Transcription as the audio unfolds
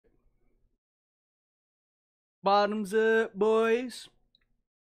Bottoms up, boys.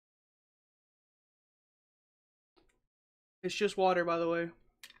 It's just water, by the way.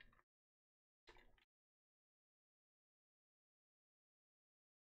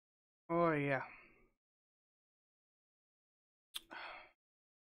 Oh, yeah.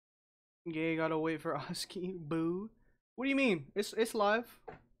 Yeah, gotta wait for Oski. Boo. What do you mean? It's live.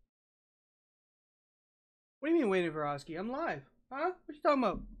 What do you mean waiting for Oski? I'm live. Huh? What you talking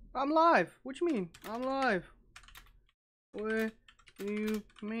about? I'm live. What you mean? I'm live. What do you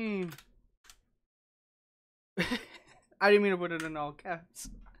mean? I didn't mean to put it in all caps.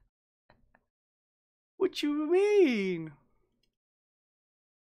 What you mean?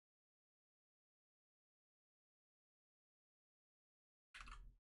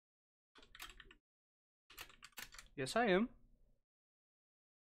 Yes, I am.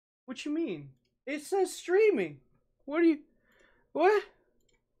 What you mean? It says streaming. What do you... What?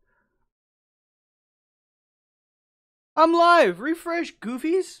 I'm live. Refresh,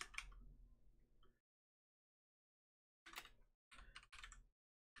 goofies.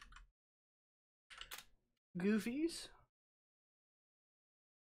 Goofies.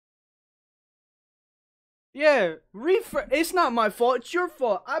 Yeah, refresh. It's not my fault. It's your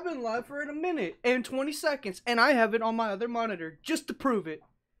fault. I've been live for a minute and 20 seconds, and I have it on my other monitor just to prove it.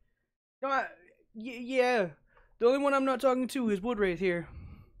 Yeah. The only one I'm not talking to is Woodwraith here.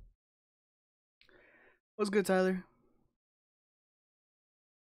 What's good, Tyler?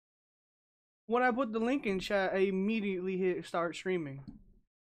 When I put the link in chat, I immediately hit start streaming.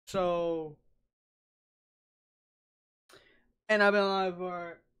 So, and I've been live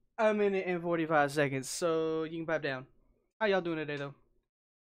for a minute and 45 seconds. So you can pipe down. How y'all doing today, though?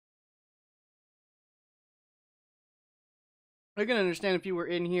 I can understand if you were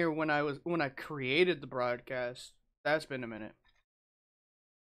in here when I created the broadcast. That's been a minute.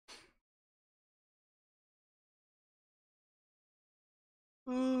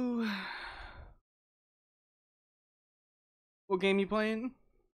 Ooh. What game you playing?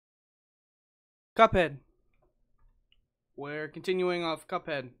 Cuphead. We're continuing off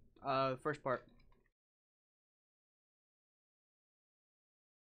Cuphead. First part.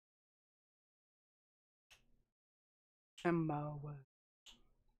 Now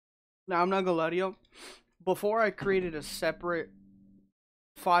I'm not gonna lie to you. Before I created a separate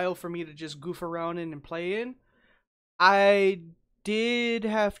file for me to just goof around in and play in, I did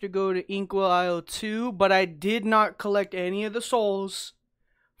have to go to Inkwell Isle 2, but I did not collect any of the souls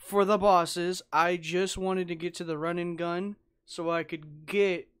for the bosses. I just wanted to get to the run and gun so I could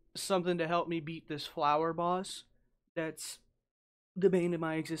get something to help me beat this flower boss that's the bane of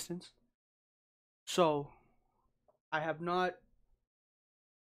my existence. So, I have not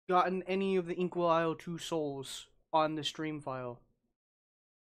gotten any of the Inkwell Isle 2 souls on the stream file.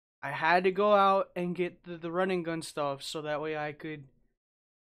 I had to go out and get the running gun stuff so that way I could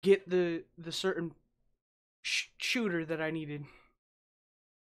get the certain shooter that I needed.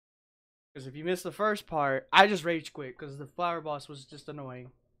 Because if you missed the first part, I just rage quit because the flower boss was just annoying.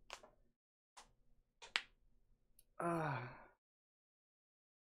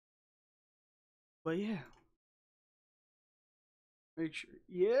 But yeah. Make sure.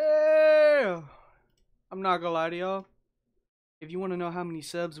 Yeah! I'm not gonna lie to y'all. If you want to know how many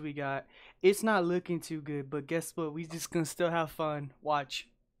subs we got, it's not looking too good. But guess what? We just gonna still have fun. Watch.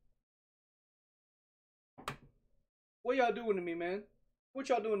 What y'all doing to me, man? What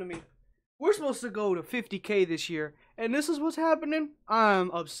y'all doing to me? We're supposed to go to 50K this year, and this is what's happening?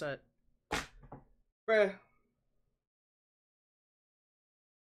 I'm upset. Bruh.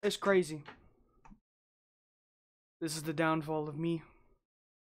 It's crazy. This is the downfall of me.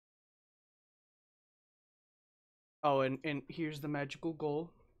 Oh, and here's the magical goal.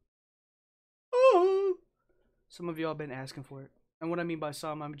 Oh! Some of y'all been asking for it. And what I mean by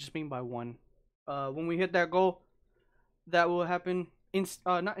some, I just mean by one. When we hit that goal, that will happen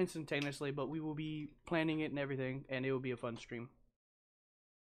not instantaneously, but we will be planning it and everything, and it will be a fun stream.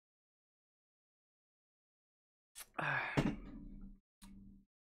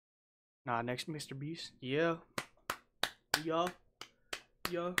 Nah, next Mr. Beast. Yeah. Yeah.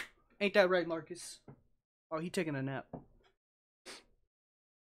 Yeah. Ain't that right, Marcus? Oh, he taking a nap.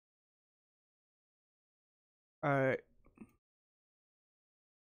 Alright.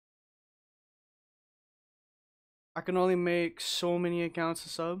 I can only make so many accounts to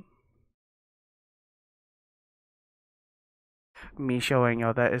sub. Me showing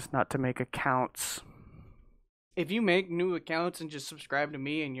y'all that is not to make accounts. If you make new accounts and just subscribe to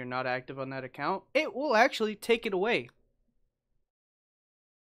me and you're not active on that account, it will actually take it away.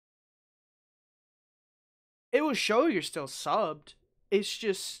 It will show you're still subbed. It's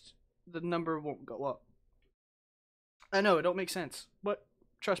just the number won't go up. I know it don't make sense, but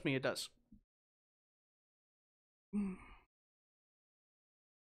trust me, it does.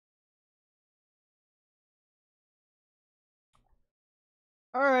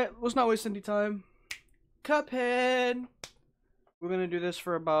 Alright, let's not waste any time. Cuphead! We're gonna do this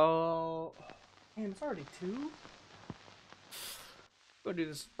for about... Man, it's already 2? We're gonna do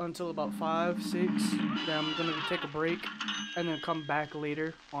this until about 5, 6. Then I'm gonna take a break and then come back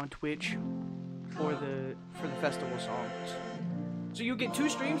later on Twitch for the festival songs. So you get 2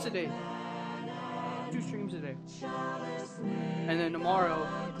 streams a day. 2 streams a day. And then tomorrow,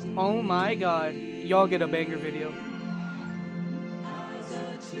 oh my god, y'all get a banger video.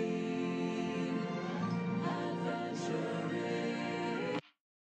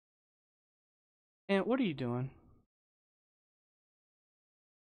 And what are you doing?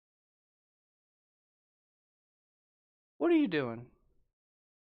 What are you doing?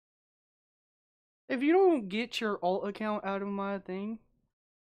 If you don't get your alt account out of my thing...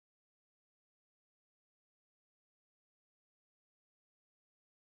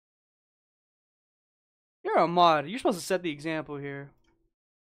 You're a mod. You're supposed to set the example here.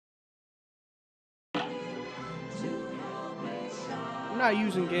 I'm not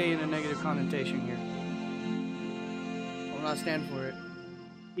using gay in a negative connotation here. I will not stand for it.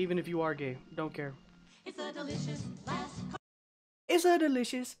 Even if you are gay. Don't care. It's a delicious last course. It's a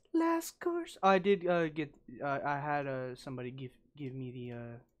delicious last course. I did get... I had somebody give me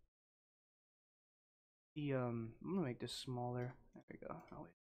I'm gonna make this smaller. There we go. Oh,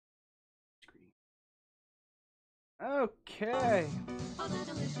 wait. Okay.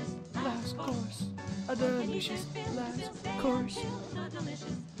 Last course. A delicious last course. A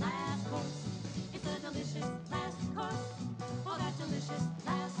delicious last course. It's a delicious last course. For that delicious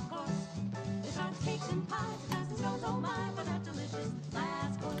last course. It's our cakes and pies, doesn't know so my for that delicious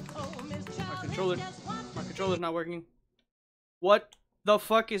last course. Oh, Miss Charlie, my controller's not working. What the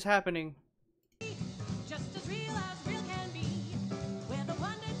fuck is happening? Just as real can be. Where the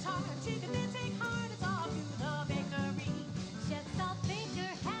wonder tart chicken and take heart is off to the bakery. Chef Salt Baker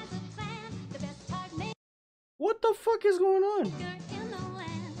has a plan. The best tart maker. What the fuck is going on? In the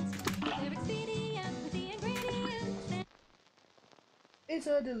land. They're expedient with the ingredients. It's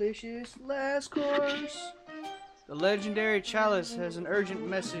a delicious last course. The legendary Chalice has an urgent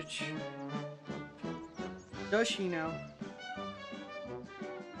message. Does she now?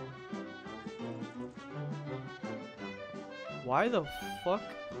 Why the fuck?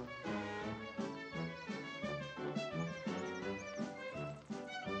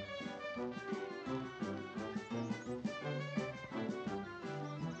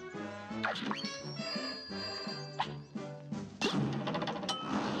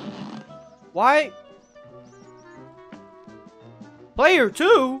 Why? Player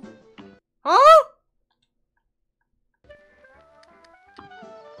 2? Huh?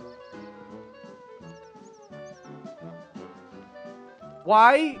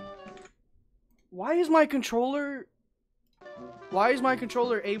 Why is my controller... Why is my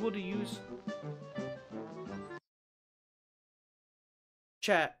controller able to use...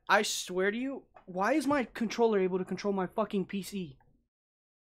 Chat, I swear to you, why is my controller able to control my fucking PC?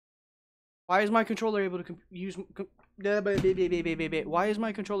 Why is my controller able to use... Why is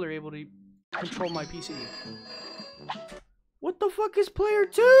my controller able to control my PC? What the fuck is player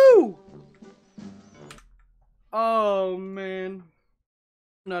 2? Oh, man.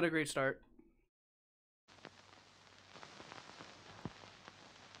 Not a great start.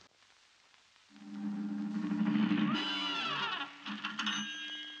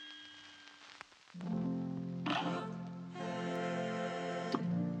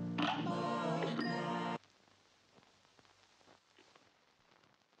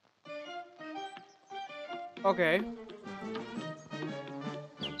 Okay.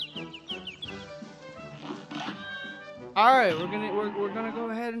 All right, we're gonna go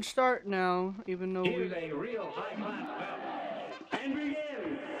ahead and start now, even though we.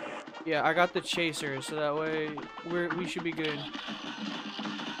 Yeah, I got the chaser, so that way we should be good.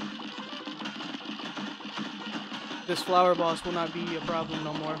 This flower boss will not be a problem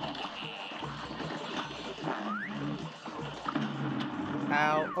no more.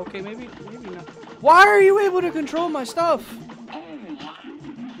 Ow. Okay, maybe not. Why are you able to control my stuff?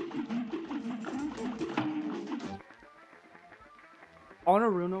 On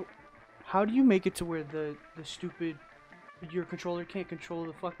Aruno, how do you make it to where the stupid your controller can't control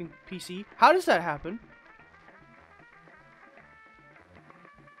the fucking PC? How does that happen?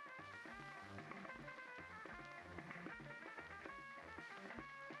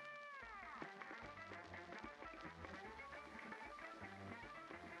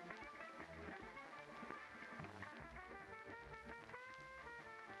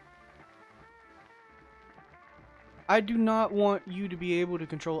 I do not want you to be able to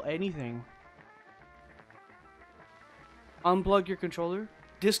control anything. Unplug your controller.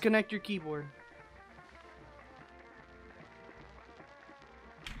 Disconnect your keyboard.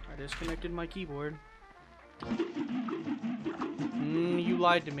 I disconnected my keyboard. You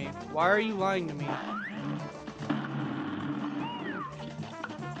lied to me. Why are you lying to me?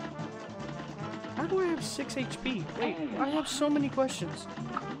 How do I have 6 HP? Wait, I have so many questions.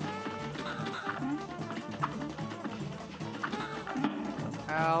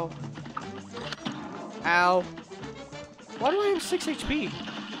 Ow. Ow. Why do I have 6 HP?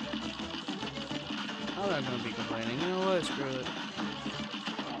 I'm not gonna be complaining. You know what? Screw it.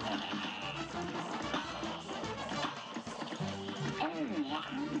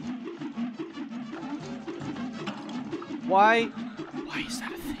 Why is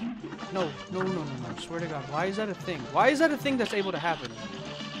that a thing? No. Swear to God, why is that a thing? Why is that a thing that's able to happen?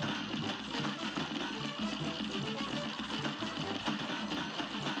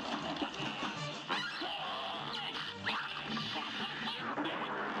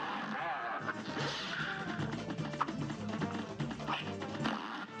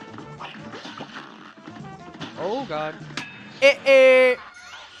 Oh God.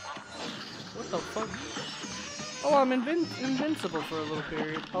 What the fuck? Oh, I'm invincible for a little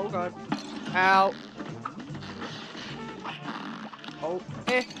period. Oh God. Ow. Oh,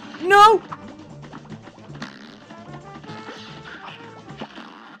 no!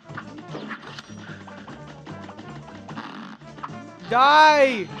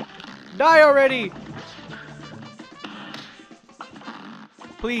 Die! Die already!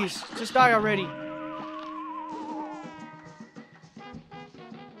 Please, just die already.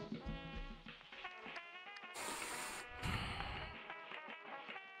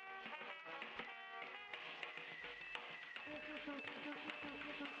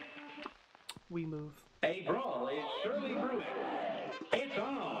 We move. A brawl is surely brewing. It's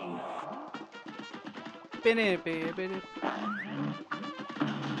on.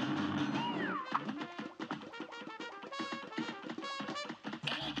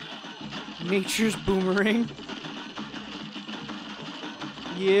 Nature's boomerang.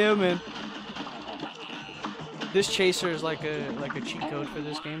 Yeah, man. This chaser is like a cheat code for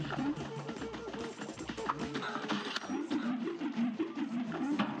this game.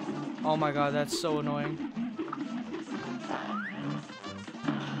 Oh my God, that's so annoying.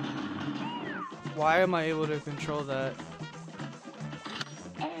 Why am I able to control that?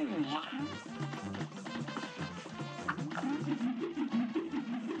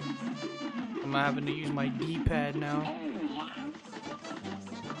 I'm having to use my D-pad now.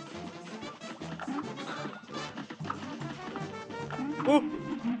 Ooh.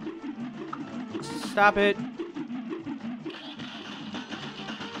 Stop it.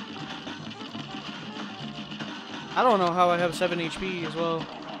 I don't know how I have 7 HP as well.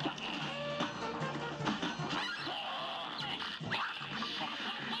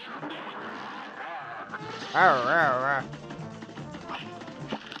 Arr, arr, arr.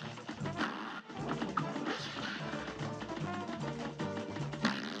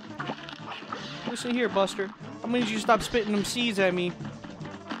 Listen here, Buster. I'm gonna need you to stop spitting them seeds at me.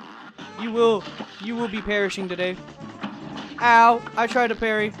 You will be perishing today. Ow! I tried to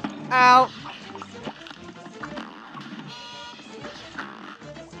parry. Ow!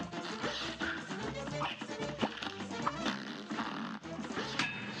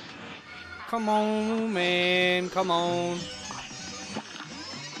 Come on, man. Come on.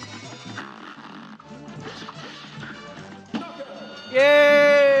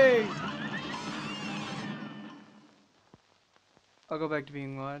 Yay! I'll go back to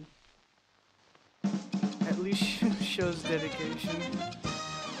being glad. At least shows dedication.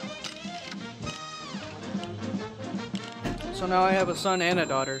 So now I have a son and a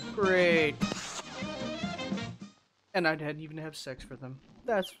daughter. Great. And I didn't even have sex for them.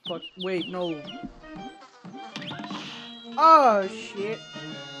 That's fuck. Wait, no. Oh, shit.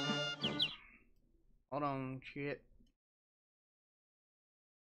 Hold on, shit.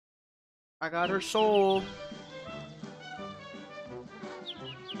 I got her soul.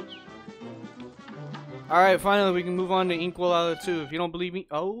 Alright, finally we can move on to Inkwell out of 2. If you don't believe me.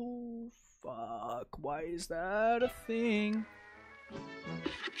 Oh, fuck. Why is that a thing?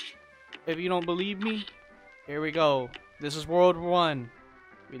 If you don't believe me, here we go. This is World War 1.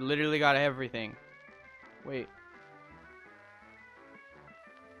 We literally got everything. Wait.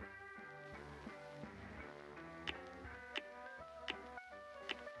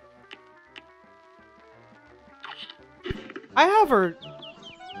 I have her.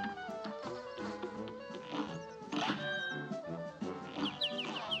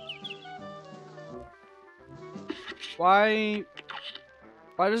 Why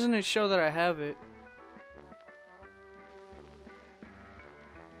doesn't it show that I have it?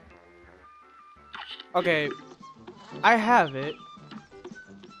 Okay, I have it.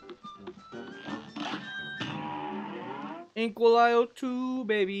 Inkwell 2,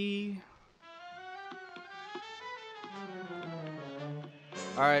 baby.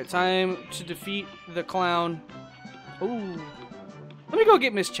 Alright, time to defeat the clown. Ooh. Let me go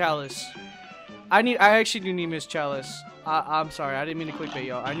get Miss Chalice. I actually do need Miss Chalice. I'm sorry, I didn't mean to clickbait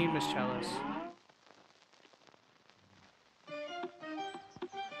y'all. I need Miss Chalice.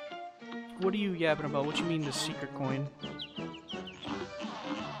 What are you yapping about? What you mean the secret coin?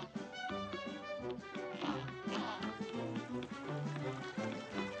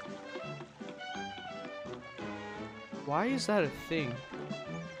 Why is that a thing?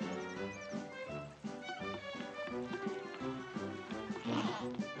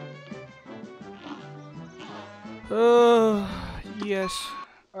 Yes.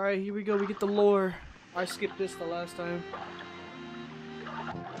 Alright, here we go. We get the lore. I skipped this the last time.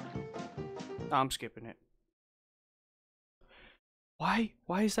 I'm skipping it. Why?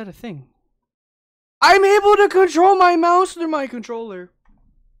 Why is that a thing? I'm able to control my mouse through my controller.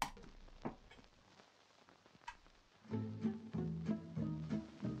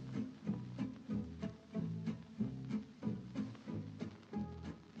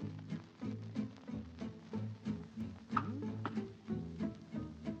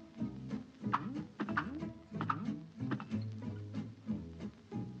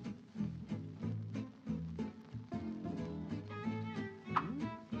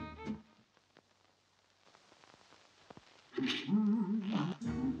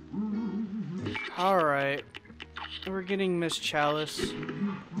 Alright. We're getting Miss Chalice.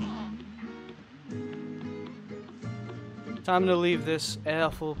 Time to leave this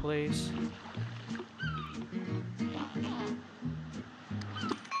awful place.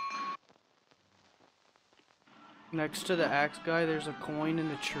 Next to the axe guy, there's a coin in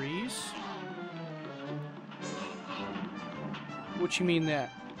the trees. What you mean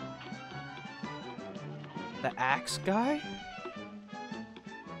that? The axe guy?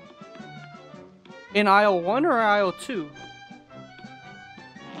 In aisle 1 or aisle 2?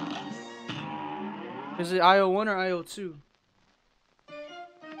 Is it aisle 1 or aisle 2?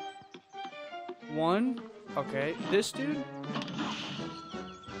 1? Okay, this dude?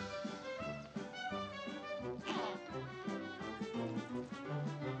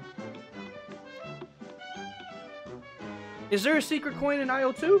 Is there a secret coin in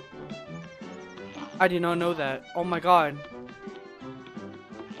aisle 2? I did not know that. Oh my god.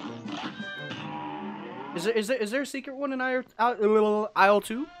 Is there a secret one in aisle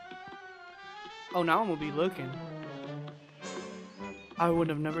 2? Oh, now I'm gonna be looking. I would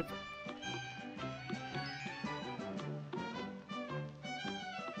have never.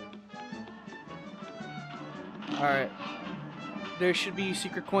 All right. There should be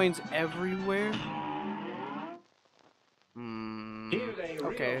secret coins everywhere.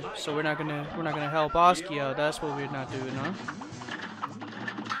 Okay, so we're not gonna help Oski out. That's what we're not doing, huh?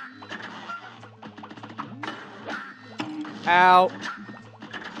 Ow.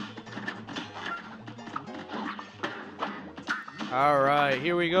 Alright,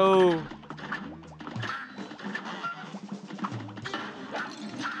 here we go.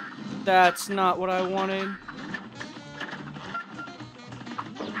 That's not what I wanted.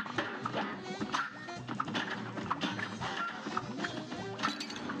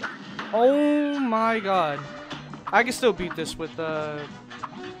 Oh my god. I can still beat this with what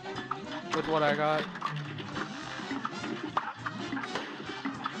I got.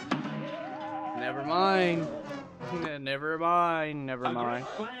 Never mind. Never mind. Never mind.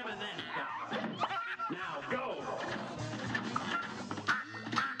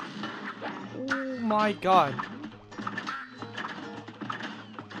 Oh my god.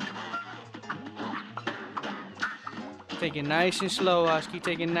 Take it nice and slow, Oski.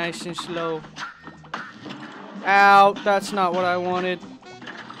 Take it nice and slow. Ow, that's not what I wanted.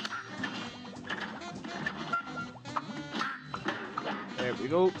 There we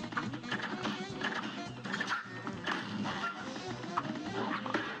go.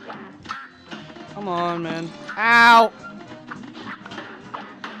 Come on, man. Ow!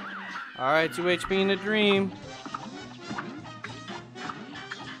 Alright, 2 HP in the dream.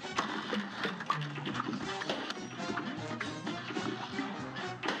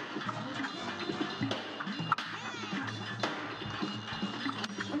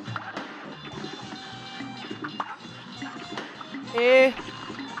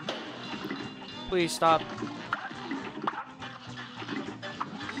 Please stop.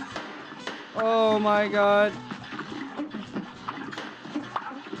 Oh my god.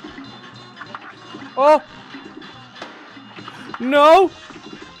 Oh! No!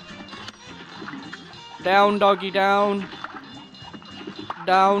 Down, doggy, down.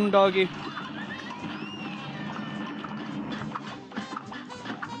 Down, doggy.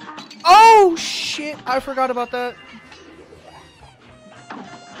 Oh, shit! I forgot about that.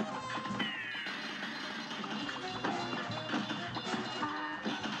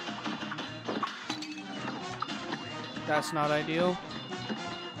 That's not ideal.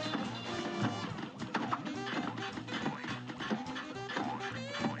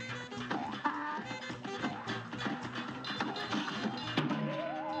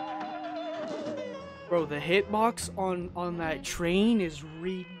 Bro, the hitbox on that train is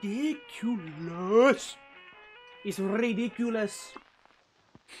ridiculous. It's ridiculous.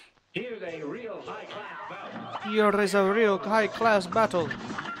 Here's a real high-class bout. Here is a real high-class battle.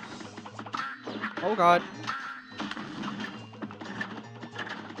 Oh god.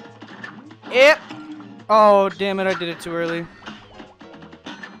 Yep. Oh, damn it, I did it too early.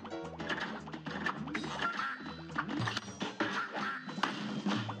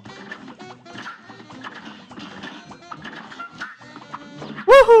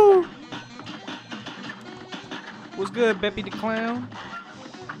 Woohoo! What's good, Beppy the Clown?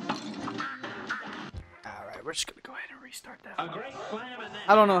 Alright, we're just gonna go ahead and restart that. A great slam and then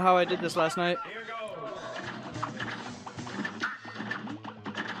I don't know how I did this last night. here goes.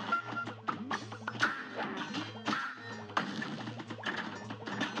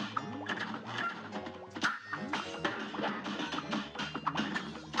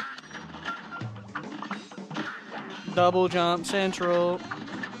 Double jump central.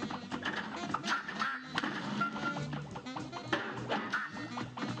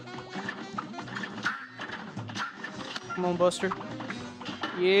 Come on, Buster.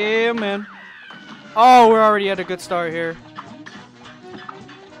 Yeah, man. Oh, we're already at a good start here.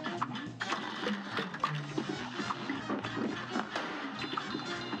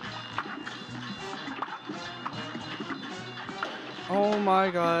 Oh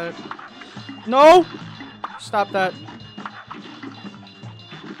my god. No! Stop that.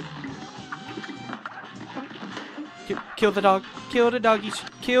 Kill the dog. Kill the doggies.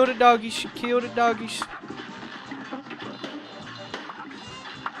 Kill the doggies. Kill the doggies.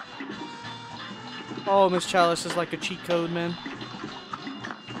 Oh, Miss Chalice is like a cheat code, man.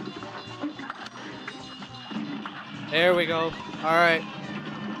 There we go. Alright.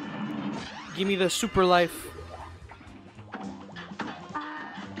 Give me the super life.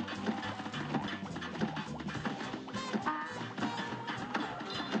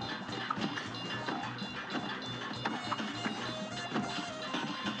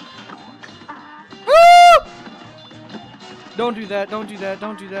 Don't do that, don't do that,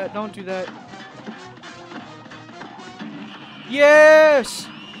 don't do that, don't do that. Yes!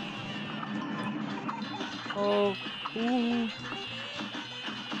 Oh, ooh.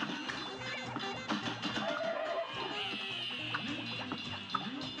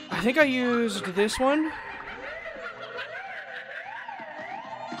 I think I used this one.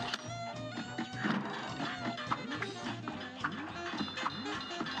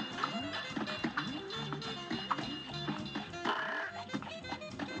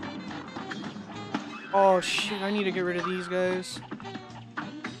 Oh shit, I need to get rid of these guys.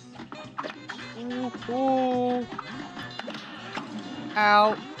 Ooh, ooh.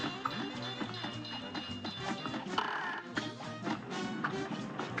 Ow.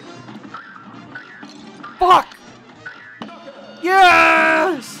 Fuck!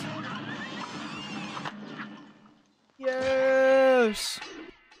 Yes! Yes!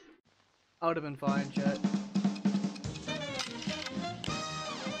 I would have been fine, chat.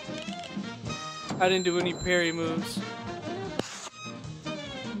 I didn't do any parry moves.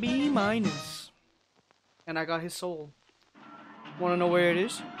 B minus. And I got his soul. Wanna know where it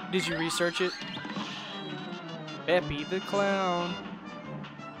is? Did you research it? Beppy the Clown.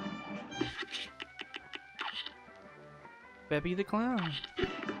 Beppy the Clown.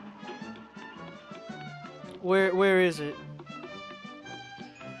 Where is it?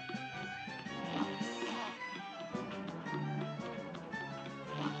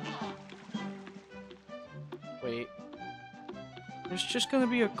 Wait. There's just gonna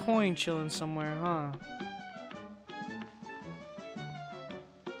be a coin chilling somewhere, huh?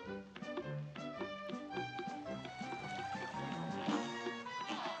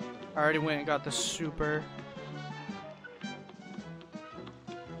 I already went and got the super.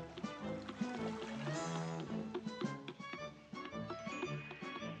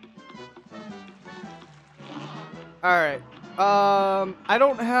 Alright. I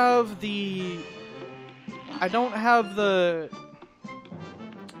don't have the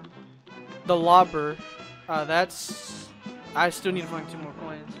the lobber. That's. I still need to find 2 more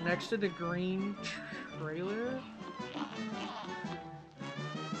coins. Next to the green trailer.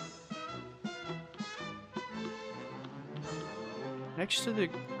 Next to the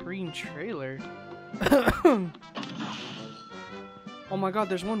green trailer. Oh my god,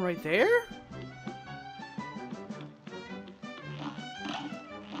 there's one right there?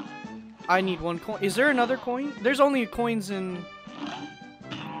 I need 1 coin. Is there another coin? There's only coins in...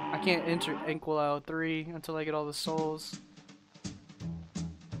 I can't enter Inkwell 3 until I get all the souls.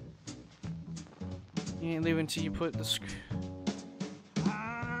 You ain't leaving until you put the...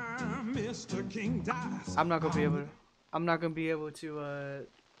 Mr. King dies. I'm not gonna be able to... I'm not gonna be able to, I'm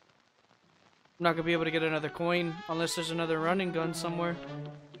not gonna be able to get another coin unless there's another running gun somewhere.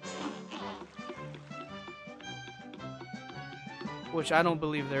 Which I don't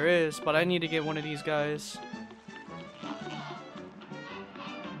believe there is, but I need to get one of these guys.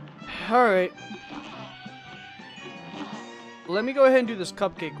 Alright. Let me go ahead and do this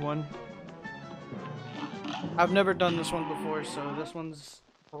cupcake one. I've never done this one before, so this one's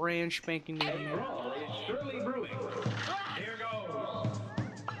brand spanking new to me. Brawl is surely brewing. Here goes.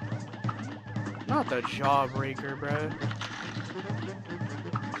 Not the jawbreaker, bruh.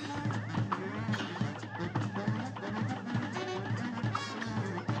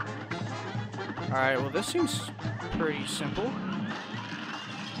 Alright, well this seems pretty simple.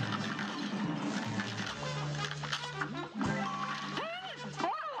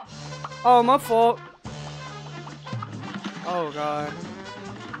 Oh, my fault. Oh god.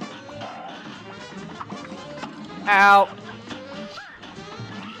 Ow.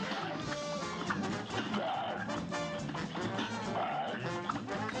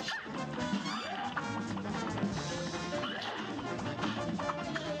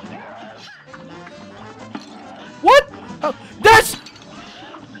 What? Oh,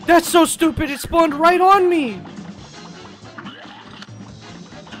 that's so stupid. It spawned right on me.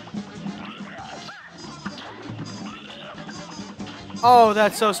 Oh,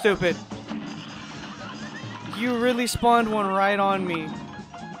 that's so stupid. You really spawned one right on me.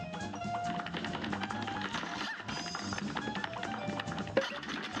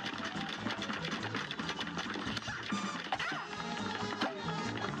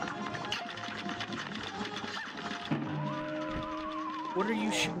 What are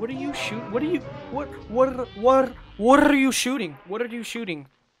you shooting? What are you are you shooting? What are you shooting?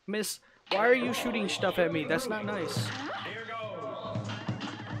 Miss, why are you shooting stuff at me? That's not nice. Here goes.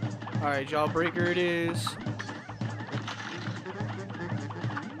 Alright, jawbreaker it is.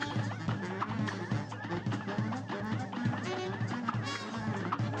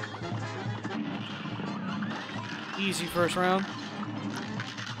 Easy first round.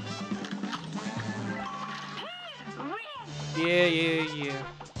 Yeah.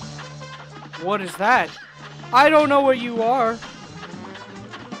 What is that? I don't know what you are.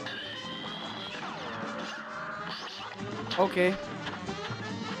 Okay.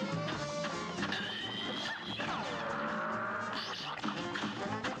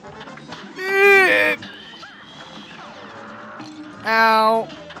 Ow.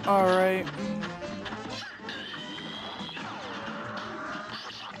 Alright.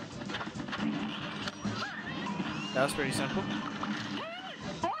 That was pretty simple.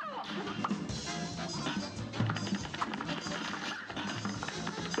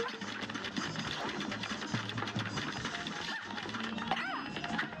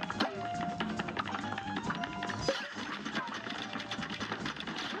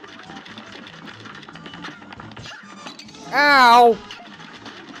 Ow!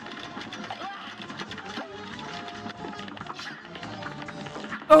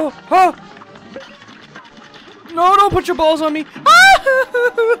 Oh, huh! No, don't put your balls on me!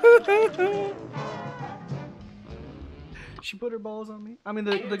 She put her balls on me. I mean,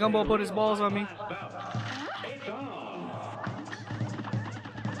 the gumball put his balls on me. It's on.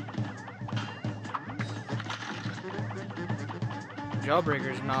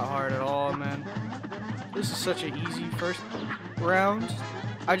 Jawbreaker's not hard at all, man. This is such an easy first round.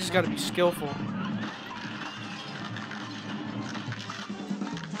 I just gotta be skillful.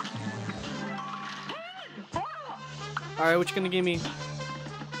 Alright, what you gonna give me?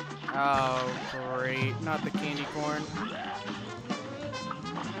 Oh, great. Not the candy corn.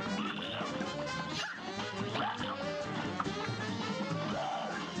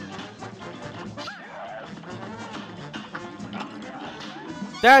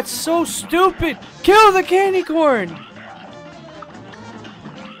 That's so stupid! Kill the candy corn!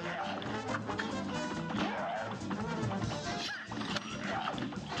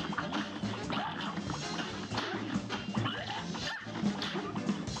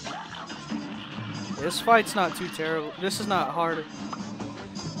 This fight's not too terrible. This is not hard.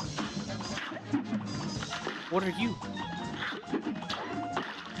 What are you?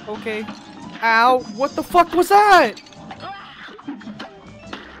 Okay. Ow! What the fuck was that?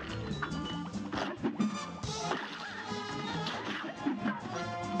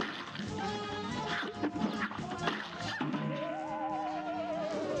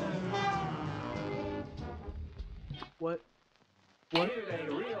 What? What?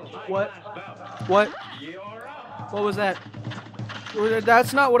 What? What? What was that?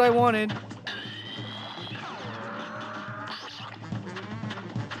 That's not what I wanted.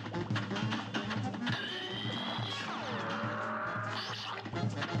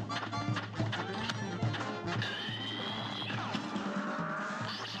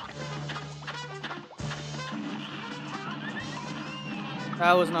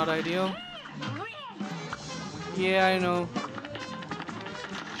 That was not ideal. Yeah, I know.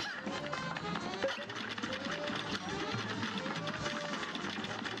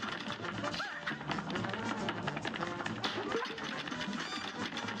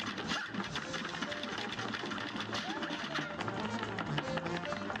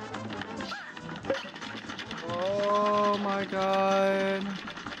 Oh my god.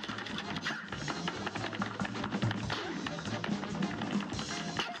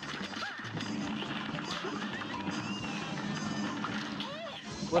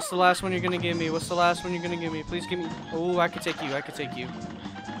 What's the last one you're gonna give me? What's the last one you're gonna give me? Please give me. Oh, I could take you. I could take you.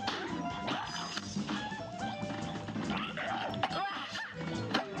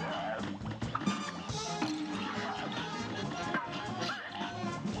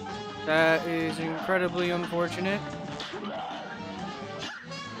 That is incredibly unfortunate.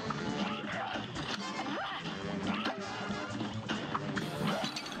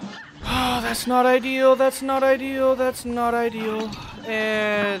 Oh, that's not ideal. That's not ideal. That's not ideal.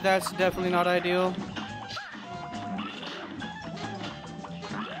 That's definitely not ideal.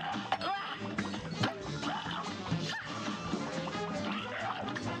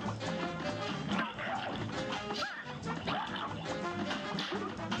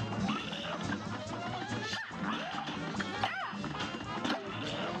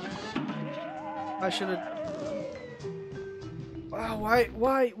 I should have. Wow,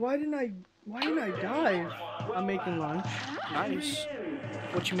 why didn't I dive? I'm making lunch. Nice.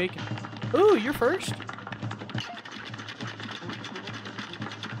 What you making? Ooh, you're first.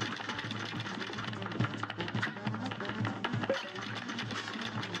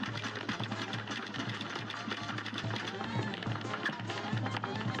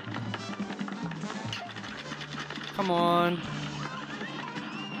 Come on.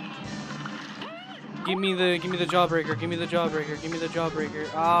 Give me the jawbreaker. Give me the jawbreaker. Give me the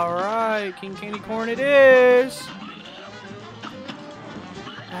jawbreaker. All right, King Candy Corn it is.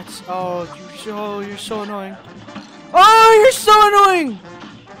 That's you're so annoying. Oh, you're so annoying.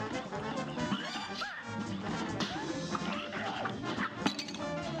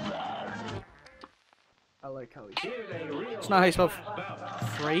 I like how he's. It's not how you spell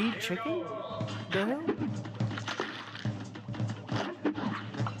frayed chicken. The hell?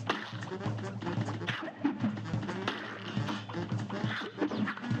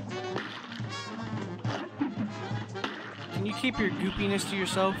 Can you keep your goopiness to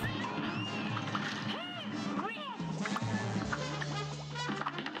yourself?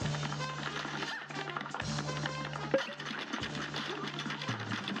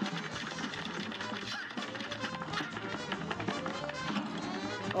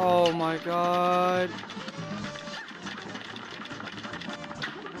 Oh my god.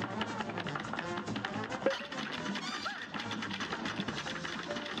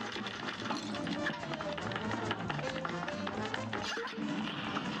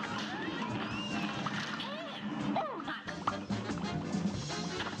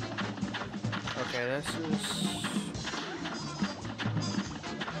 Okay, this is...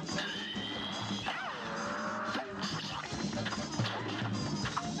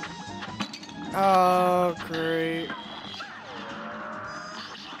 Oh, great.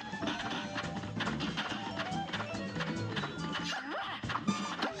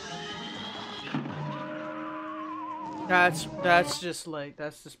 That's just like,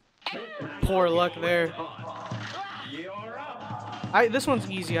 that's just poor luck there. This one's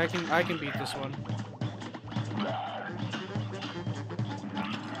easy. I can beat this one.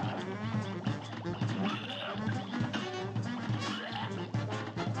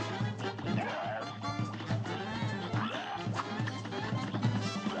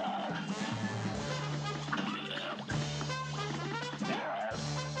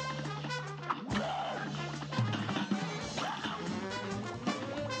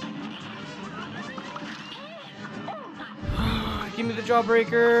 me the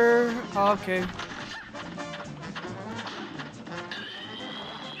jawbreaker. Oh, okay.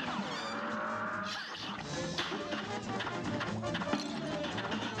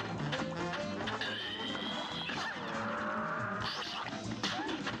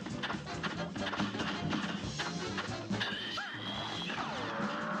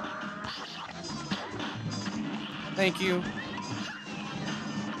 Thank you.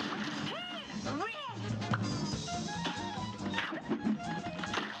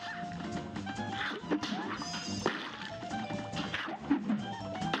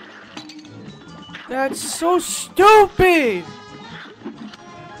 That's so stupid!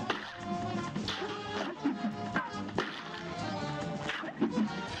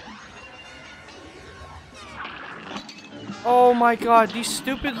 Oh my god, these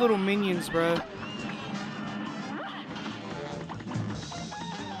stupid little minions, bro.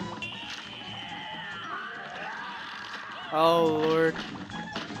 Oh lord.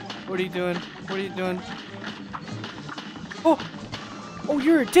 What are you doing? What are you doing? Oh! Oh,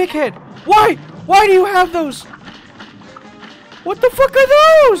 you're a dickhead! Why? Why do you have those? What the fuck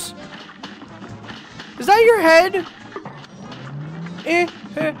are those? Is that your head? Eh.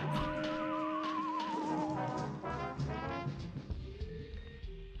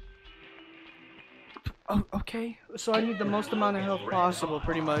 Oh, okay. So I need the most amount of health possible,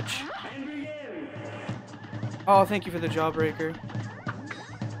 pretty much. Oh, thank you for the jawbreaker.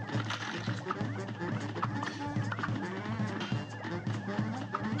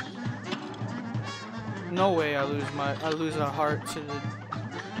 No way I lose a heart to the...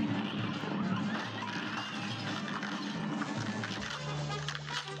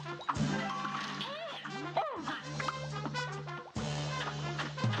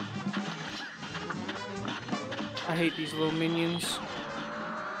 I hate these little minions.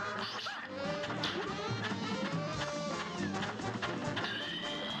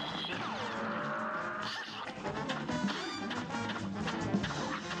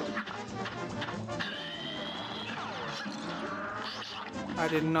 I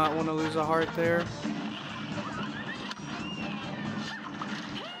did not want to lose a heart there.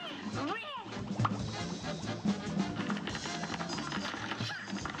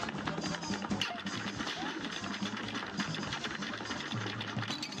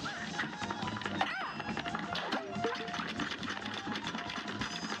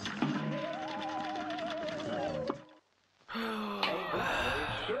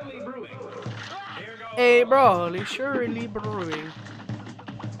 Hey bro, it's surely brewing.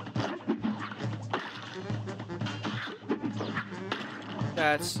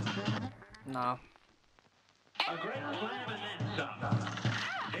 That's... nah. A great slam and then some.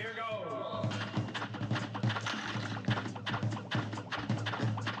 Here goes.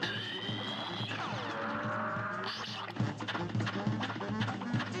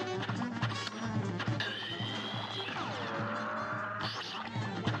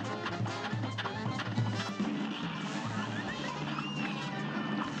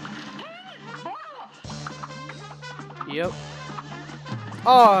 Yep.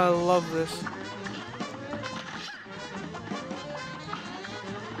 Oh, I love this.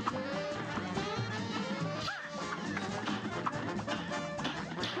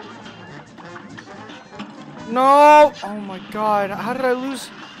 No! Oh my god, how did I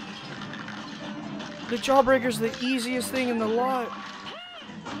lose? The jawbreaker's the easiest thing in the lot.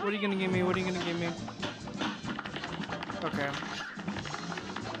 What are you gonna give me? What are you gonna give me? Okay.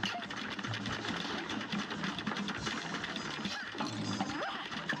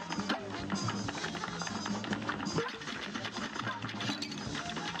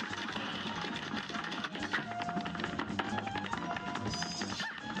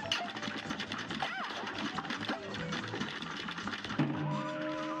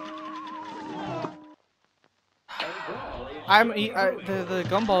 The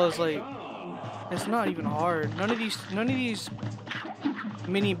gumball is like, it's not even hard. None of these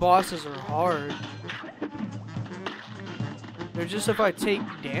mini bosses are hard. They're just, if I take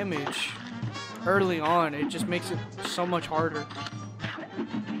damage early on, it just makes it so much harder.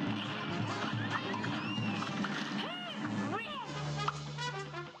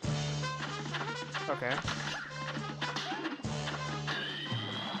 Okay.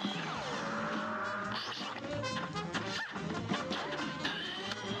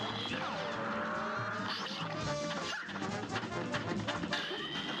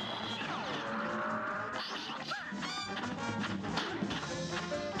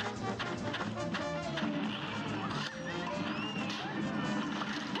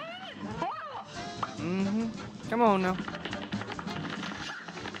 Come on now.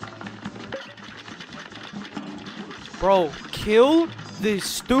 Bro, kill these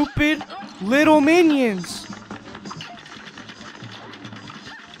stupid little minions.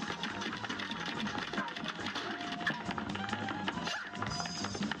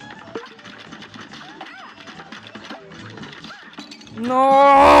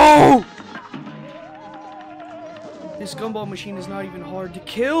 No! This gumball machine is not even hard to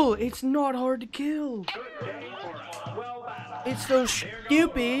kill. It's not hard to kill. It's those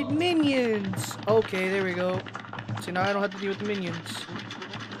stupid minions. Okay, there we go. So now I don't have to deal with the minions.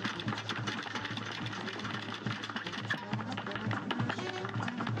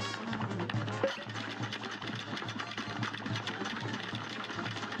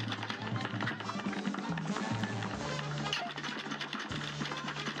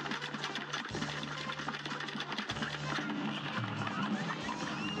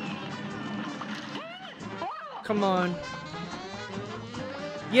 Come on.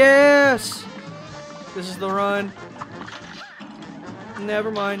 Yes! This is the run.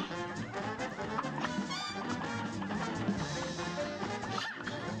 Never mind.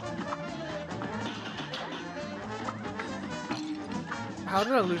 How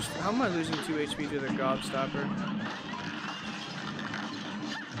did I lose? How am I losing 2 HP to the gobstopper?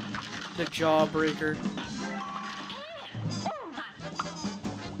 The jawbreaker.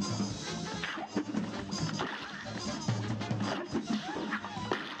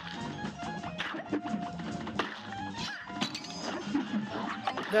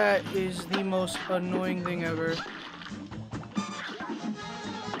 That is the most annoying thing ever.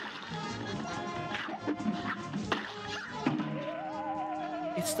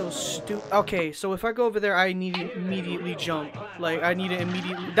 It's those stupid. Okay, so if I go over there, I need to immediately jump. Like, I need to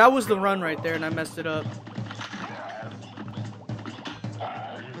immediately. That was the run right there, and I messed it up.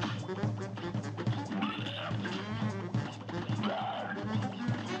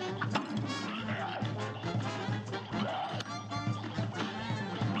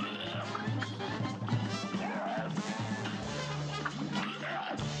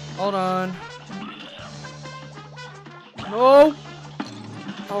 Hold on. No!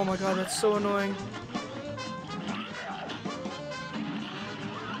 Oh my god, that's so annoying.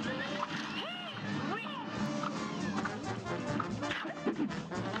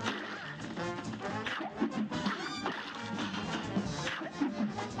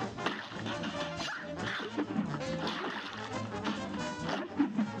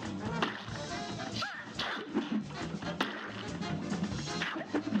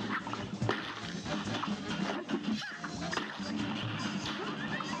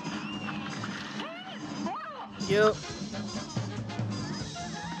 Yep.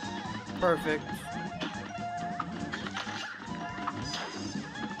 Perfect.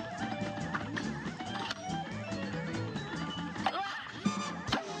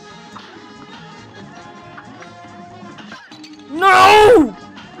 No!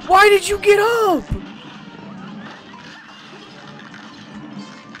 Why did you get up?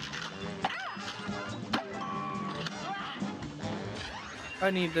 I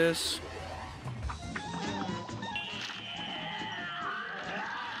need this.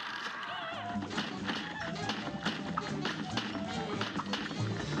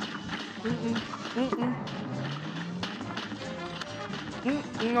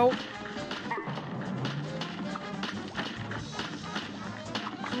 Nope.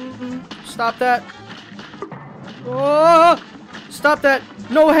 Stop that. Oh! Stop that.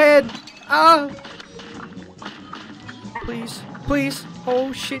 No head. Ah! Please. Please.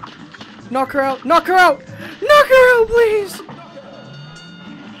 Oh, shit. Knock her out. Knock her out. Knock her out, please.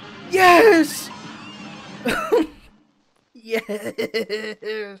 Yes!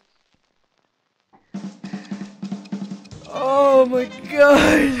 Yes! Oh my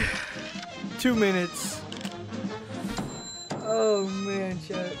god! 2 minutes. Oh man,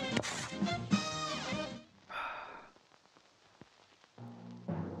 chat.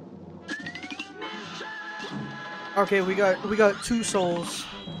 Okay, we got 2 souls.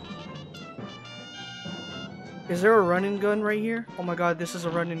 Is there a running gun right here? Oh my god, this is a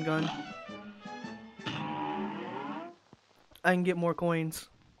running gun. I can get more coins.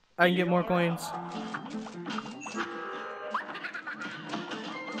 I can get more coins.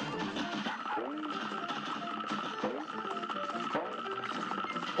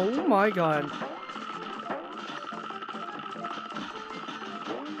 Oh my god.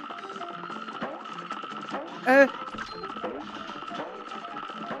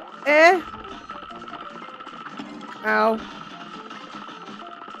 Ow.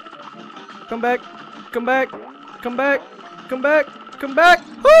 Come back. Come back. Come back. Come back. Come back.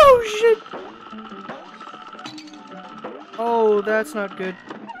 Oh shit. Oh, that's not good.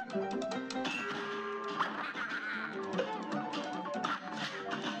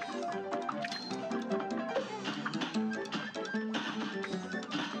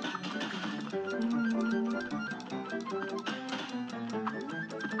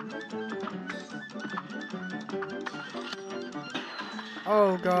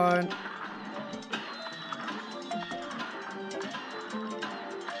 Oh god.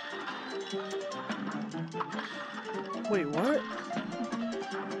 Wait, what?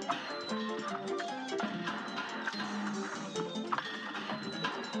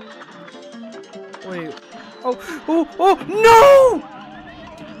 Wait. Oh, no!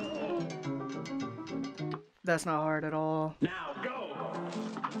 That's not hard at all. Now go.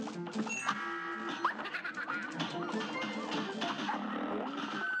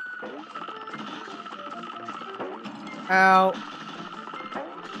 Ow.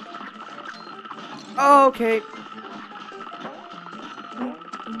 Oh, okay.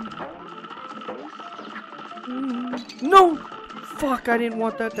 No! Fuck, I didn't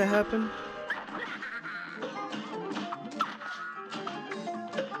want that to happen.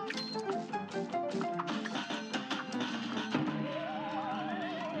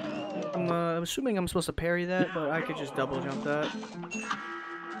 I'm assuming I'm supposed to parry that, but I could just double jump that.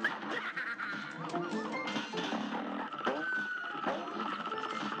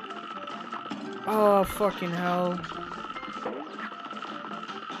 Oh, fucking hell.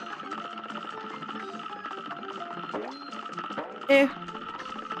 Eh.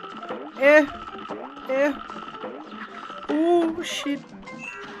 Eh. Eh. Oh, shit.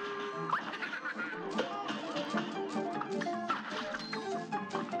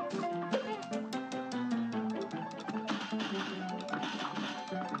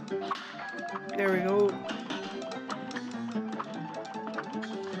 There we go.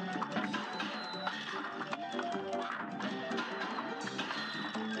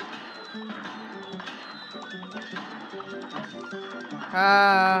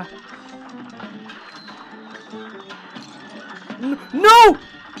 Ah. No!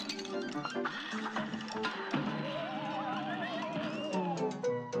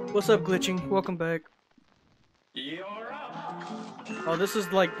 What's up, glitching? Welcome back. You're up. Oh, this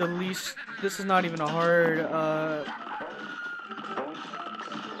is like the least. This is not even a hard.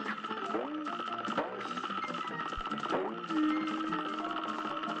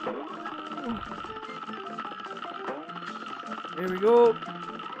 There we go.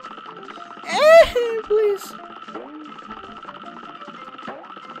 Please.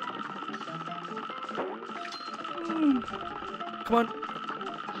 Come on.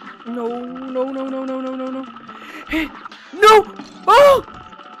 No, no, no, no, no, no, no, no. No! Oh!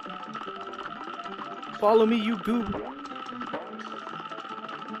 Follow me, you goob.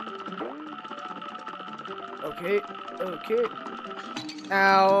 Okay, okay.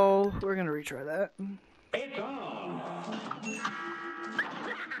 Ow. We're gonna retry that. It's on.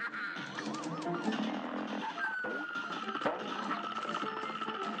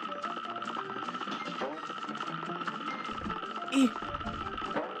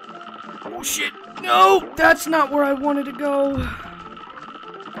 Oh shit! No! That's not where I wanted to go!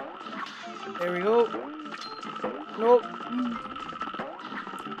 There we go. Nope.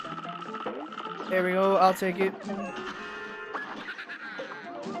 There we go, I'll take it.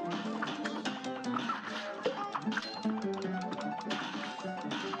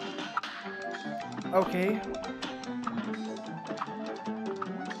 Okay.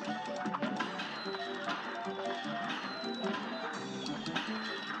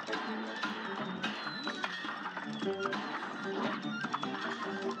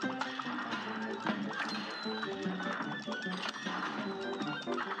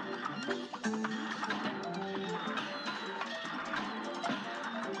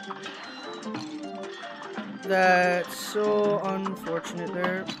 That's so unfortunate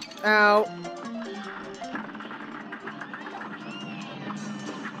there. Ow.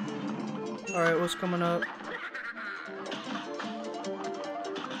 Alright, what's coming up?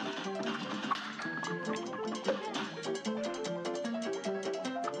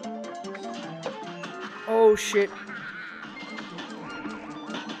 Oh shit.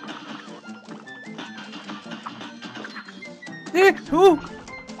 Who?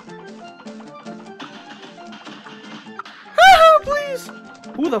 Please!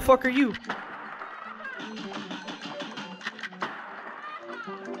 Who the fuck are you?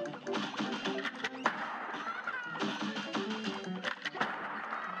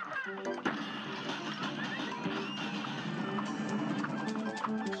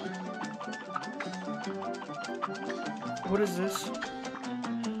 What is this?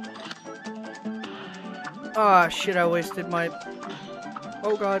 Ah, shit, I wasted my...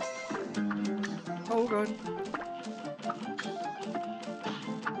 Oh god. Oh god.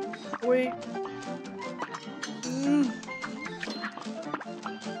 Wait.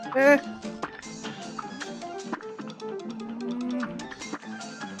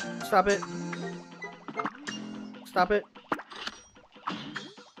 Stop it. Stop it.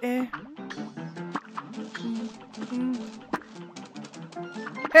 Eh.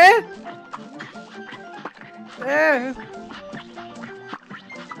 Eh. Eh.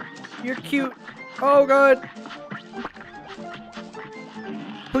 You're cute. Oh god.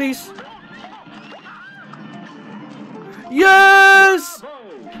 Please. Yes!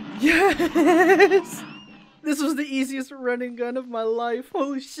 Yes! This was the easiest running gun of my life.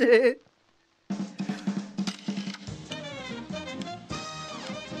 Holy shit.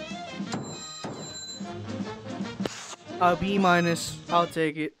 A B minus. I'll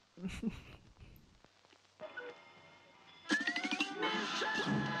take it.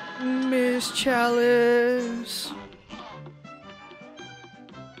 Miss Chalice.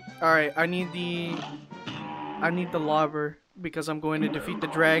 Alright, I need the lobber because I'm going to defeat the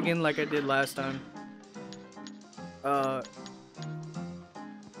dragon like I did last time.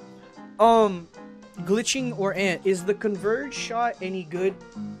 Glitching or ant, is the converge shot any good?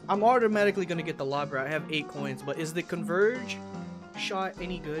 I'm automatically gonna get the lobber. I have 8 coins, but is the converge shot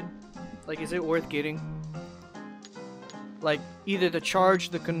any good? Like, is it worth getting? Like, either the charge,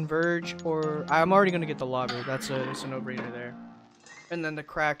 the converge, or I'm already gonna get the lobber. It's a no-brainer there. And then the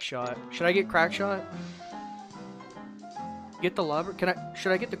crack shot. Should I get crack shot? Get the lobber?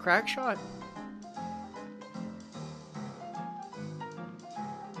 Should I get the crack shot?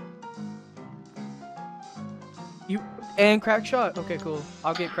 And crack shot? Okay, cool.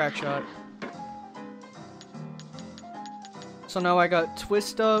 I'll get crack shot. So now I got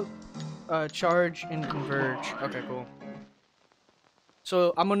twist up, charge, and converge. Okay, cool.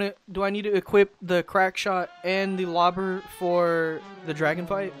 So I'm gonna, do I need to equip the crack shot and the lobber for the dragon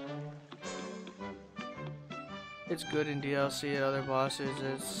fight? It's good in DLC, other bosses,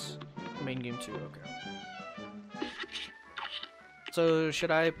 it's main game too, okay. So should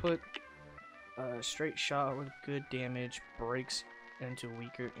I put straight shot with good damage, breaks into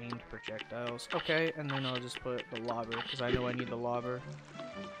weaker aimed projectiles. Okay, and then I'll just put the lobber, because I know I need the lobber.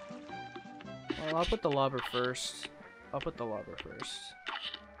 Well, I'll put the lobber first. I'll put the lobber first.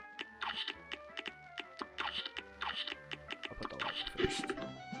 I'll put the lobber first.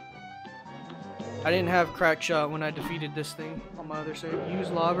 I didn't have crack shot when I defeated this thing on my other save. Use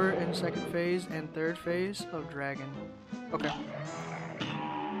lobber in second phase and third phase of dragon. Okay.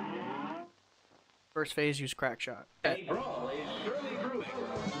 First phase, use crack shot. A brawl is surely brewing.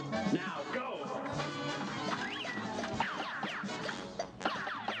 Now go!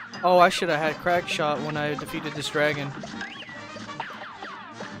 Oh, I should have had crack shot when I defeated this dragon.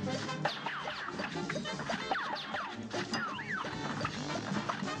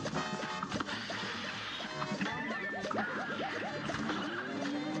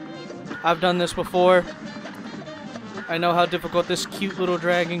 I've done this before. I know how difficult this cute little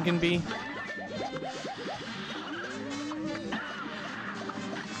dragon can be.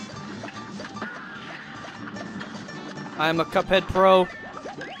 I'm a Cuphead pro.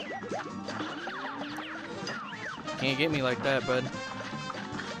 Can't get me like that, bud.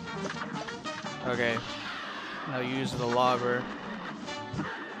 Okay. Now use the lobber.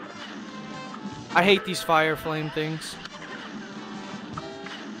 I hate these fire flame things.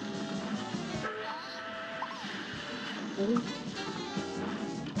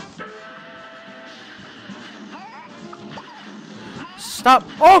 Stop!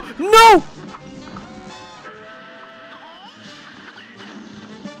 Oh no!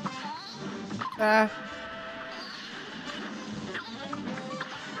 Ah.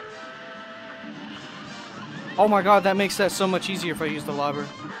 Oh my god, that makes that so much easier if I use the lobber.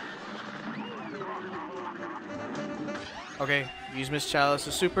 Okay, use Miss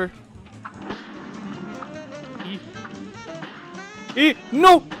Chalice's super.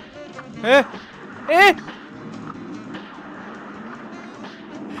 No!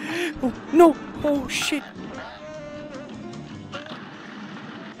 Oh, no! Oh shit!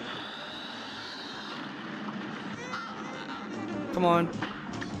 Come on.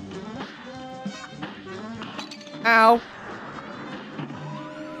 Ow!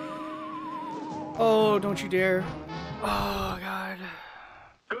 Oh, don't you dare. Oh, God.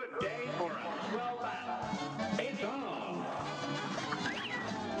 Good day for a swell battle. It's on!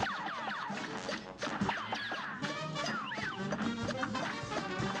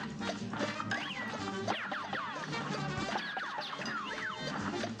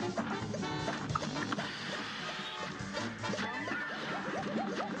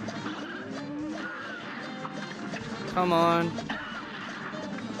 Come on.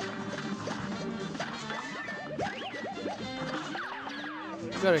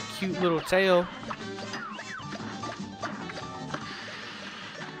 You got a cute little tail.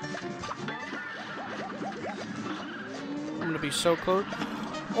 I'm gonna be be so close.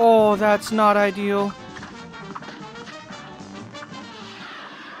 Oh, that's not ideal.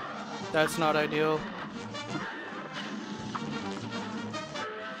 That's not ideal.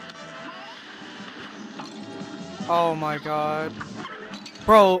 Oh my god.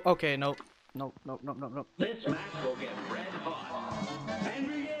 Bro, okay, nope. Nope, nope, nope, nope, nope. This match will get red hot. And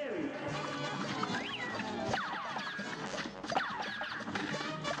begin.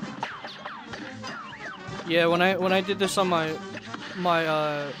 Yeah, when I did this on my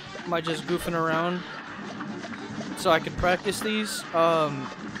just goofing around so I could practice these,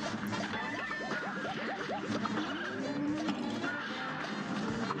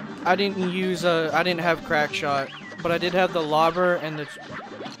 I didn't use I didn't have crack shot, but I did have the lobber and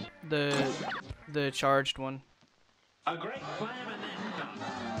the charged one. A great slam and then some.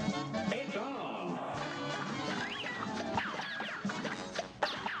 It's on.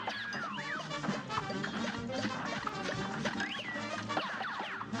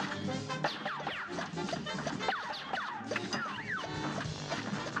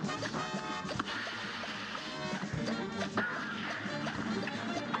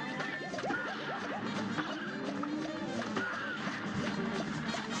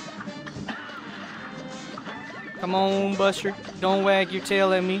 Come on, Buster. Don't wag your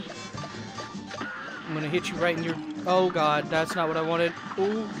tail at me. I'm gonna hit you right in your... Oh, God. That's not what I wanted.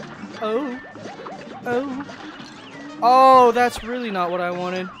 Ooh. Oh. Oh. Oh, that's really not what I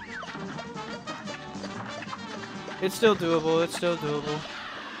wanted. It's still doable. It's still doable.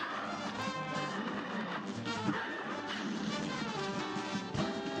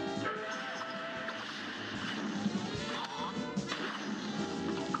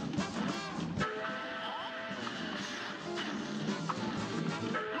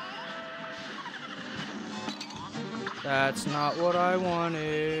 That's not what I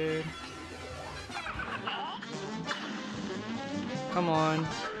wanted. Come on.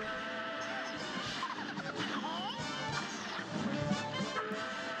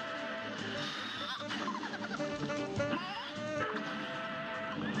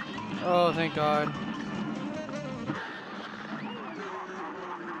 Oh, thank God.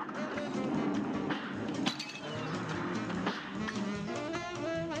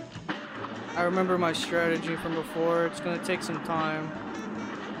 I remember my strategy from before. It's gonna take some time,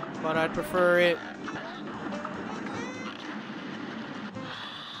 but I'd prefer it.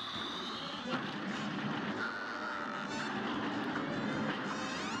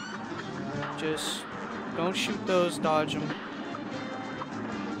 Just don't shoot those, dodge them.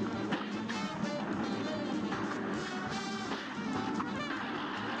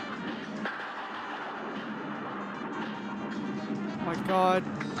 Oh my God.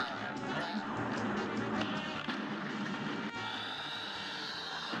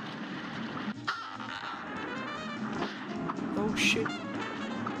 Oh shit.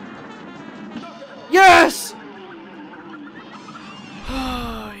 Yes!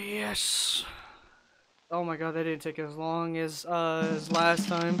 Yes. Oh my God, that didn't take as long as last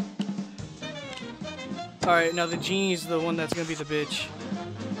time. Alright, now the genie's the one that's gonna be the bitch.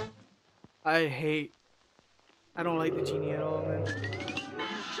 I don't like the genie at all, man.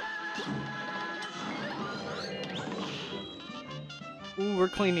 Ooh, we're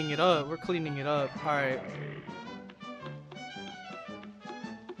cleaning it up. We're cleaning it up. Alright.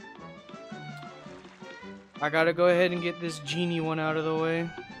 I gotta go ahead and get this genie one out of the way.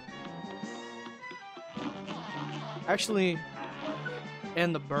 Actually,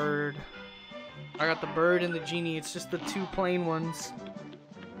 and the bird. I got the bird and the genie. It's just the two plain ones.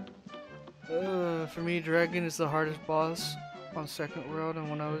 For me, dragon is the hardest boss on second world, and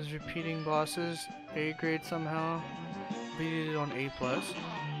when I was repeating bosses, A grade somehow, beat it on A+.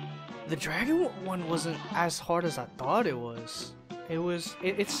 The dragon one wasn't as hard as I thought it was.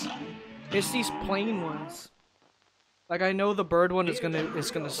 It's these plain ones. Like, I know the bird one is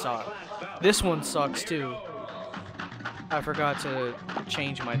gonna suck. This one sucks too. I forgot to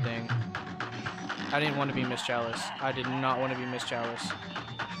change my thing. I didn't want to be Miss Chalice. I did not want to be Miss Chalice.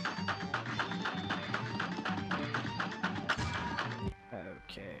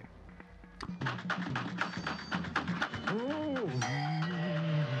 Okay.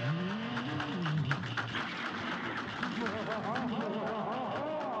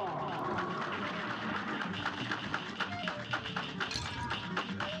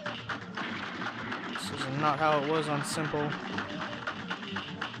 This is not how it was on Simple.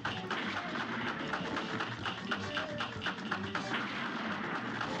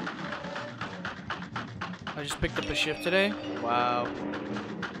 I just picked up a shift today. Wow.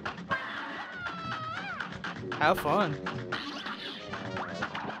 Have fun.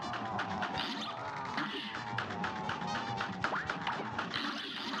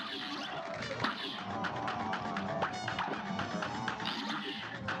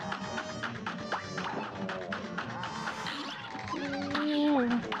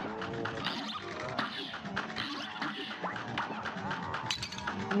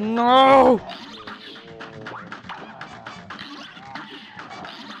 No!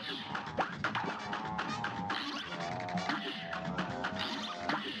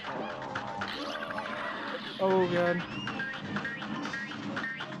 Oh god.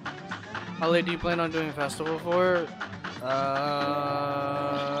 How late do you plan on doing a festival for?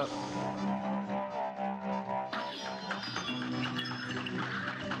 Uh...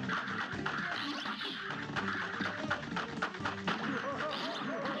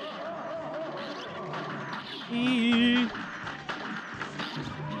 Eee.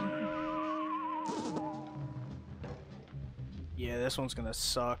 Yeah, this one's gonna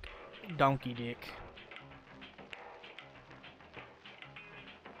suck. Donkey dick.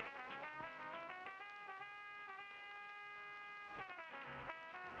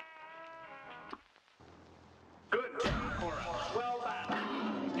 Good teamwork. Well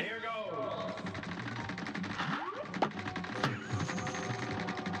done. Here goes.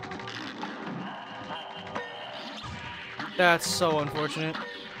 That's so unfortunate.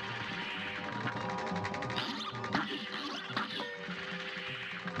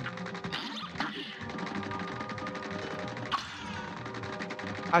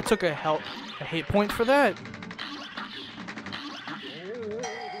 I took a hate point for that.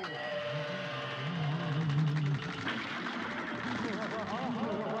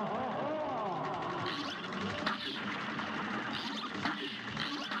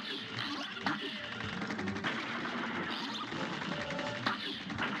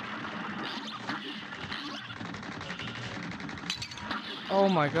 Oh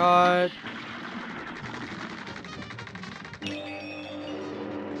my god.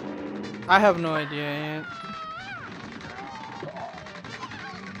 I have no idea, Aunt.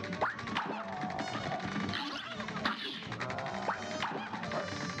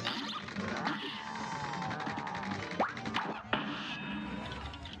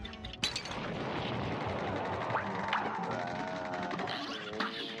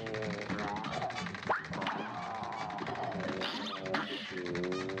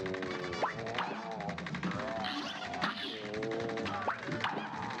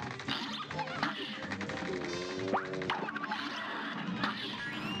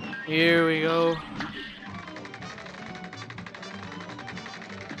 Here we go.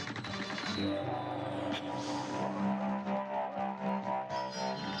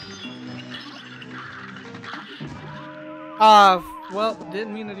 Well,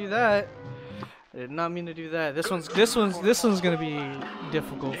 didn't mean to do that. I did not mean to do that. This one's gonna be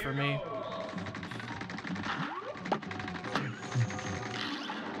difficult for me.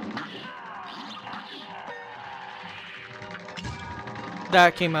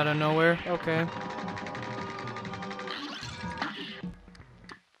 That came out of nowhere. Okay.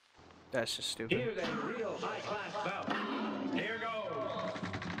 That's just stupid. Here's a real high-class bout. Here goes.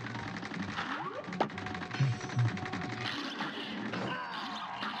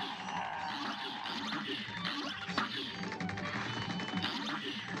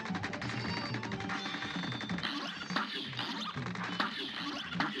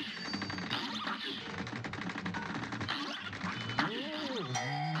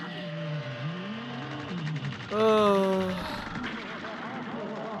 Oh.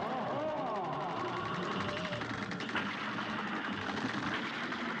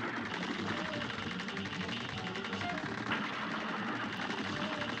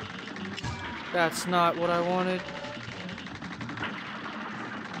 That's not what I wanted.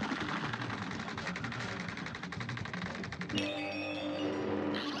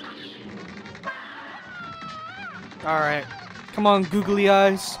 Alright. Come on, googly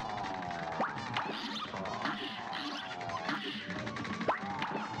eyes.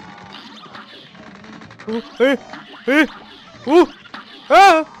 Ooh, hey, hey, ooh,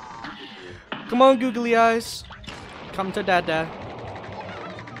 ah! Come on, googly eyes. Come to Dada.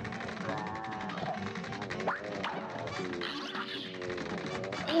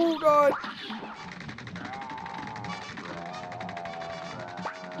 Oh god.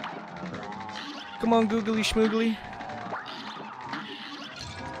 Come on, googly schmoogly.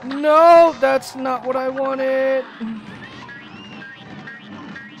 No, that's not what I wanted.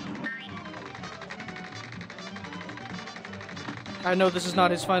 I know this is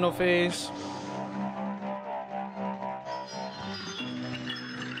not his final phase.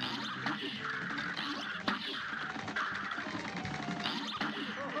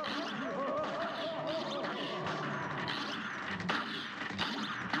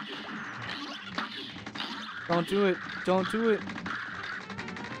 Don't do it. Don't do it.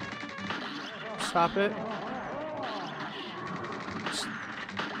 Stop it.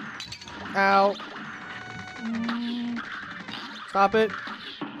 Ow. Stop it.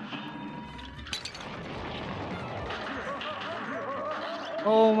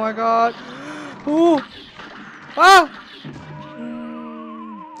 Oh my god. Ooh. Ah!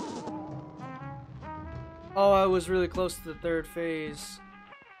 Oh, I was really close to the third phase.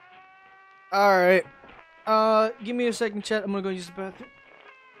 Alright. Give me a second, chat. I'm gonna go use the bathroom.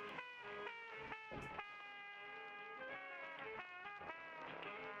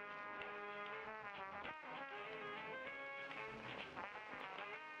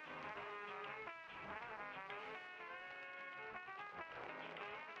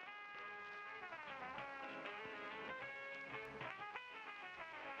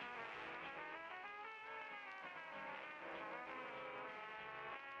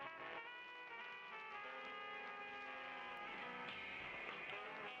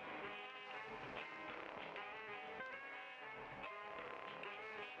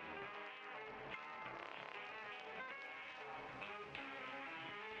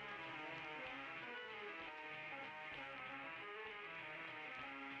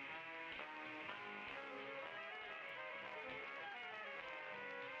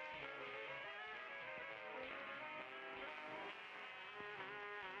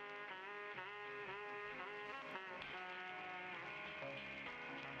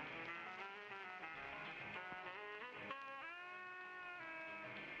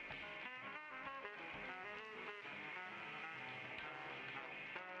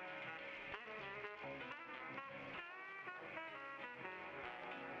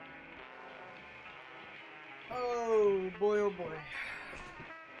 Oh boy, oh boy.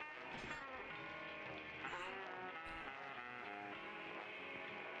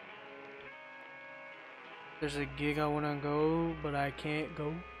 There's a gig I wanna go, but I can't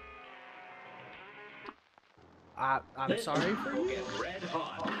go. I'm This sorry. will get red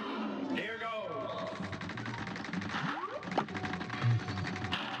hot. Here goes.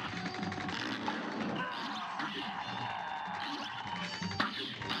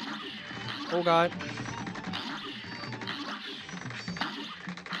 Oh god.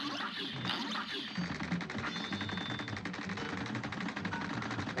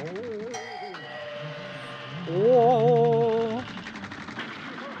 Oh.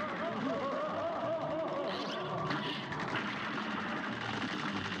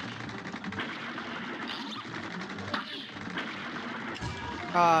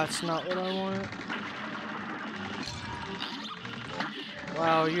 Ah, it's not what I want.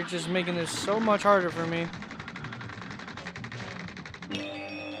 Wow, you're just making this so much harder for me.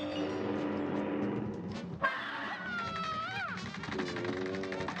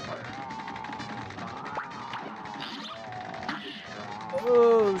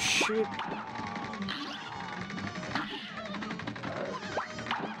 Oh shit.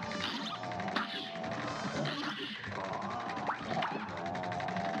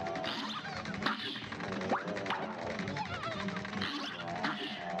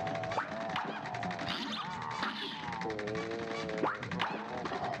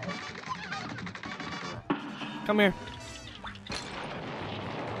 Come here.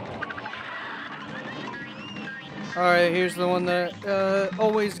 Alright, here's the one that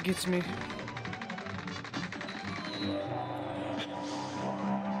always gets me.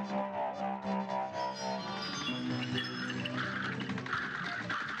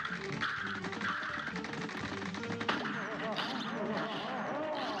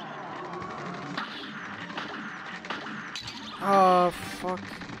 Oh, fuck.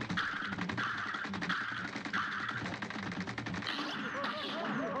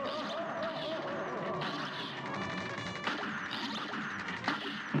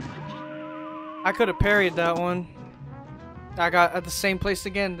 I could have parried that one. I got at the same place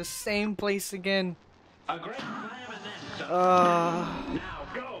again. The same place again. A great slam and then some. Uh. Now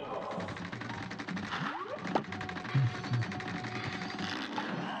go.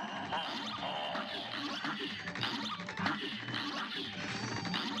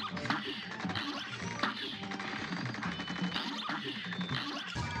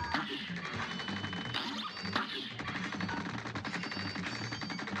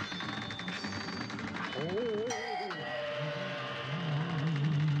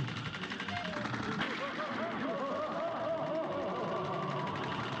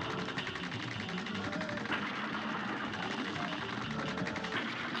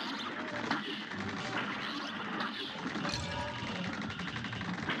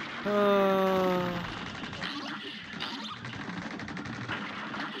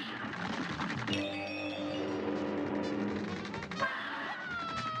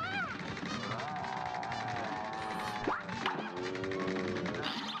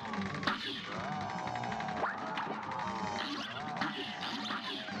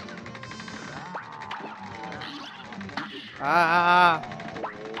 Ah.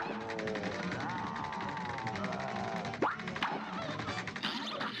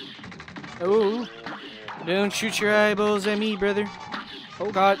 Oh, don't shoot your eyeballs at me, brother.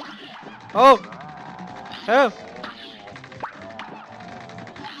 Oh God. Oh. Oh.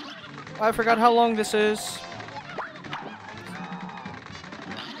 I forgot how long this is.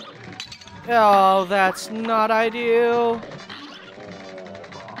 Oh, that's not ideal.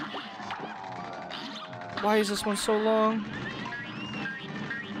 Why is this one so long?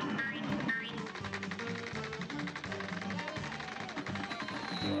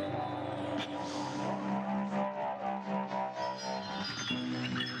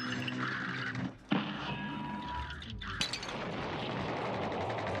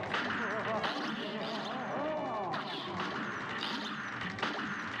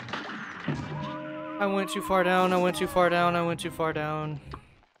 I went too far down, I went too far down, I went too far down.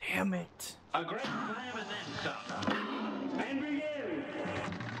 Damn it. A grand slam and then some. And begin.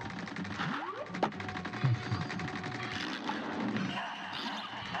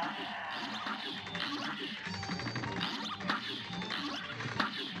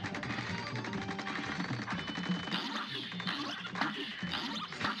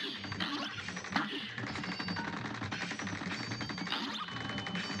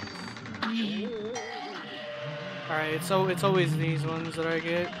 Alright, so it's always these ones that I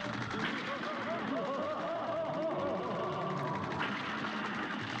get.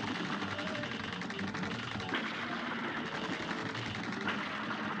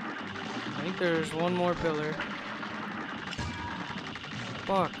 I think there's one more pillar.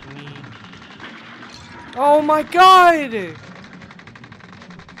 Fuck me. Oh my God!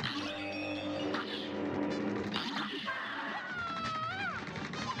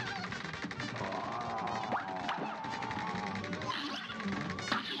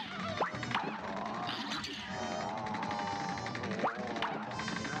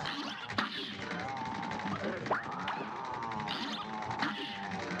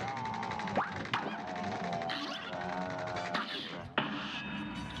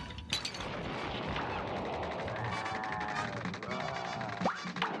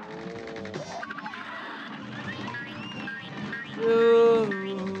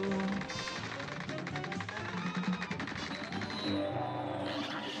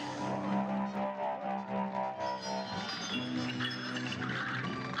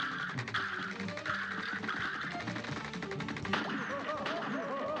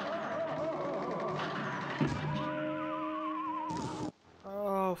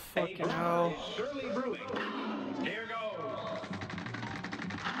 Oh, fucking hell. Surely brewing. Here goes.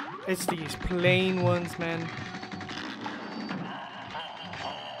 It's these plain ones, man.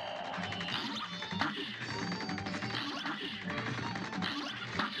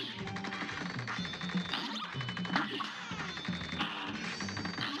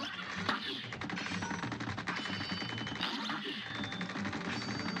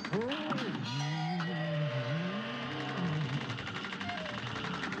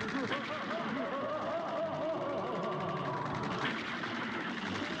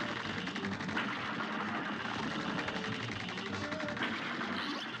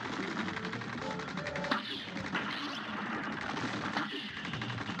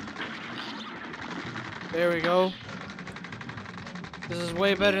 There we go. This is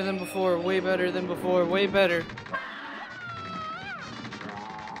way better than before, way better than before, way better.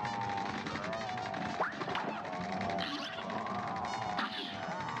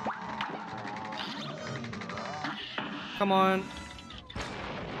 Come on.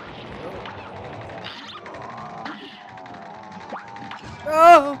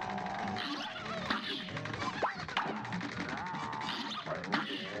 Oh!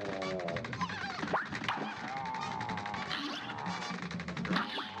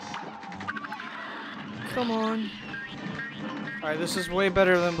 Come on. Alright, this is way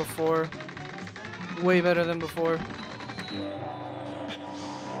better than before. Way better than before.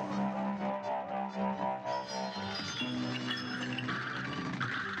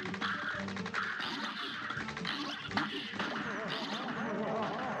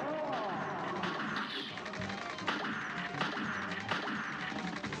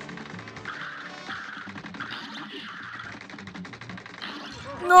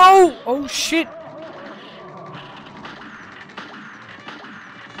 No! Oh shit!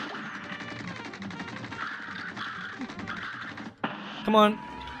 Come on.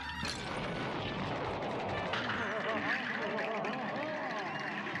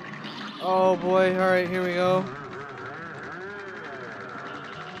 Oh boy, alright, here we go.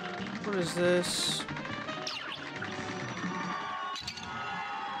 What is this?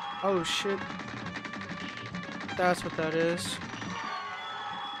 Oh shit. That's what that is.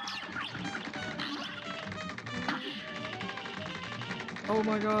 Oh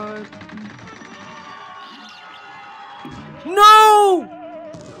my god. No!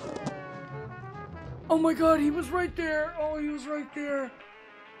 Oh my god, he was right there. Oh, he was right there.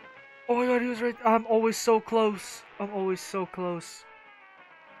 Oh my god, he was right there. I'm always so close. I'm always so close.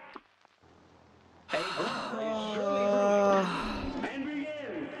 A brawl is surely brewing. And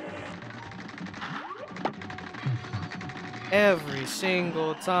begin. Every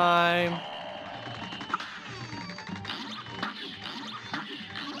single time.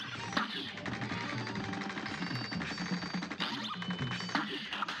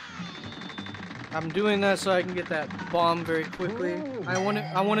 I'm doing that so I can get that bomb very quickly. I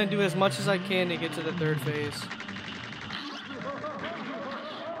want to do as much as I can to get to the third phase.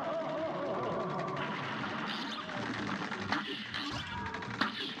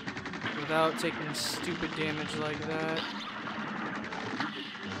 Without taking stupid damage like that.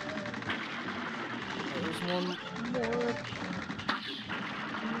 There's one more.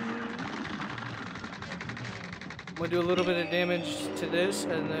 I'm gonna do a little bit of damage to this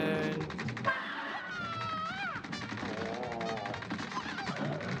and then...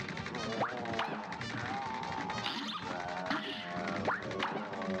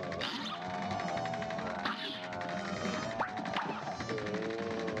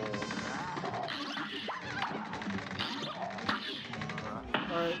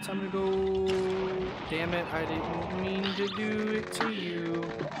 Alright, time to go. Damn it, I didn't mean to do it to you.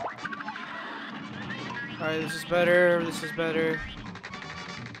 Alright, this is better. This is better.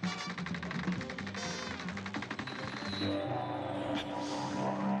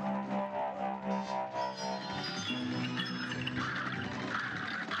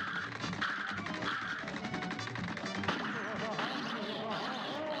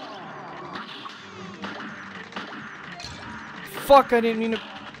 Fuck, I didn't mean to.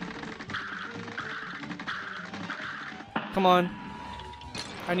 Come on.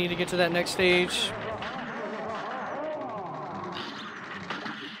 I need to get to that next stage.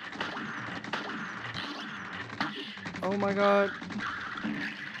 Oh my god.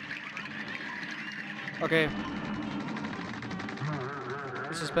 Okay.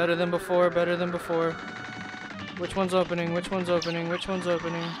 This is better than before, better than before. Which one's opening? Which one's opening? Which one's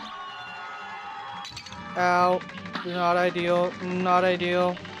opening? Ow. Not ideal. Not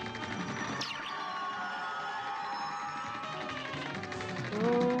ideal.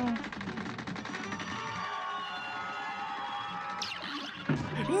 Oh.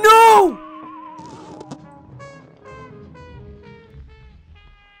 No!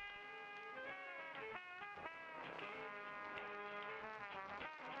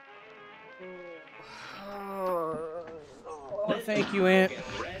 Oh, thank you, Ant.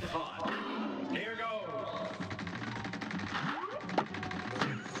 Red hot. Here goes.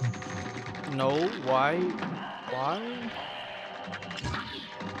 No, why? Why?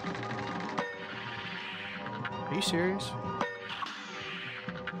 Are you serious?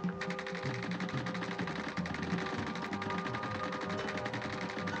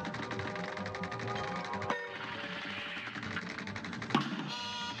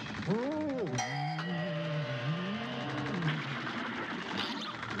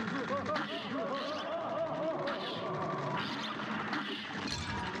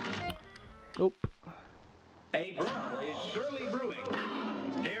 Nope. A brawl is surely brewing.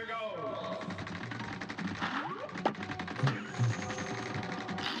 Here goes.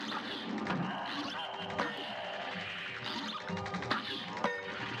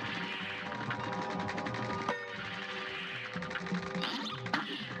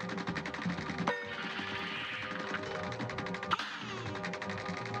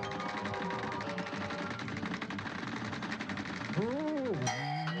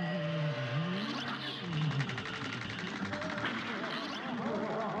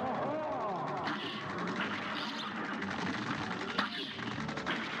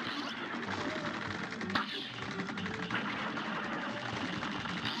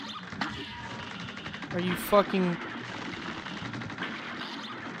 Are you fucking...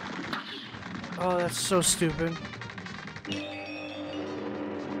 Oh, that's so stupid.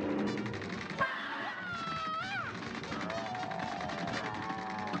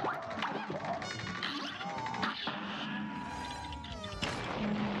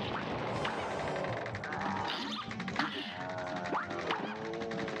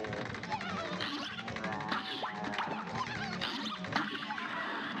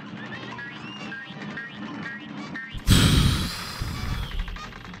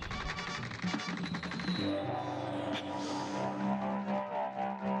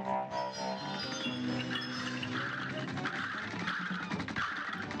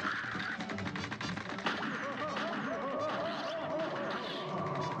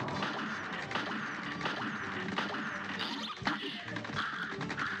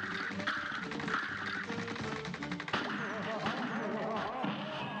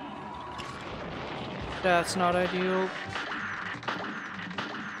 That's not ideal.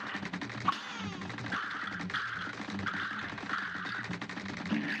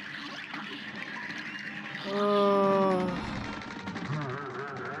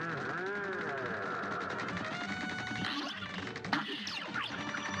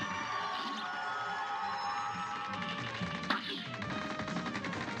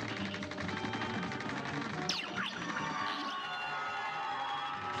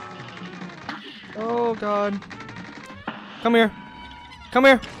 Oh God. Come here. Come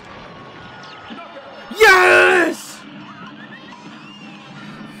here. Yes!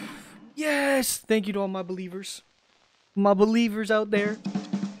 Yes! Thank you to all my believers. My believers out there.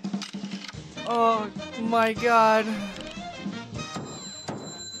 Oh my God.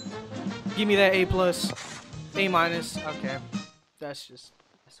 Give me that A+. A-. Okay. That's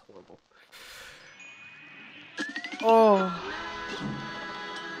horrible. Oh.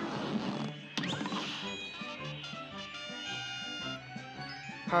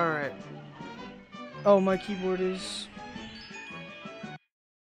 Alright. Oh, my keyboard is... I'm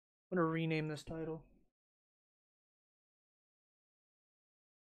gonna rename this title.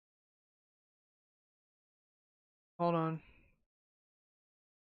 Hold on.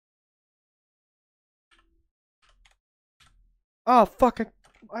 Oh, fuck.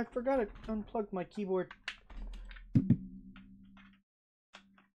 I forgot to unplug my keyboard.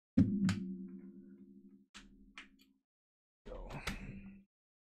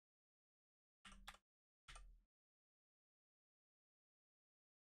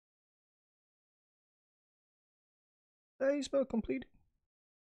 How you spell complete?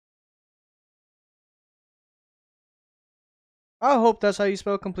 I hope that's how you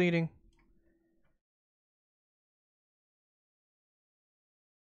spell completing.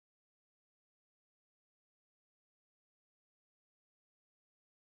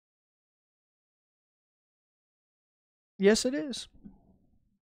 Yes, it is.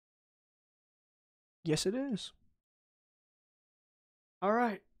 Yes, it is. All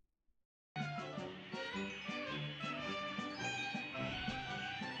right.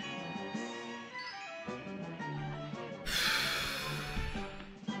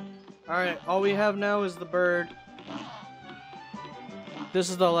 Alright, all we have now is the bird. This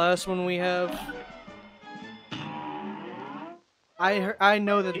is the last one we have. I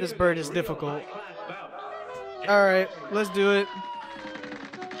know that this bird is difficult. Alright, let's do it.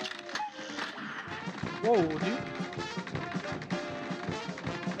 Whoa, dude.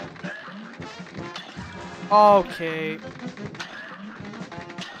 Okay.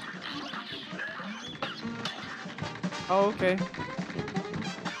 Oh, okay.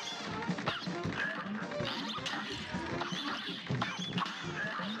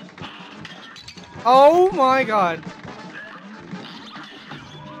 Oh my God.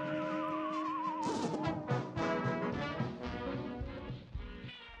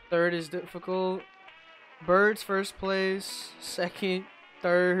 Third is difficult. Birds first place, second,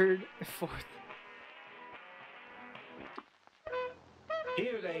 third, fourth.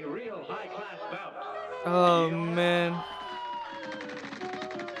 Here's a real high-class bout. Oh man.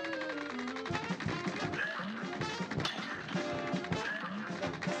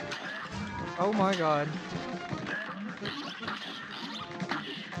 Oh my God.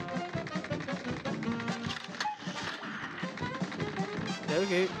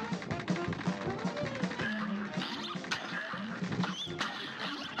 Okay.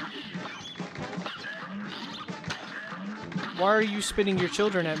 Why are you spitting your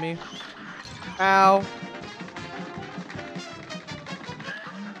children at me? Ow.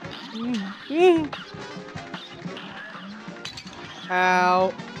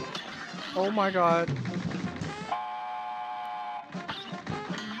 Ow. Oh my God.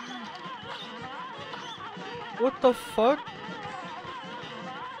 What the fuck?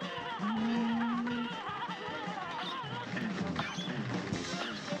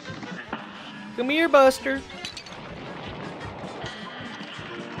 Come here, Buster.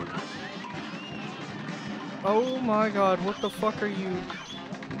 Oh my God, what the fuck are you?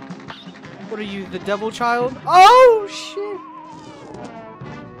 What are you, the devil child? Oh shit!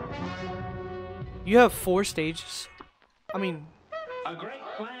 You have 4 stages. I mean... A great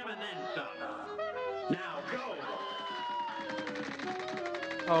slam and then some. Now go.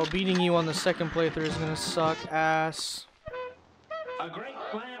 Oh, beating you on the second playthrough is gonna suck ass. A great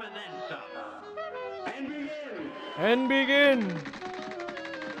slam and then some. And begin. And begin!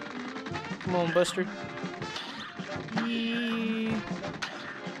 Come on, Buster. Yee.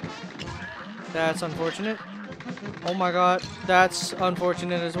 That's unfortunate. Oh my God, that's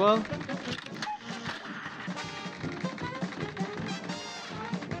unfortunate as well.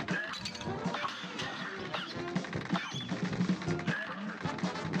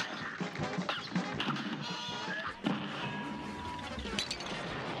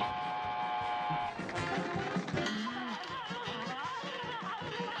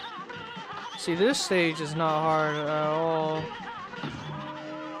 See, this stage is not hard at all.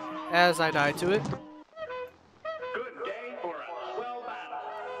 As I die to it. Good day for a swell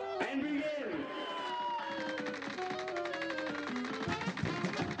battle. And begin.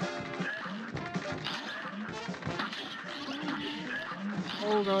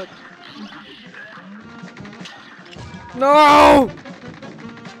 Oh god. No!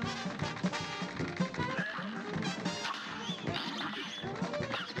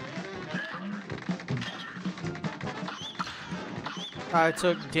 I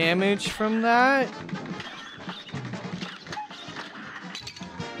took damage from that.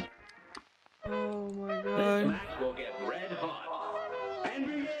 Oh my This god. match will get red hot. And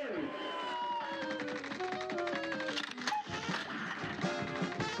begin.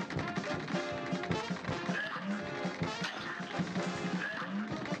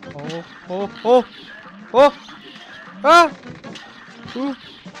 Oh, oh, oh, oh, ah! Ooh.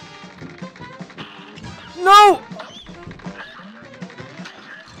 No!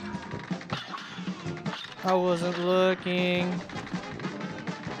 I wasn't looking.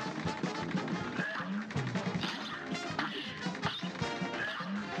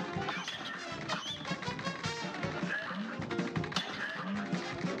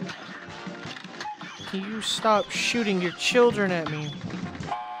 Can you stop shooting your children at me?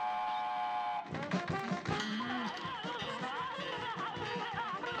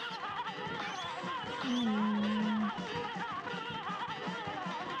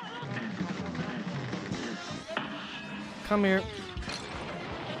 Come here.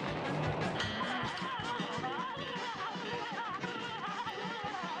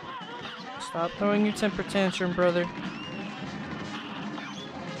 Stop throwing your temper tantrum, brother.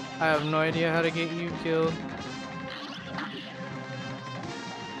 I have no idea how to get you killed.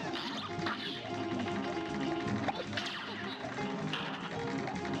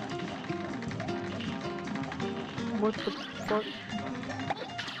 What the fuck?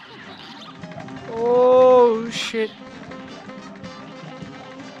 Oh shit.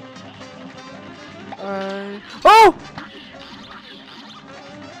 Oh!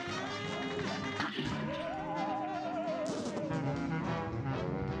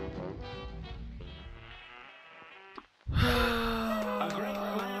 A great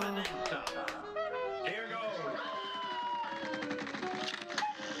slam and then some. Here goes.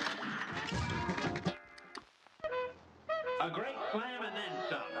 A great slam and then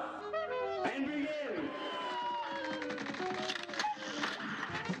some. And begin.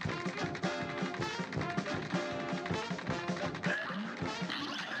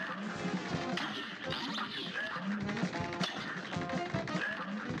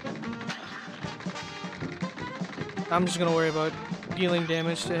 I'm just gonna worry about dealing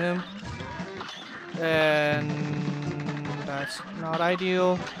damage to him. And that's not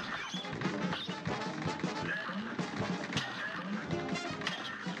ideal.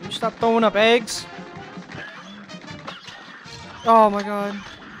 Can you stop throwing up eggs? Oh my god.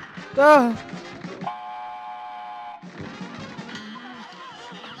 Ah.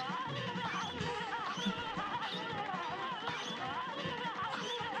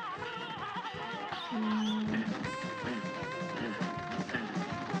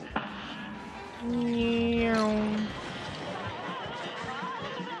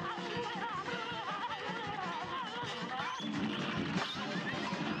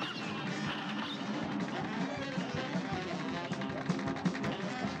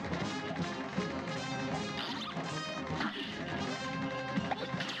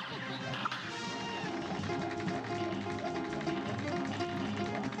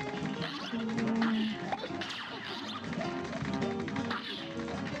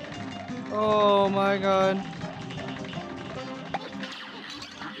 Oh my god.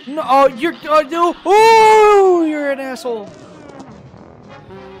 No, oh, you're, no, oh, you're an asshole.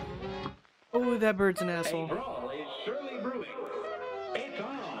 Oh, that bird's an A asshole. brawl is surely brewing. It's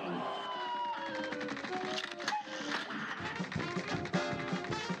on.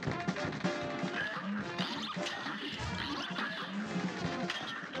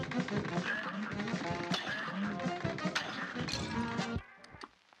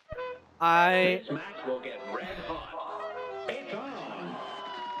 This match will get red hot. It's on.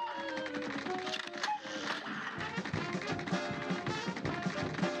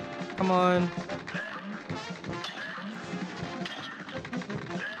 Come on.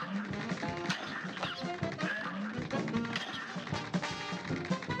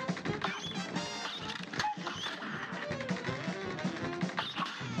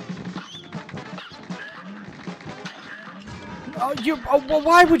 Oh, you. Oh, well,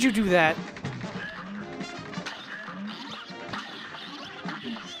 why would you do that?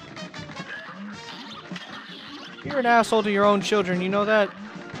 You're an asshole to your own children, you know that?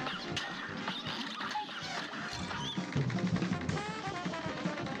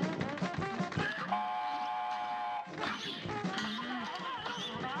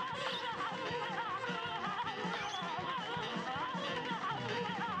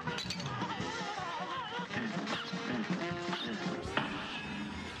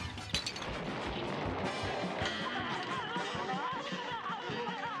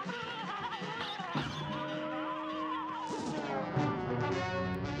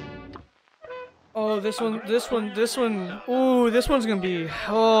 Oh, this one. Ooh, this one's gonna be.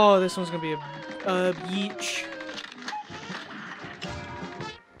 Oh, this one's gonna be a beach.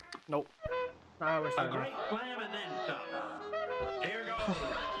 Nope. I wish I A knew. great slam and then some. Here goes.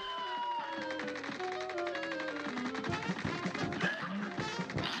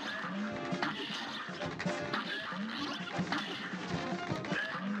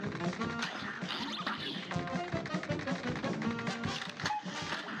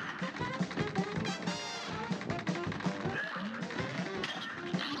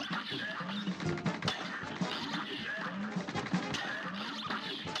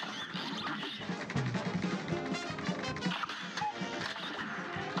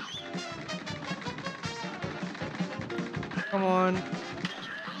 Come on.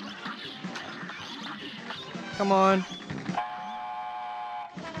 Come on.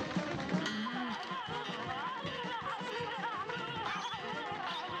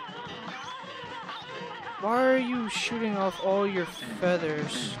 Why are you shooting off all your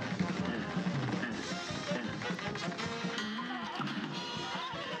feathers?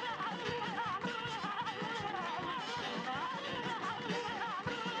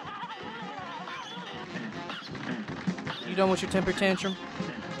 You done with your temper tantrum?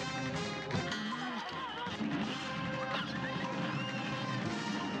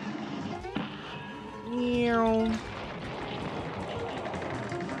 Meow.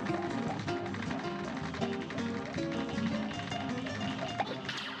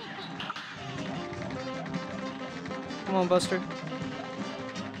 Come on, Buster.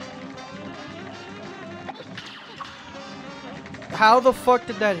 How the fuck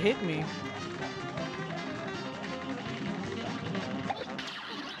did that hit me?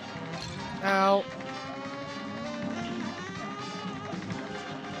 Ow.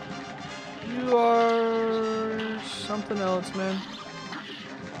 You are something else, man.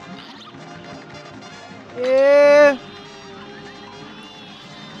 Yeah.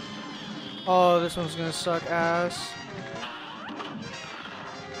 Oh, this one's gonna suck ass.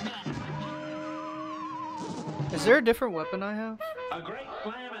 Is there a different weapon I have? A great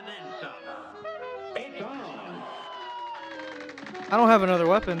slam and then some. It's on. I don't have another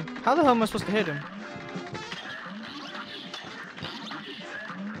weapon. How the hell am I supposed to hit him?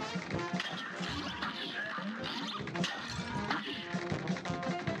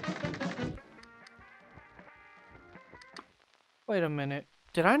 Wait a minute.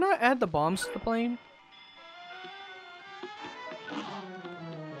 Did I not add the bombs to the plane?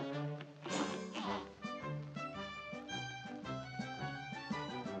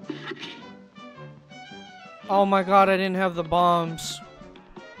 Oh my god, I didn't have the bombs.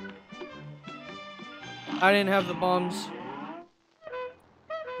 I didn't have the bombs.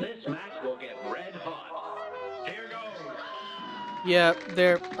 This match will get red hot. Here goes. Yeah,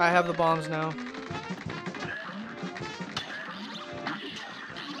 there. I have the bombs now.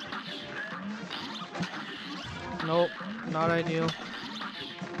 Nope, not ideal.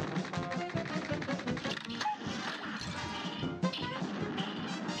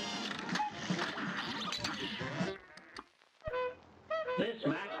 This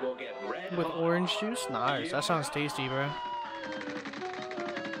match will get red With hot. orange juice? Nice. That sounds tasty, bro.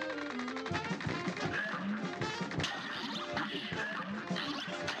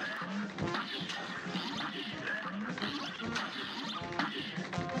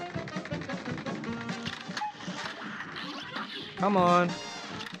 Come on.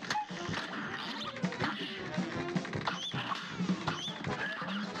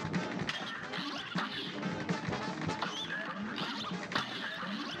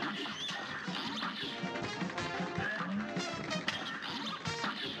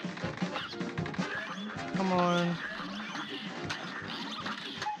 Come on.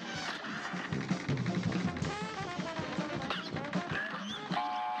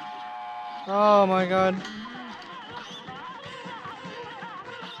 Oh my god.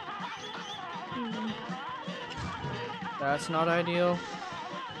 That's not ideal.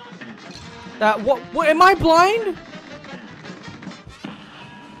 That what am I blind?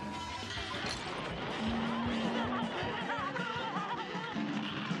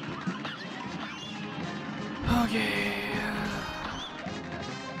 Okay.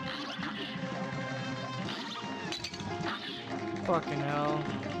 Fucking hell.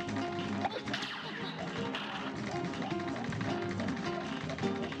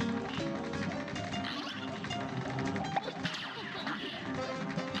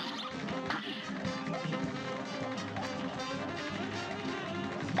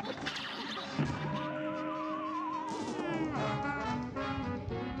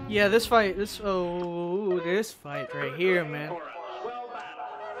 Yeah, this fight right here, man.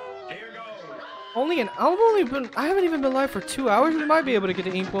 I haven't even been live for 2 hours. We might be able to get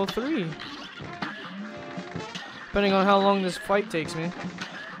to Inkwell 3. Depending on how long this fight takes me.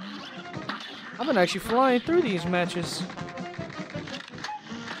 I've been actually flying through these matches.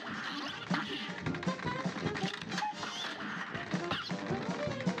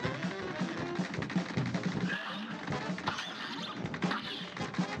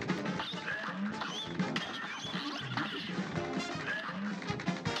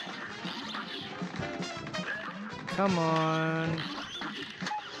 Come on.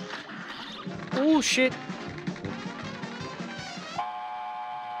 Oh shit.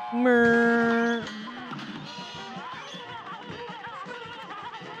 Mer.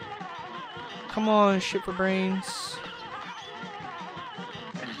 Come on, shit for brains.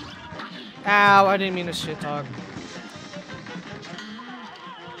 Ow, I didn't mean to shit talk.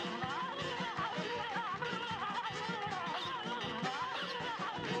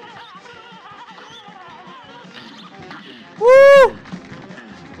 Woo!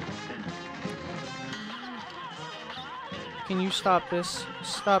 Can you stop this?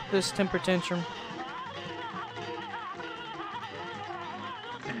 Stop this temper tantrum.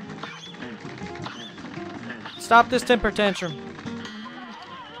 Stop this temper tantrum.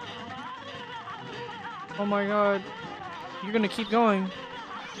 Oh my god. You're gonna keep going.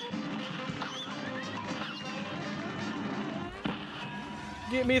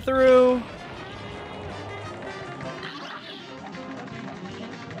 Get me through.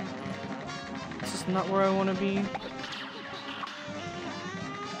 This is not where I want to be.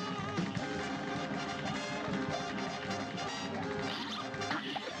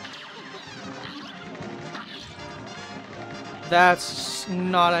 That's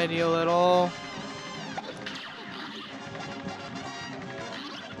not ideal at all.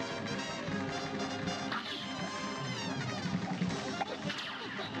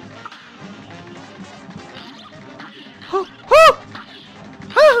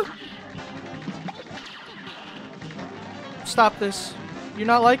 Stop this. You're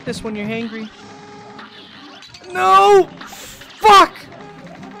not like this when you're hangry. No! Fuck!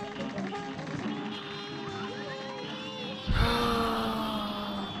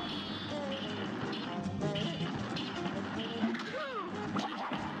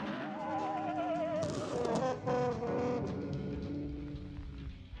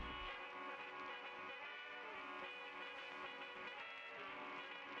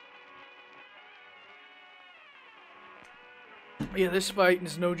 Yeah, this fight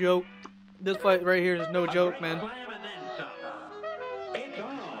is no joke. This fight right here is no joke, man.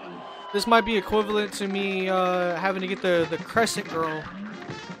 This might be equivalent to me having to get the Crescent Girl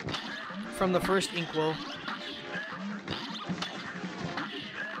from the first Inkwell.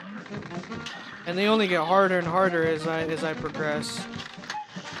 And they only get harder and harder as I progress.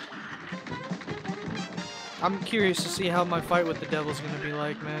 I'm curious to see how my fight with the devil's gonna be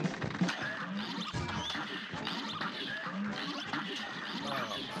like, man.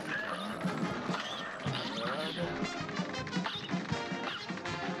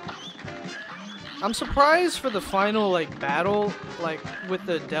 I'm surprised for the final like battle, like with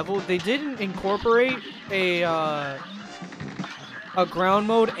the devil, they didn't incorporate a ground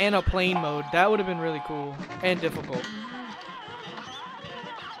mode and a plane mode. That would have been really cool and difficult.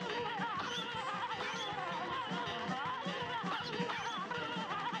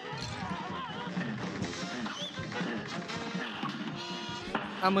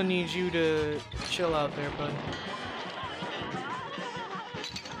 I'm gonna need you to chill out there, bud.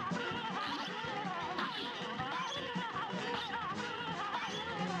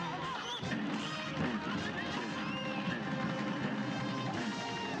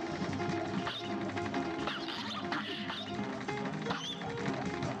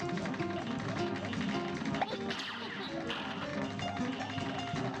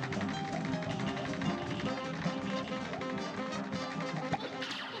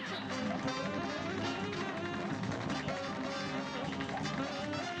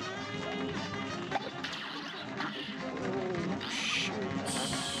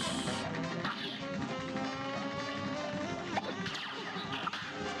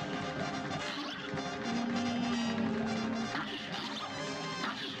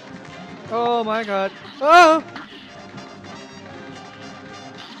 Oh my god. Oh!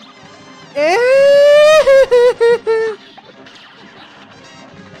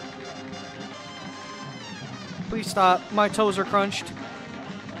 Please stop. My toes are crunched.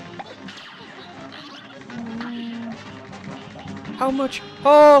 How much?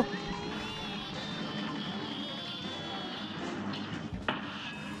 Oh!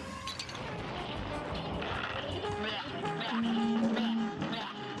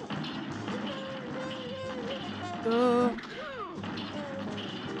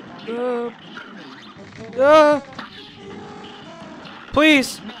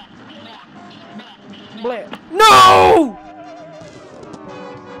 Please! Bleh. No!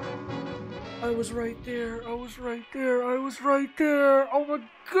 I was right there. I was right there. I was right there. Oh my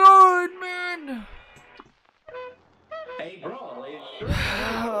god, man! A brawl is surely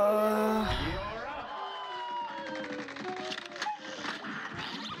you're up.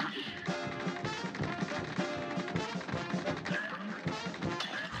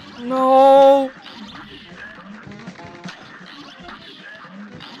 No!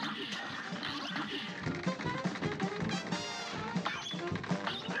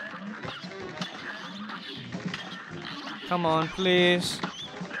 Come on, please.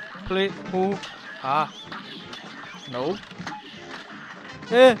 Please. Who? Ah. No.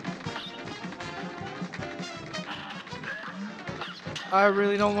 Eh. I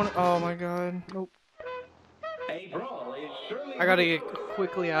really don't want to. Oh my god. Nope. A brawl is surely I gotta get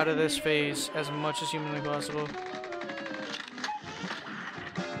quickly out of this phase as much as humanly possible.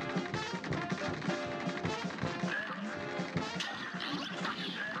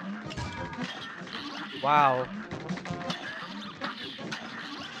 Wow.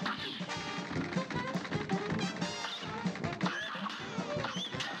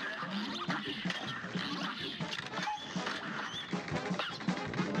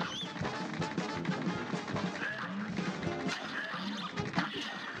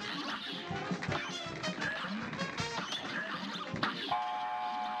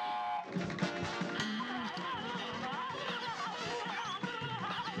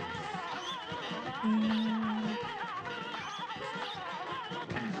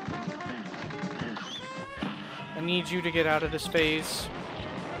 I need you to get out of this phase.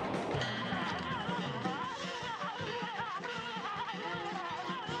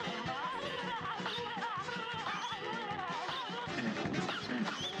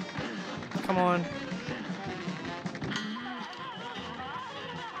 Come on.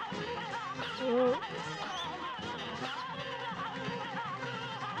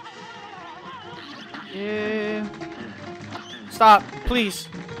 Yeah. Stop, please.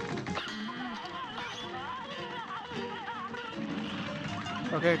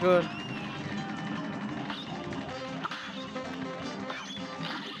 Okay, good.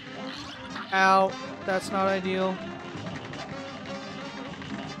 Ow, that's not ideal.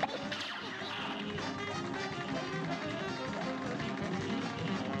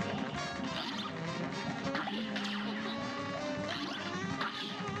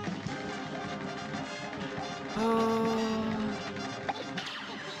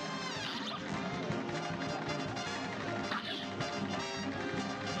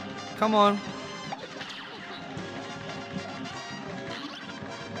 Come on.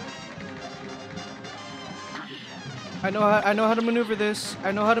 I know how to maneuver this.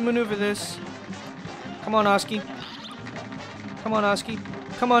 I know how to maneuver this. Come on, Oski. Come on, Oski.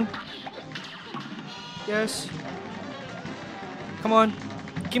 Come on. Yes. Come on.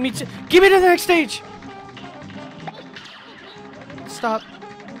 Give me to the next stage. Stop.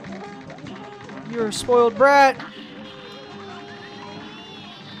 You're a spoiled brat.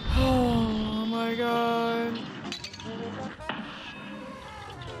 Oh my god.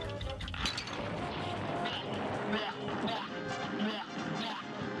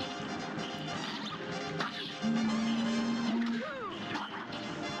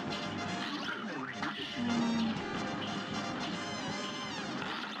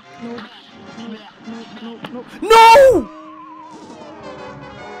 No!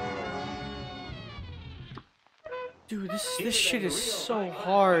 Dude, this shit is so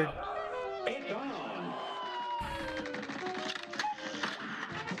hard. It's on.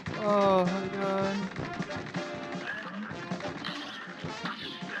 Oh my god.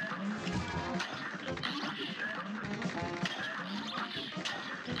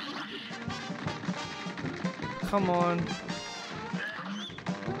 Come on.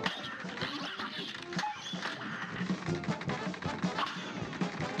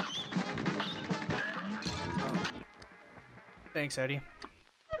 Thanks, Eddie.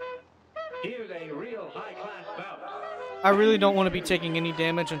 Here's a real high-class bout. I really don't want to be taking any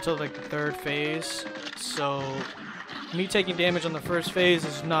damage until like the third phase, so me taking damage on the first phase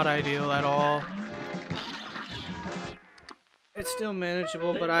is not ideal at all. It's still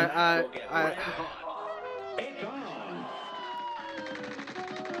manageable, but It's on.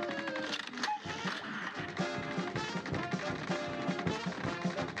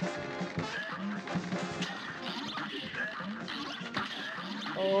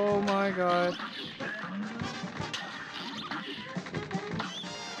 Oh my god.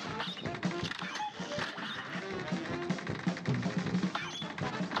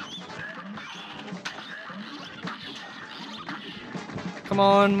 Come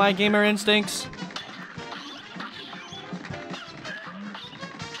on, my gamer instincts.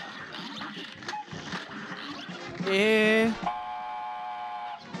 Yeah.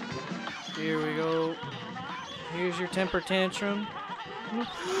 Here we go. Here's your temper tantrum.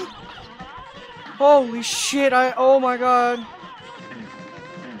 Holy shit, oh my god.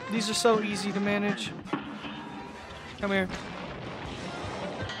 These are so easy to manage. Come here.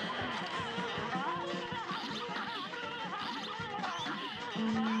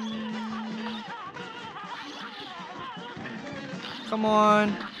 Come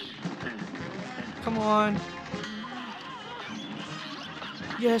on. Come on.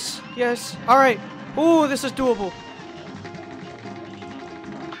 Yes, yes. Alright. Ooh, this is doable.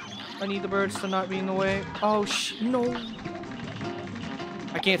 I need the birds to not be in the way. Oh, no.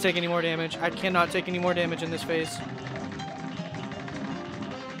 I can't take any more damage. I cannot take any more damage in this phase.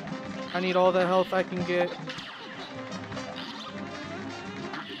 I need all the health I can get.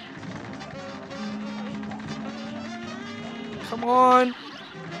 Come on.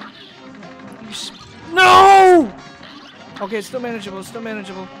 No! Okay, it's still manageable. It's still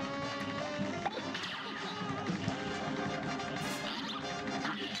manageable.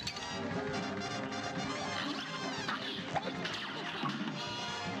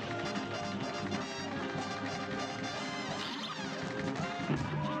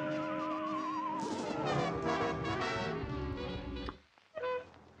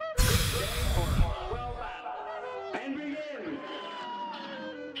 Well battle. And begin.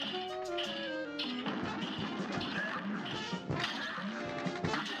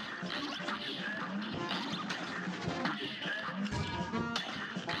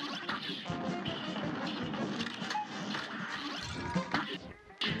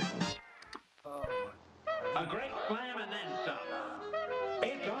 A great slam and then some.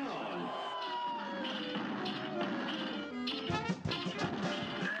 It's on.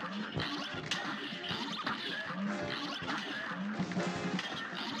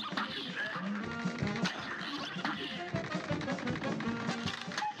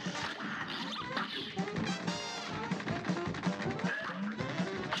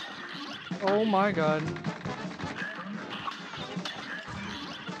 Oh my god.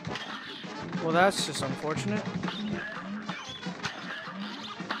 Well, that's just unfortunate.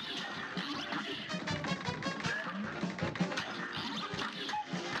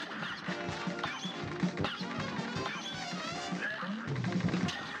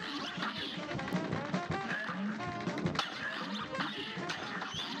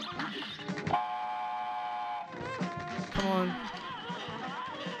 Come on.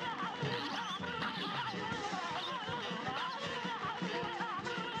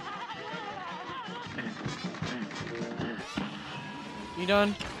 You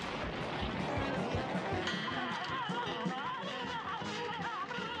done?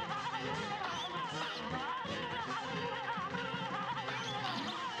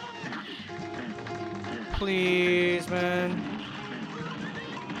 Please, man.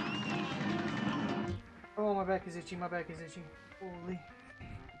 Oh, my back is itchy. My back is itchy. Holy.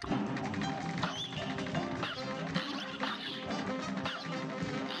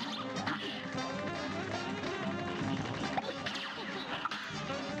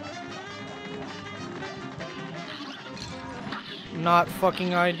 Not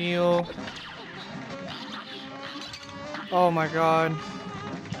fucking ideal. Oh my god.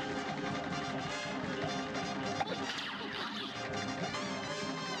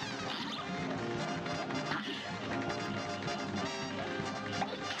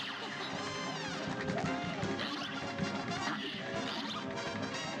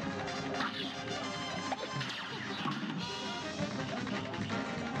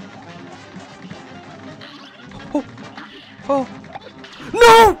 Oh! Oh!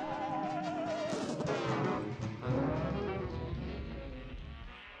 No!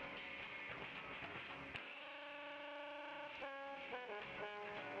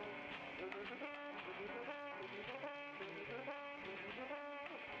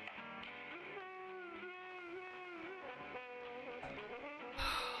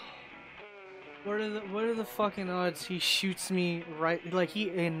 What are the fucking odds he shoots me right, like he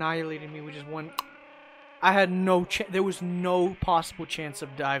annihilated me with just one. I had no there was no possible chance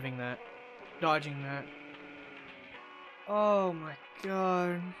of dodging that. Oh my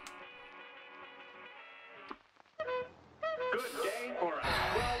god. Good day for an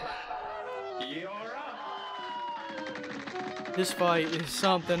Inkwell bat. You're up. This fight is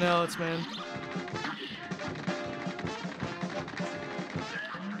something else, man.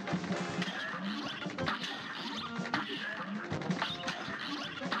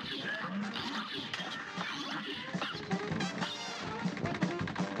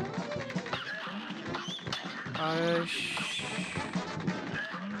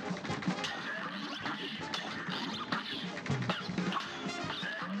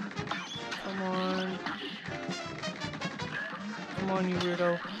 Come on. Come on, you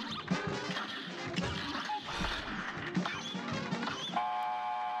weirdo.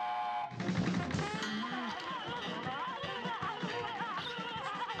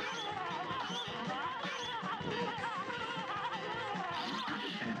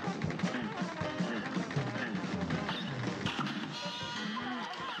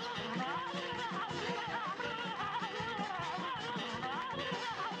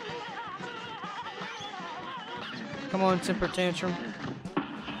 Come on, temper tantrum.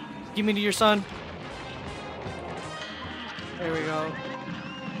 Give me to your son. There we go.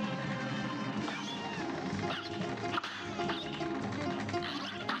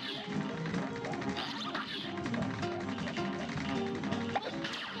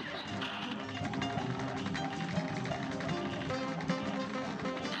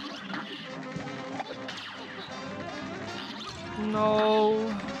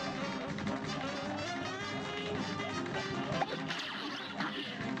 No.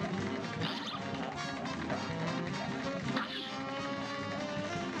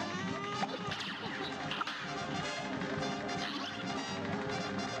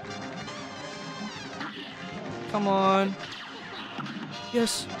 Come on.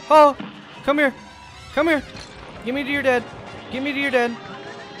 Yes. Oh, come here. Come here. Give me to your dad. Give me to your dad.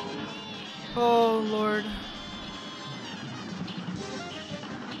 Oh, Lord.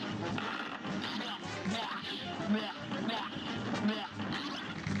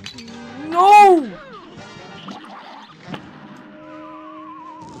 No!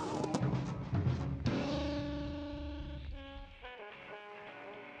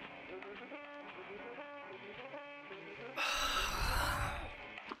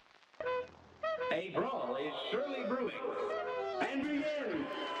 A brawl is surely brewing. And begin.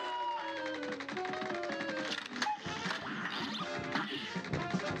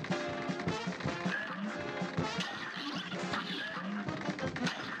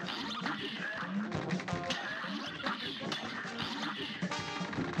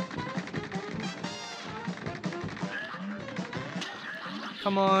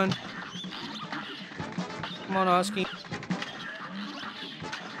 Come on. Come on, Oski.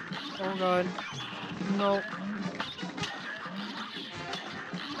 Oh, God. No.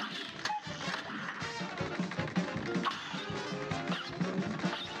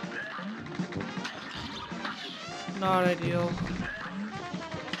 Not ideal.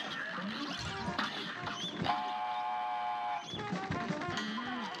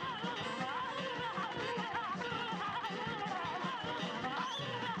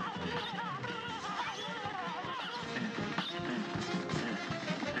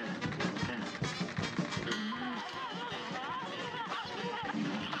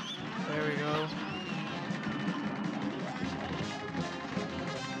 There we go.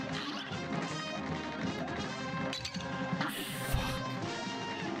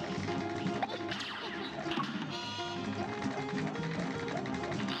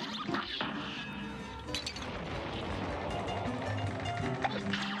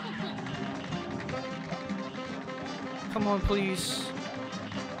 Come on, please.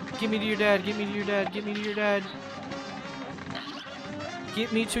 Get me to your dad. Get me to your dad. Get me to your dad.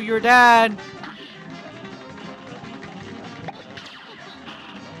 Get me to your dad.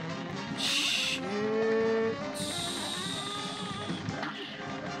 Shit.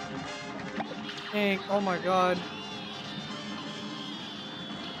 Dang. Oh my god.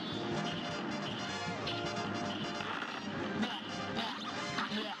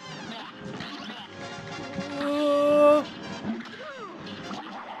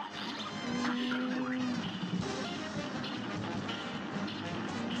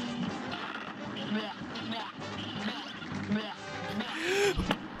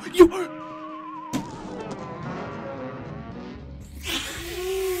 You.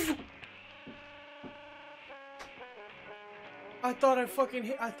 I thought I fucking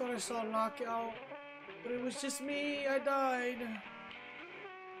hit. I thought I saw a knockout, but it was just me. I died.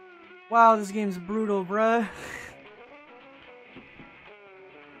 Wow, this game's brutal, bruh.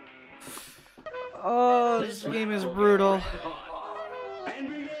 Oh, this game is brutal.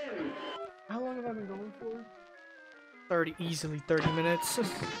 How long have I been going for? 30, easily 30 minutes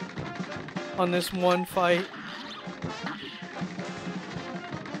on this one fight.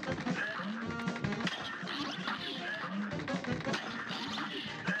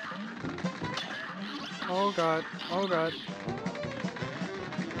 Oh god, oh god.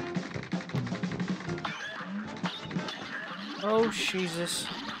 Oh Jesus.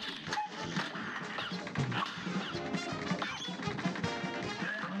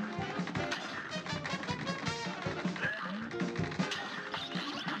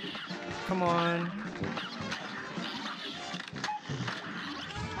 Come on.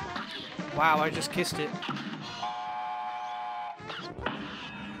 Wow, I just kissed it.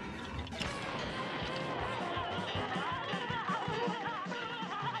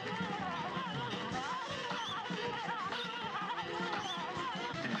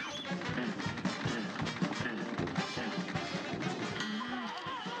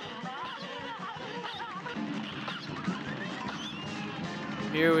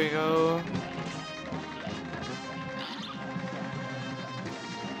 Here we go.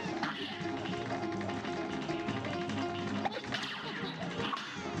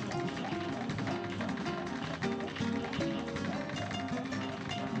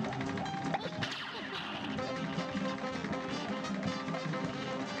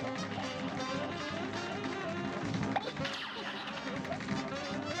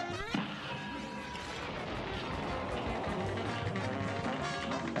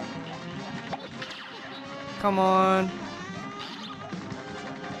 Come on.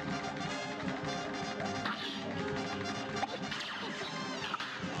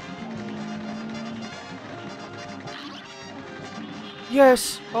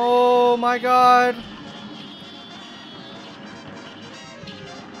 Yes. Oh my god.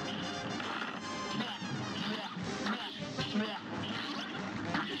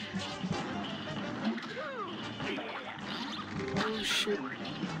 Oh shit.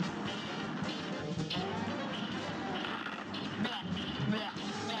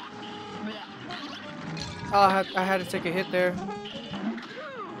 Oh, I had to take a hit there.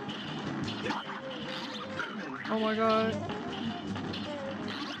 Oh my god.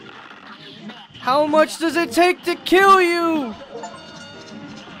 How much does it take to kill you?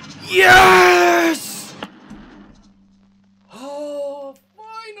 Yes! Oh,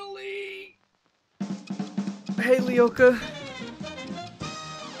 finally! Hey, Leoka.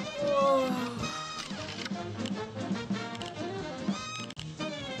 Oh.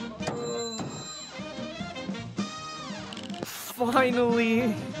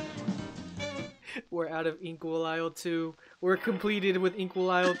 Finally! We're out of Inkwell 2. We're completed with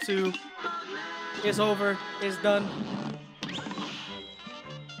Inkwell 2. It's over. It's done.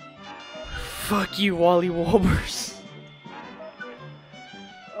 Fuck you, Wally Walbers.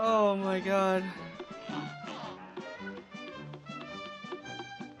 Oh my god.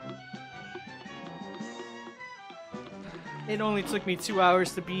 It only took me 2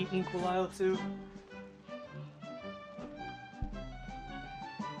 hours to beat Inkwell 2.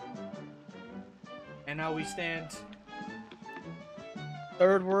 And now we stand.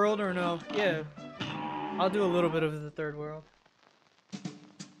 Third world or no? Yeah. I'll do a little bit of the third world.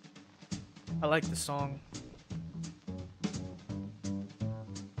 I like the song.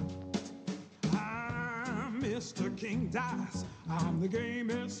 I'm Mr. King Dice. I'm the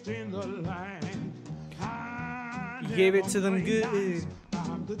gamest in the land. You gave it to them good.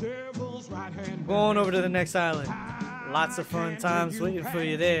 I'm the devil's right hand. Going over to the next island. Lots of fun times waiting for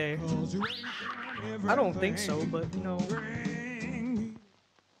you there. I don't think so, but you know.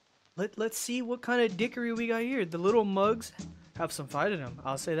 Let's see what kind of dickery we got here. The little mugs have some fight in them.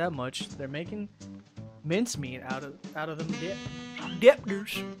 I'll say that much. They're making mincemeat out of them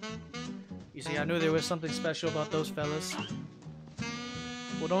depters. You see, I knew there was something special about those fellas.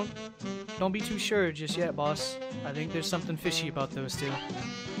 Well, don't be too sure just yet, boss. I think there's something fishy about those two.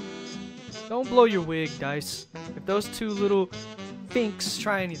 Don't blow your wig, Dice. If those two little finks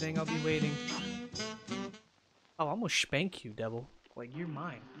try anything, I'll be waiting. Oh, I'm gonna spank you, devil. Like, you're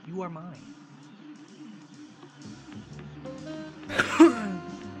mine. You are mine.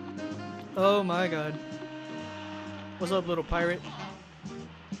 Oh my god. What's up, little pirate?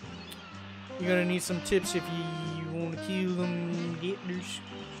 You're gonna need some tips if you want to kill them getters.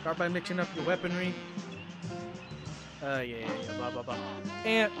 Start by mixing up your weaponry. Yeah, blah, blah, blah.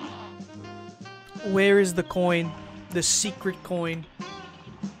 And where is the coin? The secret coin.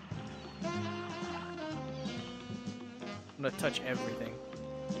 I'm gonna touch everything.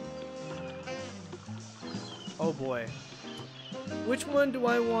 Oh boy. Which one do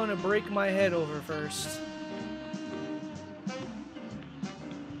I want to break my head over first?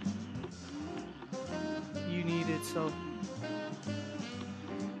 You need it, so...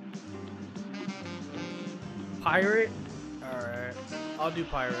 Pirate? Alright. I'll do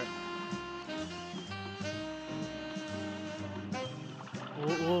pirate.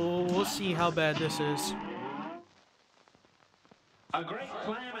 We'll see how bad this is. A great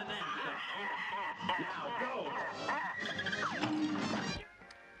slam and then now go.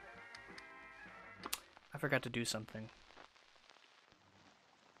 I forgot to do something.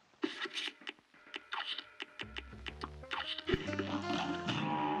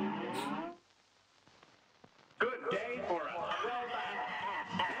 Good day for us. Well done.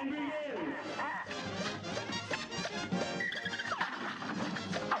 And begin.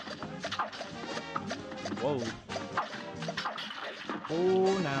 Whoa.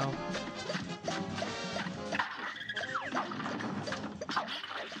 Oh, now.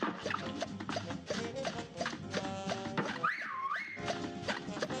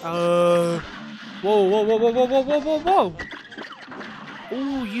 Whoa, whoa, whoa, whoa, whoa, whoa, whoa, whoa, whoa!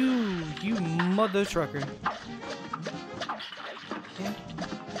 Ooh, you mother trucker. Okay.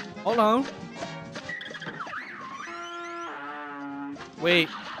 Hold on. Wait.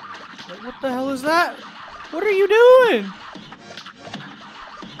 What the hell is that? What are you doing?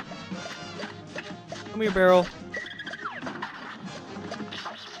 Come here, barrel.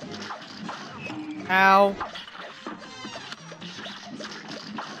 Ow.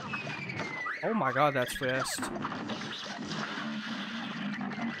 Oh my god, that's fast.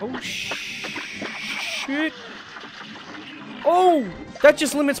 Oh shit. Oh! That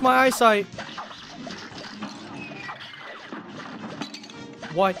just limits my eyesight.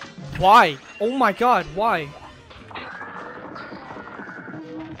 Why? Why? Oh my god, why?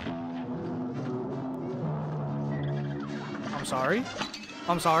 I'm sorry.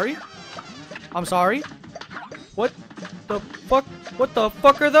 I'm sorry. I'm sorry. What the fuck? What the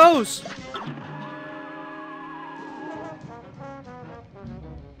fuck are those?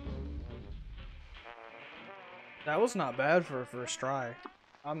 That was not bad for a first try.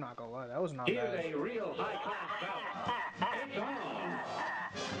 I'm not gonna lie, that was not Here's bad. a real high-class bout. It's on.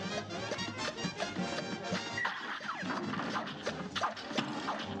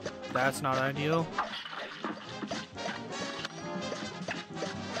 That's not ideal.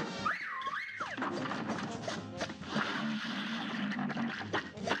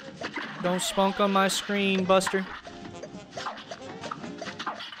 Don't spunk on my screen, Buster.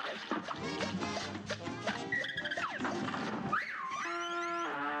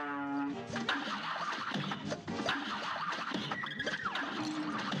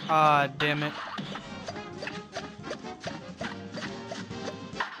 Ah, damn it.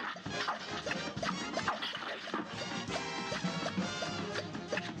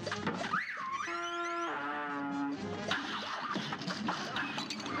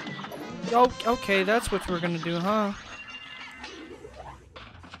 Oh, okay, that's what we're gonna do, huh?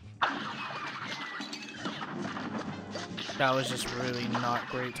 That was just really not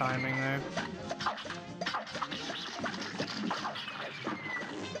great timing there.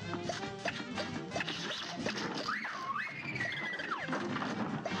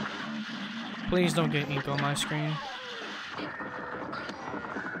 Please don't get ink on my screen.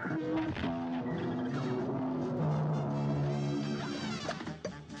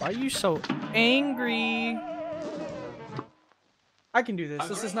 Why are you so angry? I can do this.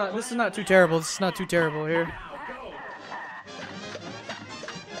 This is not too terrible. This is not too terrible here.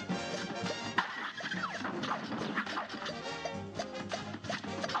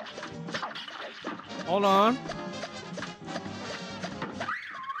 Hold on.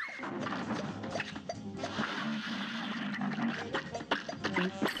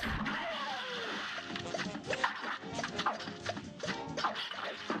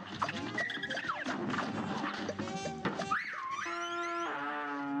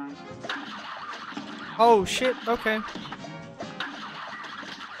 Oh shit, okay.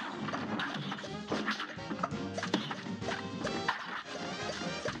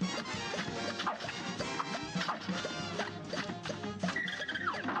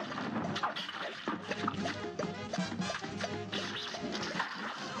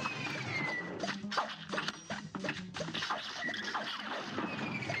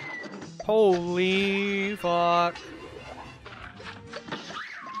 Holy fuck.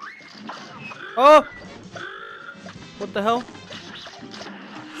 Oh! What the hell?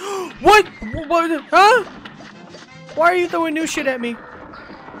 What? What? Huh? Why are you throwing new shit at me?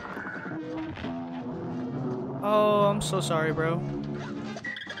 Oh, I'm so sorry, bro.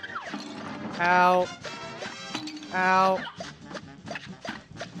 Ow. Ow.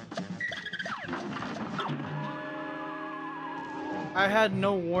 I had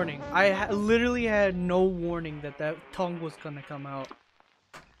no warning. I literally had no warning that that tongue was gonna come out.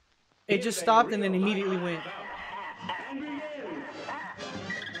 It just stopped and then immediately went.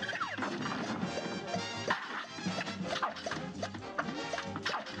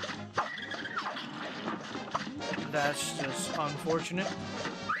 That's just unfortunate.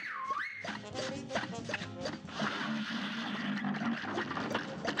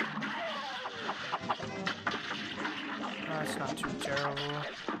 That's not too terrible.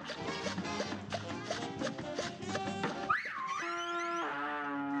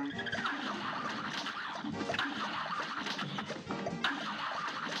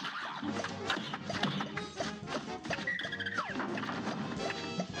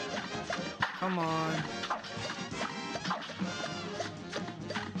 Come on.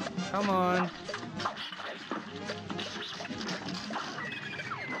 Come on.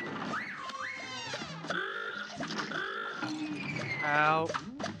 Ow.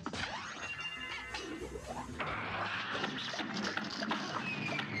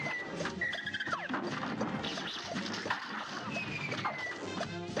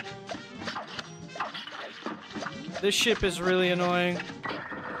 This ship is really annoying.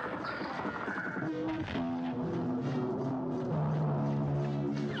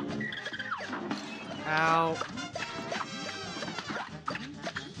 Ow.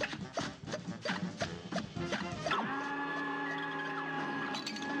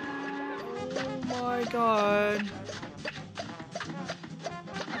 Oh my god.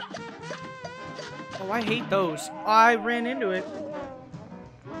 Oh, I hate those. I ran into it.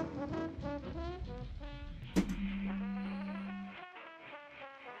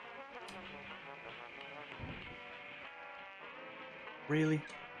 Really?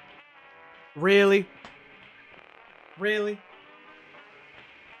 Really? Really?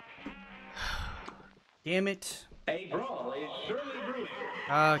 Damn it. A brawl is surely brewing.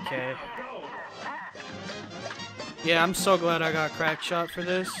 Okay. Yeah, I'm so glad I got crack shot for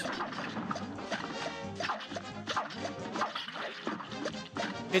this.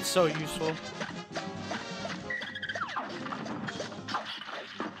 It's so useful.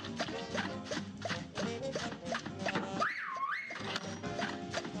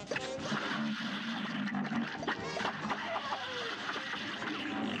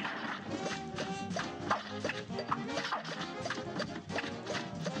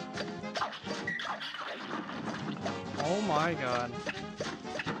 Oh my god.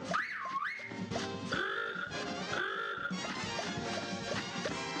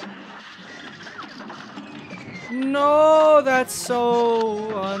 No, that's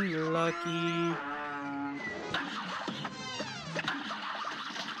so unlucky.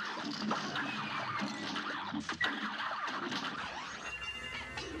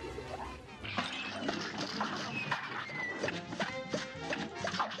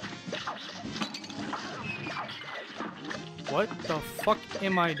 What the fuck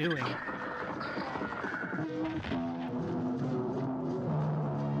am I doing?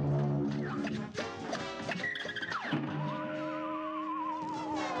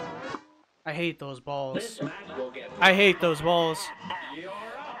 I hate those balls. This match will get I hate those balls. you're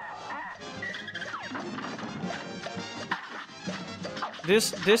up.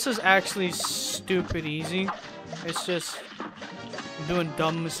 This is actually stupid easy. It's just doing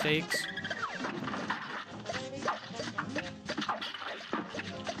dumb mistakes.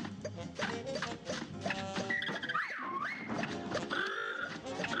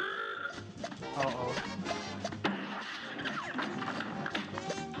 Uh-oh.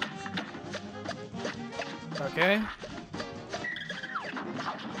 Okay.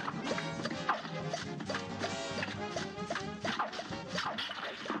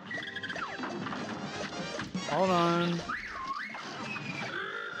 Hold on.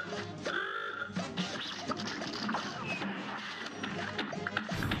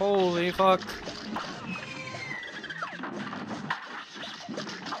 Holy fuck.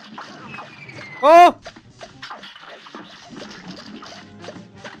 Oh!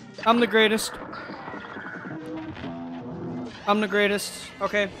 I'm the greatest. I'm the greatest.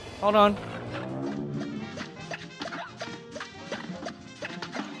 Okay, hold on.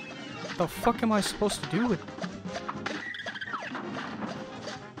 The fuck am I supposed to do with?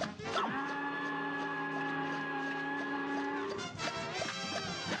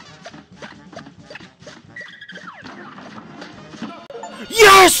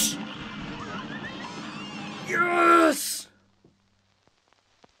 Yes! Yes!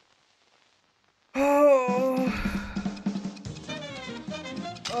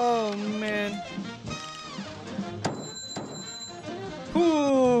 Oh man.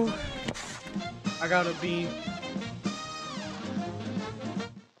 Ooh. I gotta be.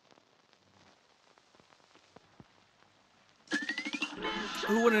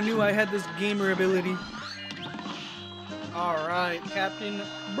 Who would have knew I had this gamer ability? Alright, Captain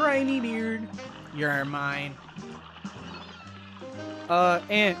Briny Beard. You're mine.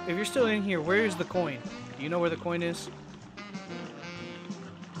 Ant, if you're still in here, where is the coin? Do you know where the coin is?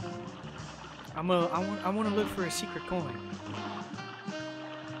 I want to look for a secret coin.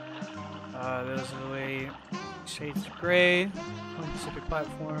 Those are the way. Shades of gray. Pacific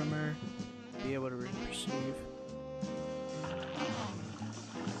platformer. Be able to perceive.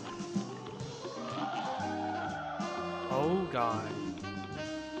 Oh god.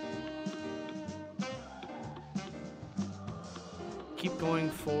 Keep going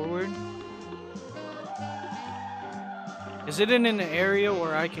forward. Is it in an area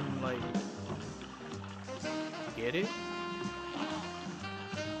where I can, like, get it?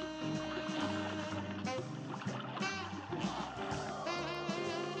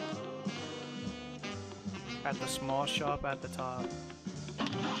 At the small shop at the top.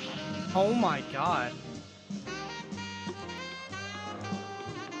 Oh my god.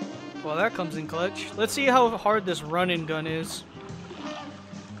 Well, that comes in clutch. Let's see how hard this run-and gun is.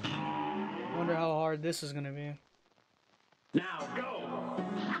 Wonder how hard this is gonna be. Now go.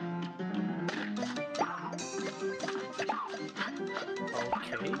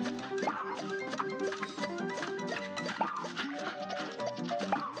 Okay.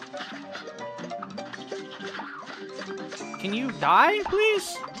 Can you die,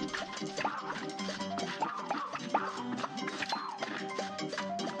 please?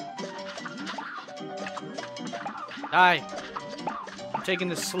 Die. I'm taking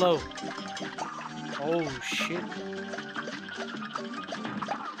this slow. Oh, shit.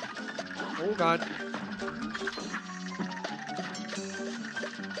 Oh, God.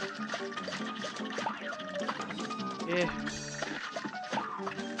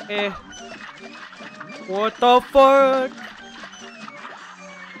 What the fuck?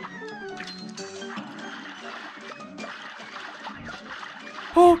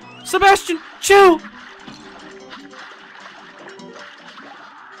 Oh, Sebastian, chill!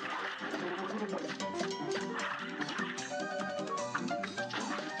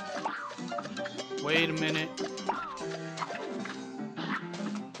 Wait a minute.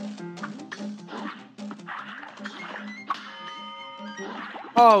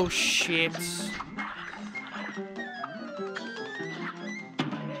 Oh, shit.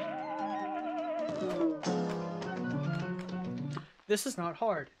 This is not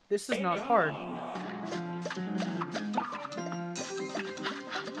hard. This is not hard.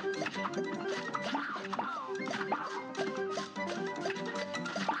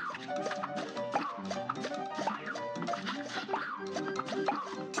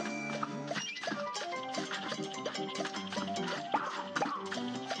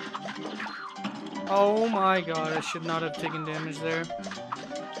 Oh my god, I should not have taken damage there.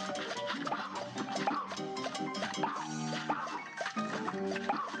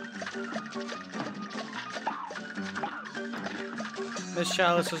 This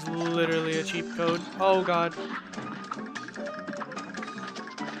chalice is literally a cheap code. Oh god.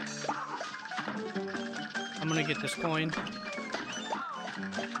 I'm gonna get this coin.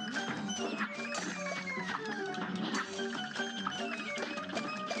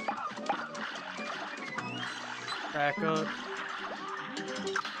 Back up.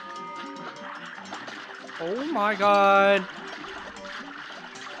 Oh my god.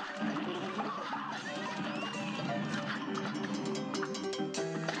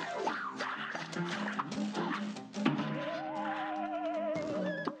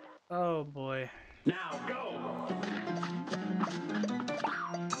 Oh boy. Now go.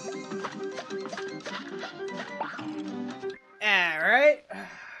 Alright.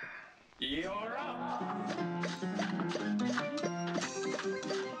 You're up.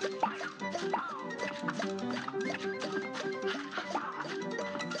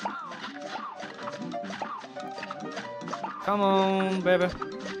 Come on, baby.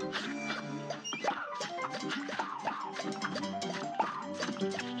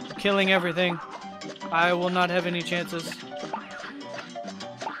 Killing everything. I will not have any chances.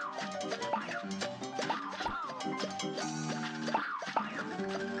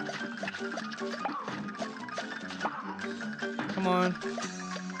 Come on.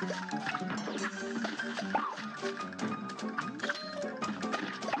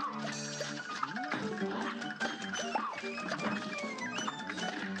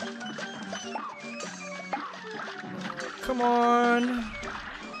 Come on.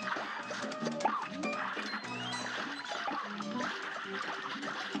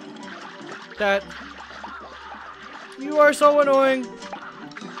 that. You are so annoying.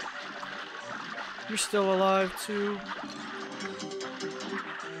 You're still alive too.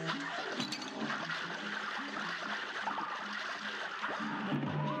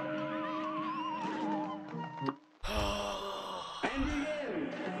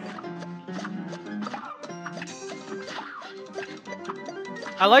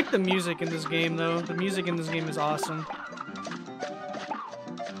 I like the music in this game though. The music in this game is awesome.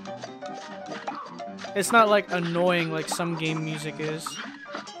 It's not like annoying like some game music is.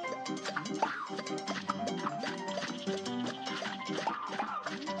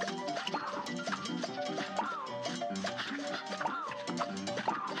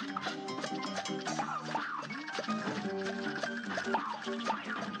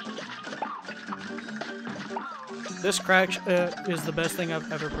 This crack is the best thing I've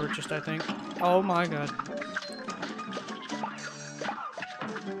ever purchased, I think. Oh my god.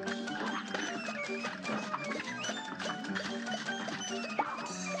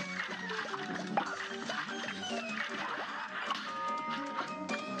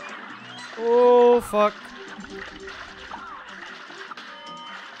 Oh, fuck.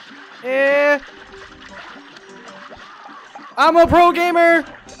 I'm a pro gamer!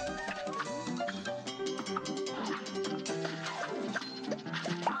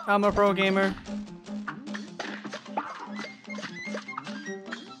 I'm a pro gamer.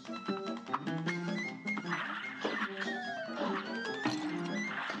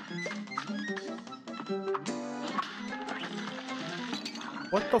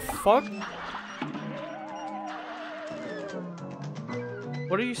 What the fuck?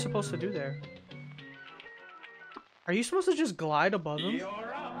 What are you supposed to do there? Are you supposed to just glide above him? You're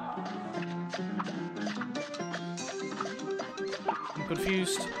up. I'm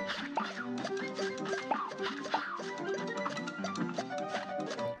confused.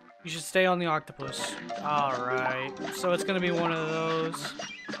 You should stay on the octopus. Alright. So it's gonna be one of those.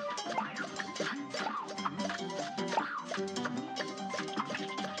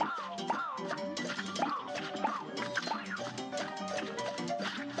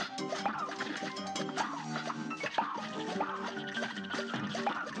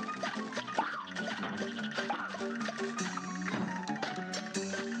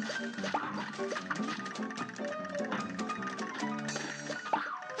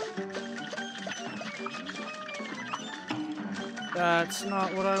 That's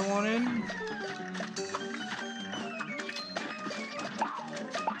not what I wanted.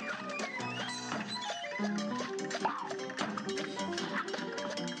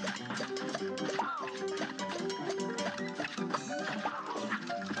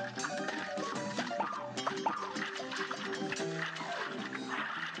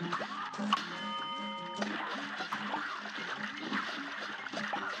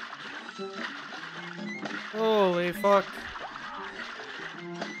 Holy fuck.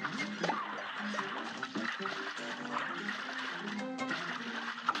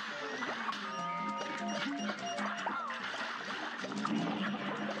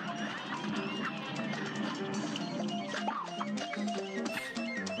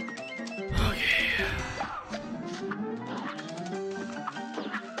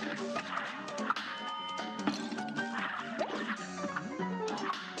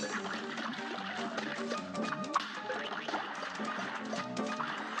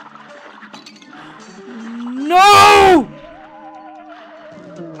 No!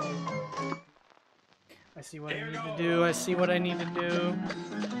 I see what I need to do. I see what I need to do.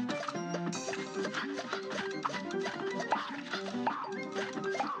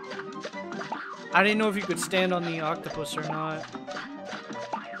 I didn't know if you could stand on the octopus or not.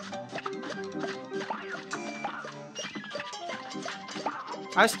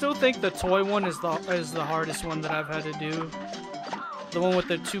 I still think the toy one is the hardest one that I've had to do. The one with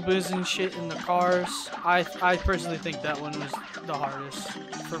the tubas and shit in the cars. I personally think that one was the hardest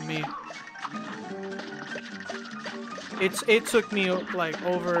for me. It took me like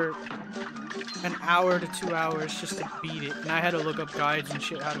over an hour to 2 hours just to beat it, and I had to look up guides and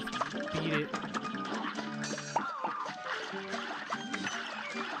shit how to beat it.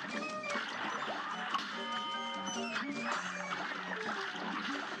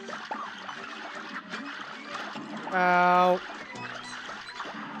 Ow.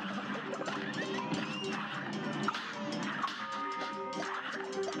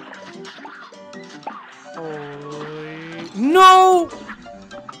 Holy... No!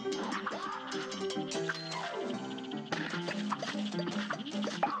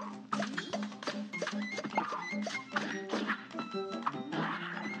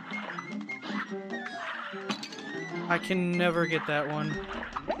 I can never get that one.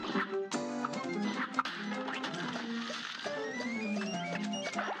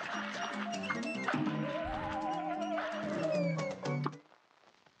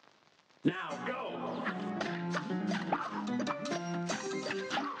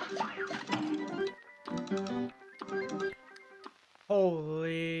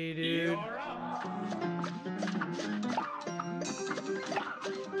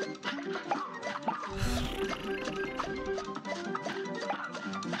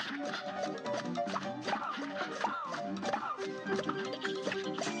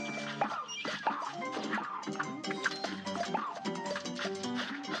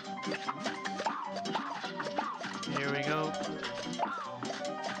 There we go.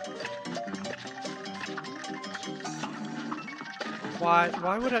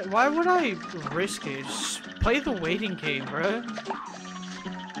 Why would I risk it? Just play the waiting game, bruh.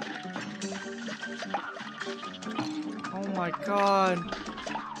 Oh my god.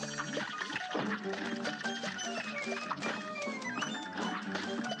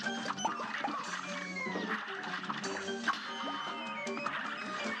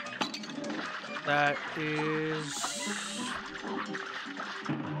 That is...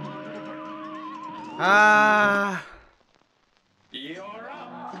 Ah. You're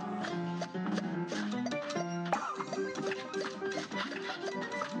up.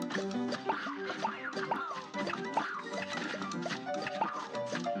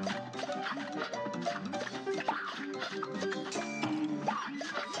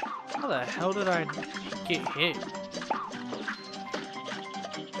 How the hell did I get hit?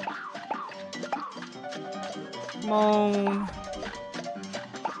 Come on.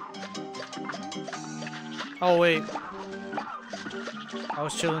 Oh wait. I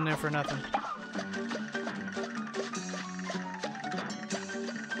was chilling there for nothing.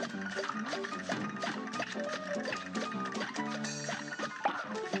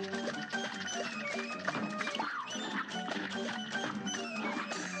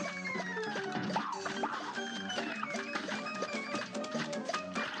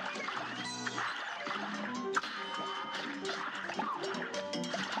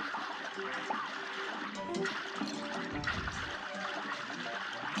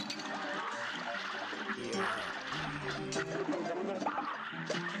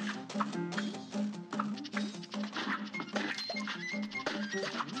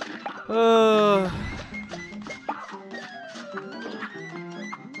 Uh.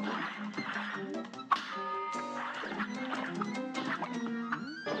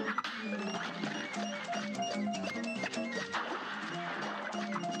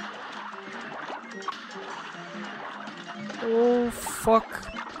 Oh fuck.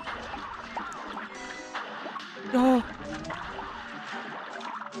 No.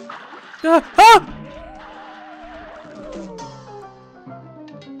 Ah!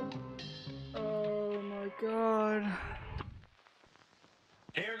 Oh my god.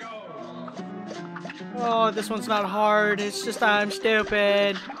 Here goes. Oh, this one's not hard. It's just I'm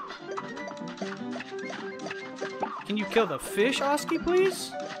stupid. Can you kill the fish, Oski,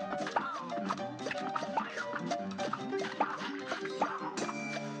 please?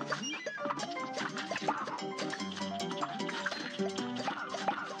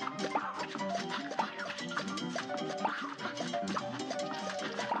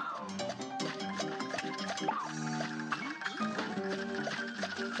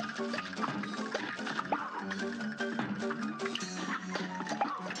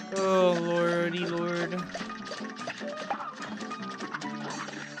 Oh, lordy lord.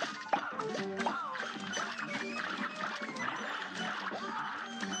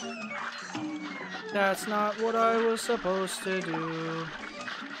 That's not what I was supposed to do.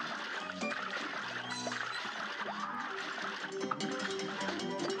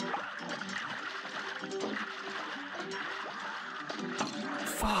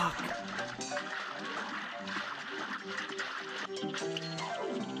 Fuck.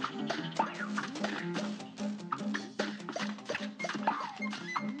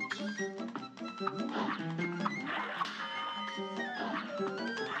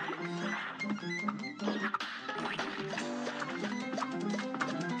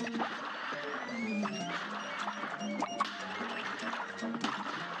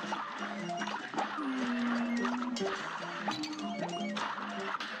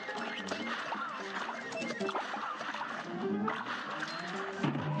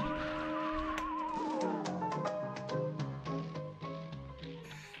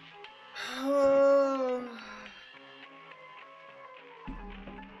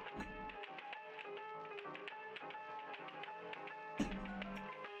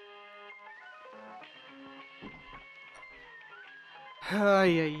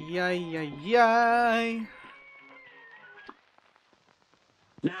 Ay, ay, ay, ay, ay.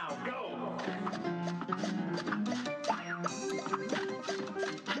 Now go.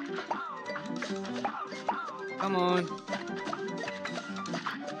 Come on.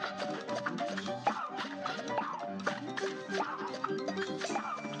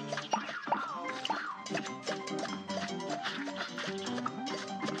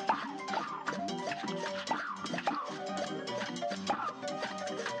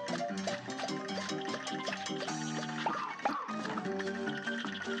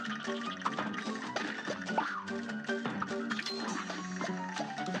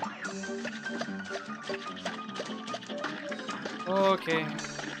 Okay.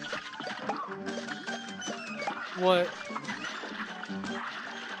 What?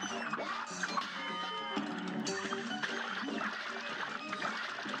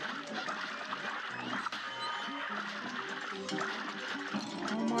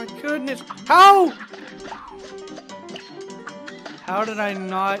 Oh my goodness. How? How did I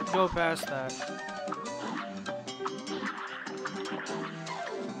not go past that?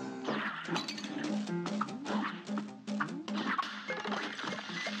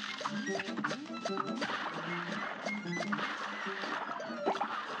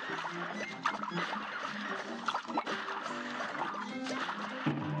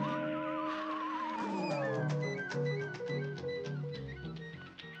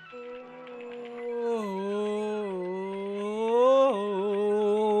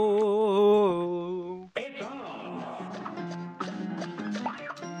 It's on.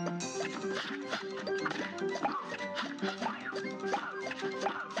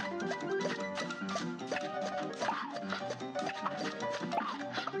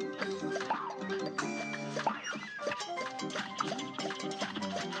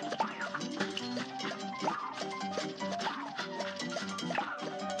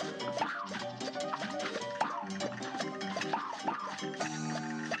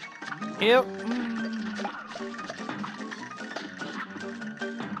 Yep.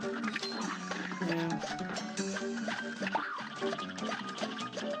 Yeah.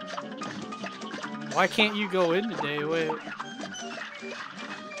 Why can't you go in today? Wait.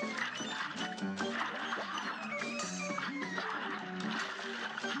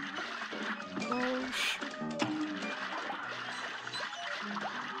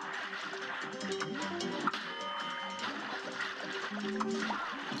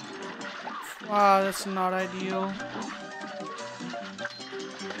 Oh, wow, that's not ideal.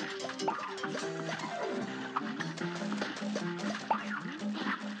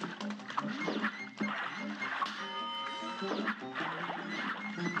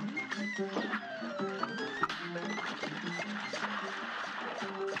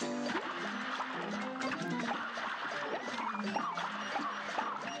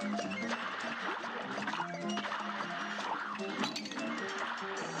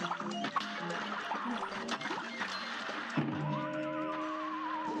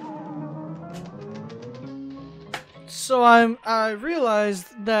 So I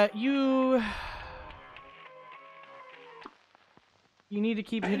realized that you need to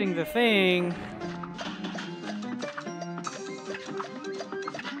keep hitting the thing.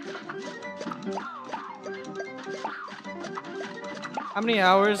 How many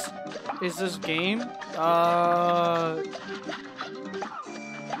hours is this game?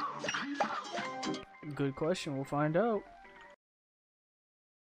 Good question. We'll find out.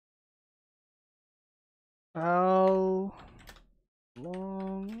 How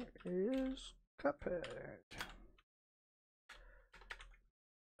long is Cuphead?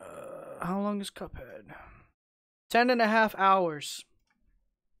 How long is Cuphead? 10.5 hours.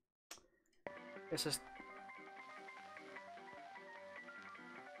 This is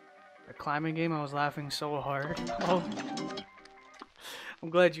a climbing game. I was laughing so hard. Oh, I'm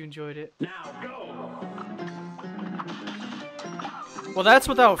glad you enjoyed it. Now go. Well, that's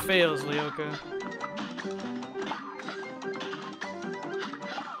without fails, Leoka.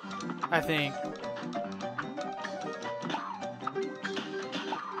 I think.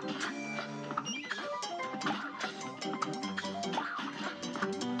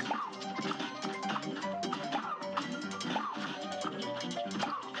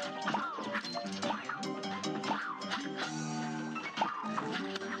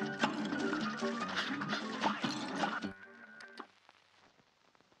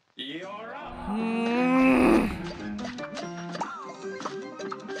 You're up.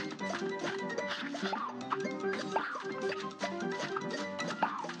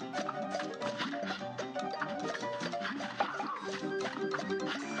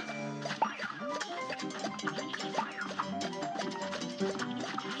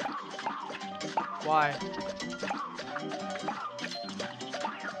 Why?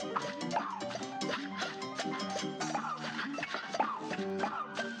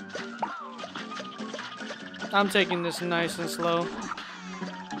 I'm taking this nice and slow.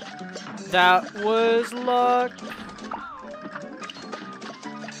 That was luck.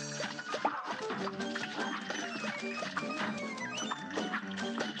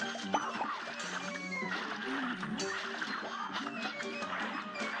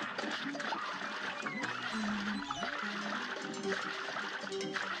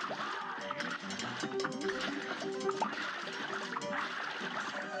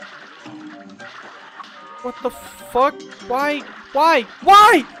 What the fuck? Why? Why?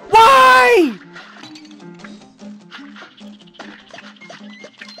 Why? Why?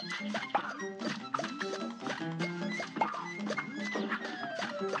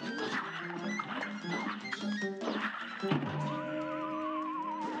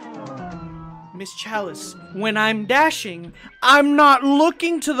 Miss Chalice, when I'm dashing, I'm not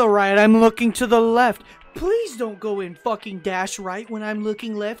looking to the right, I'm looking to the left. Please don't go in fucking dash right when I'm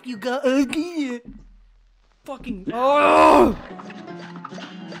looking left. You got fucking oh.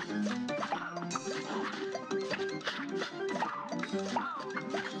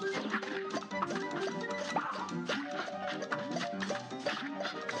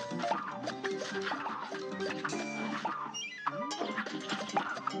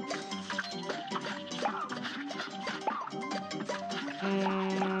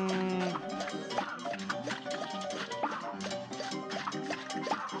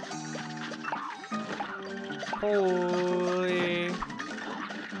 Holy.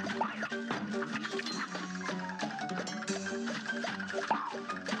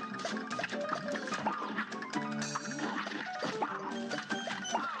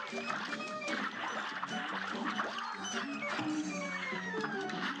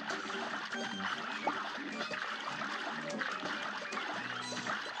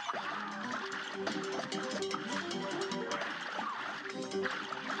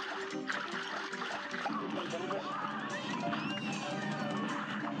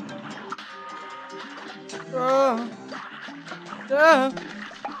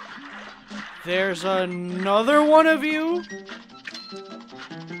 There's another one of you?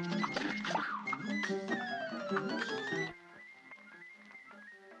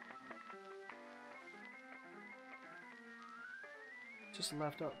 Just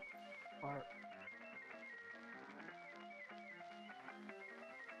left up. Part.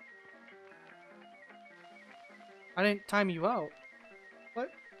 I didn't time you out. What?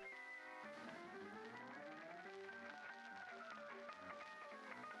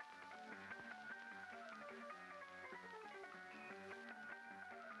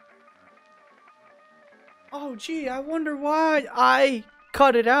 Oh, gee, I wonder why I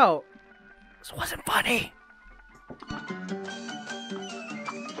cut it out. This wasn't funny.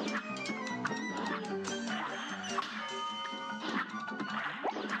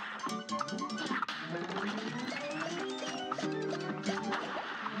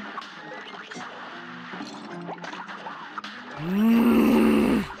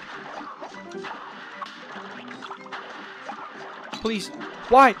 Please.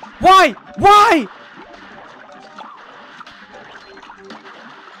 Why? Why? Why?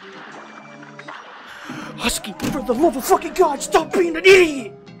 Husky, for the love of fucking God, stop being an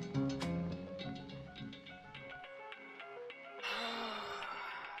idiot!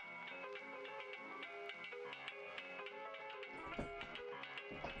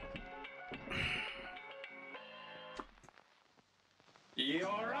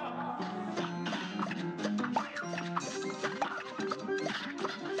 You're up.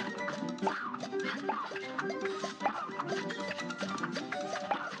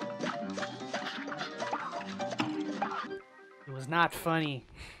 It was not funny.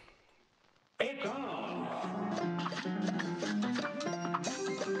 It's on.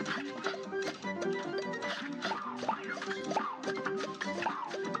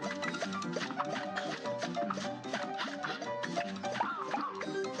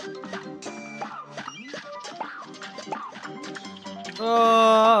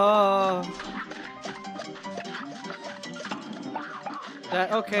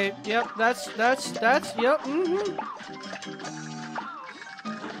 That okay? Yep. That's yep. Mm-hmm.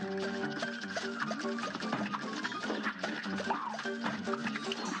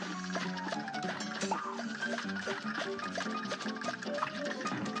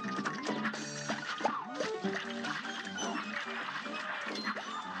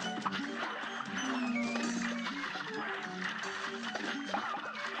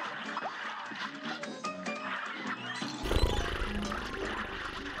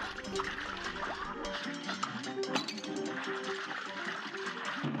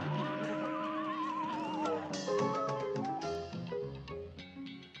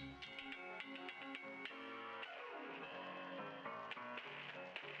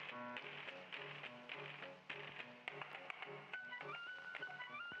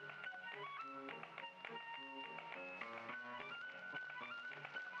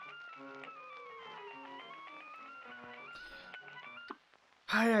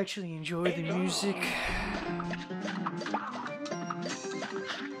 I actually enjoy the music.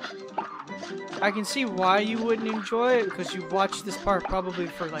 I can see why you wouldn't enjoy it, because you watched this part probably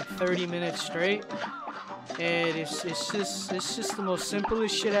for like 30 minutes straight. And it's just the most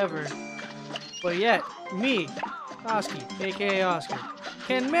simplest shit ever. But yet, me, Oski, aka Oscar,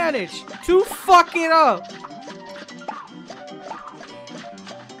 can manage to fuck it up.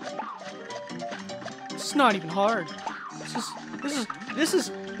 It's not even hard. This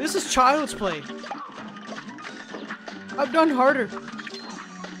is child's play. I've done harder.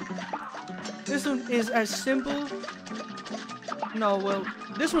 This one is as simple. No, well,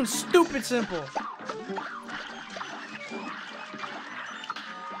 this one's stupid simple.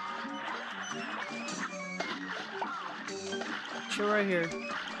 Chill right here.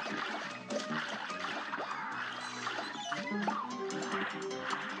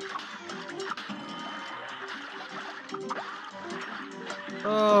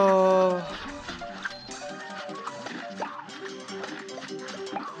 Oh.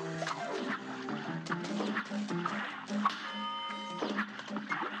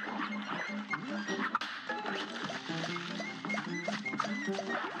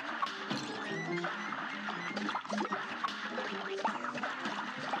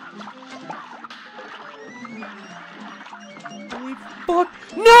 Holy fuck.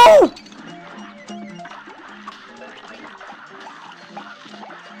 No!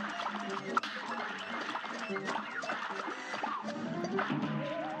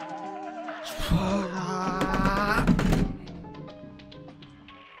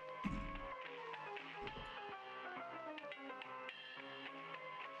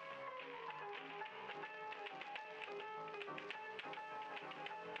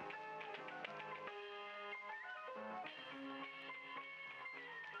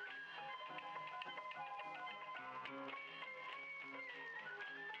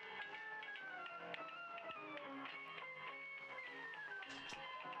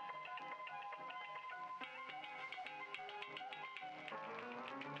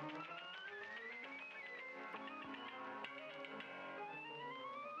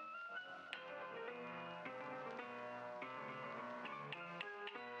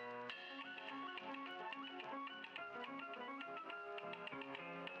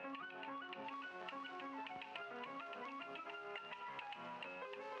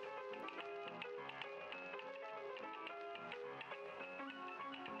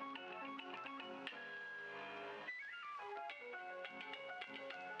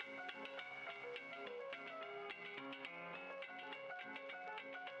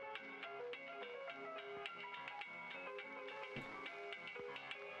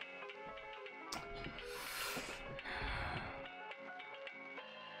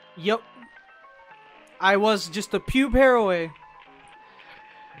 Yep. I was just a pube hair away.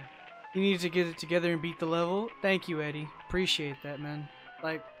 You need to get it together and beat the level. Thank you, Eddie. Appreciate that, man.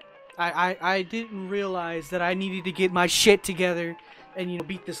 Like, I didn't realize that I needed to get my shit together and, you know,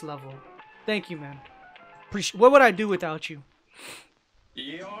 beat this level. Thank you, man. What would I do without you?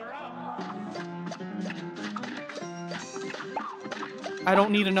 You're up. I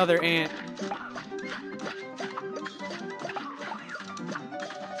don't need another ant.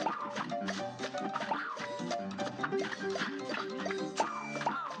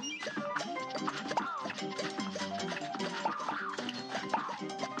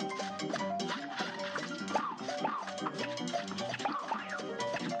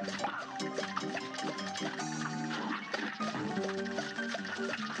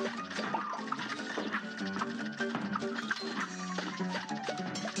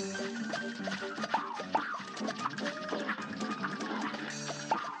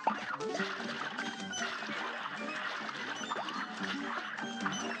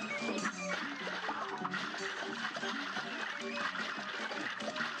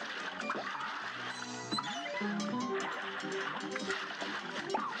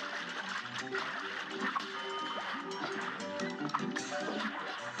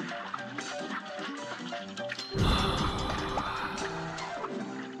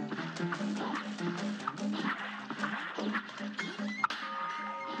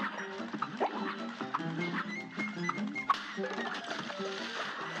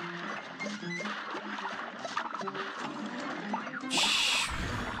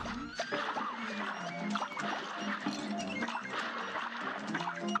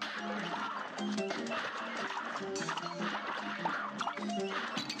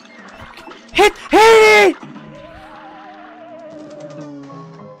 Hit it!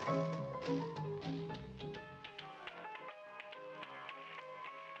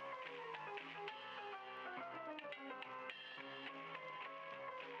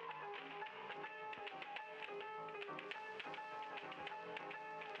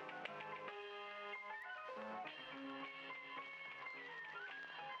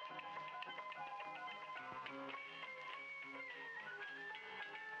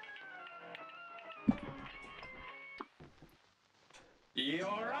 You're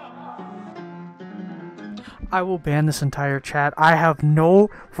up. I will ban this entire chat. I have no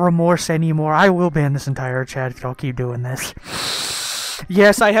remorse anymore. I will ban this entire chat if y'all keep doing this.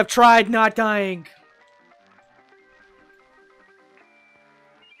 Yes, I have tried not dying.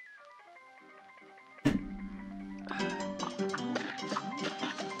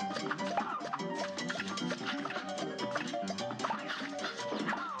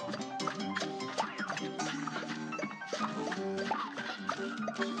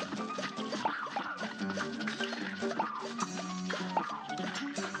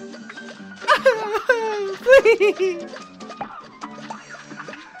 Please.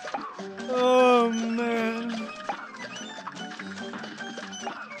 Oh man.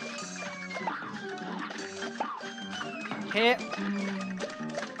 Hit.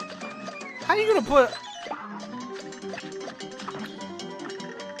 How you gonna put?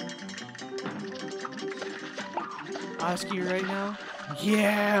 Ask you right now?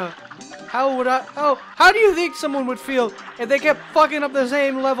 Yeah. How would I? Oh, how do you think someone would feel if they kept fucking up the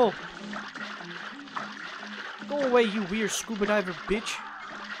same level? Go away, you weird scuba diver bitch.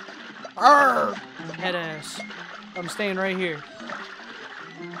 Arrgh! Head ass. I'm staying right here.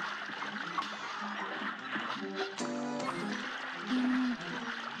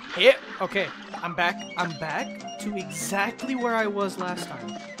 Hit. Okay, I'm back. I'm back to exactly where I was last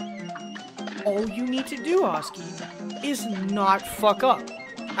time. All you need to do, Oski, is not fuck up.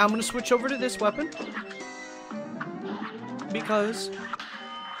 I'm gonna switch over to this weapon because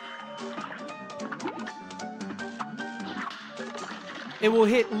it will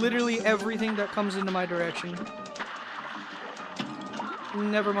hit literally everything that comes into my direction.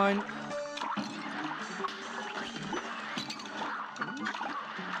 Never mind.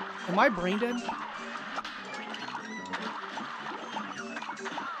 Am I brain dead?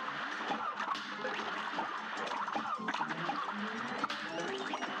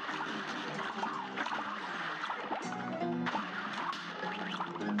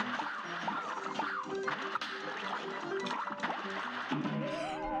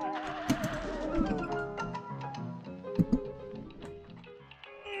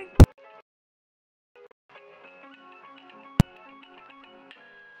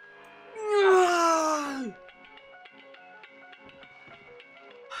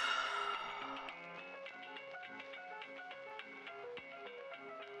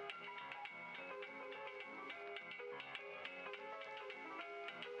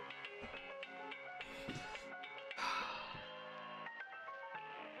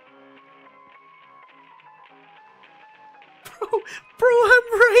 Bro, I'm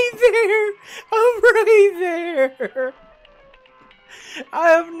right there. I'm right there. I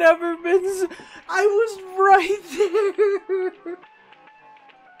have never been. I was right there.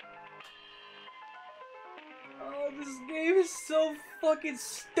 Oh, this game is so fucking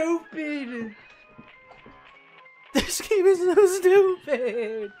stupid. This game is so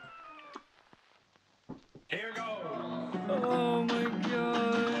stupid. Here goes. Oh my god.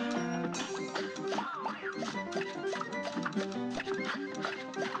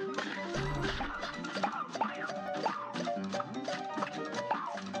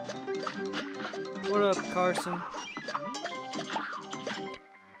 What up, Carson?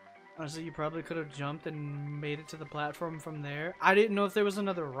 Honestly, you probably could have jumped and made it to the platform from there. I didn't know if there was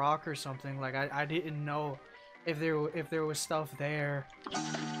another rock or something. Like I didn't know if there was stuff there.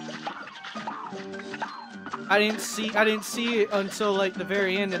 I didn't see it until like the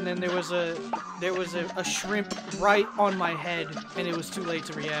very end, and then there was a shrimp right on my head, and it was too late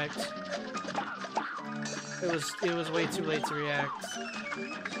to react. It was way too late to react.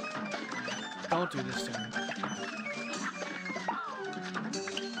 Don't do this to me.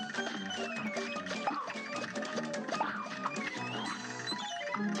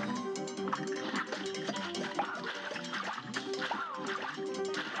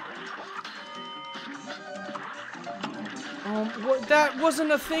 What, that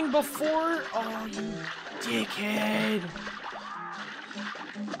wasn't a thing before? Oh, you dickhead.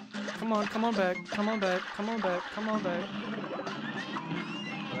 Come on back. Come on back. Come on back. Come on back.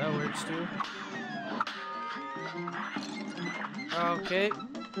 Well, that works too. Okay.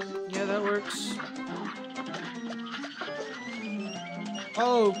 Yeah, that works.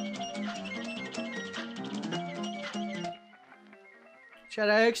 Oh. Chad,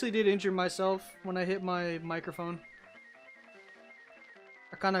 I actually did injure myself when I hit my microphone.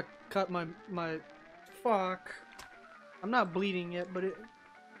 I kind of cut my fuck. I'm not bleeding yet, but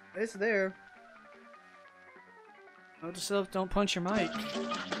it's there. Note to self, don't punch your mic.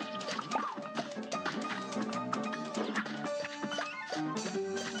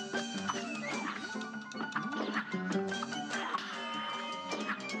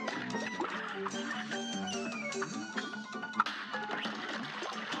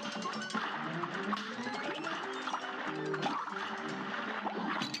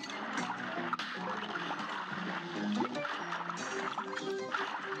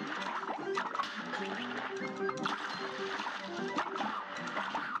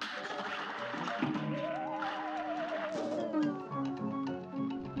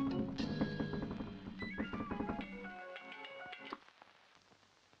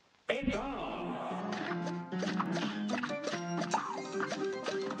 It's on.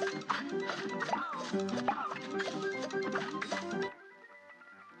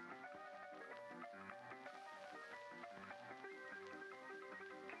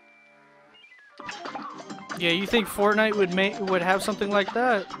 Yeah, you think Fortnite would have something like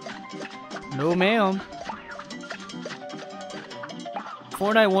that? No, ma'am.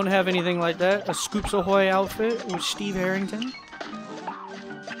 Fortnite won't have anything like that. A Scoops Ahoy outfit with Steve Harrington.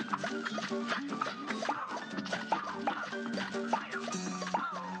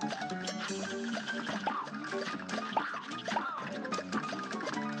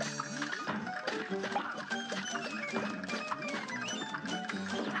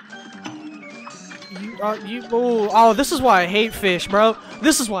 Oh, this is why I hate fish, bro.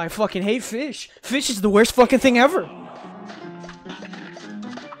 This is why I fucking hate fish. Fish is the worst fucking thing ever.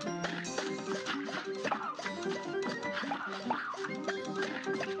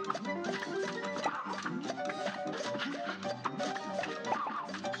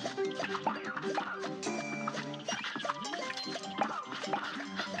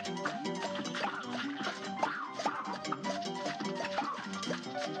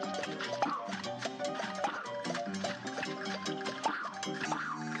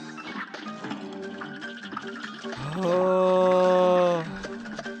 Oh.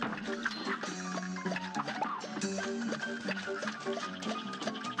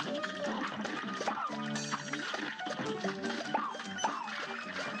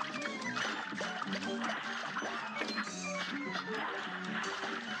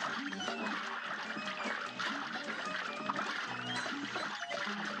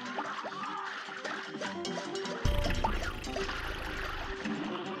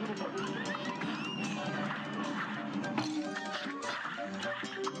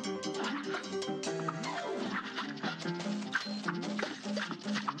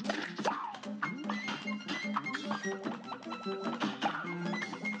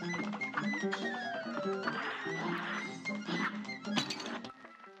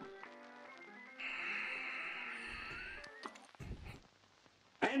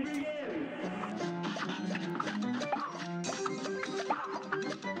 And begin.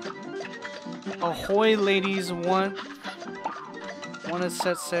 Ahoy, ladies, want to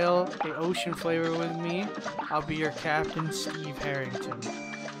set sail a ocean flavor with me? I'll be your captain, Steve Harrington.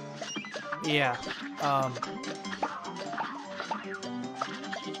 Yeah.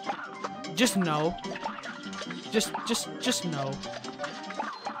 Just no. Just no.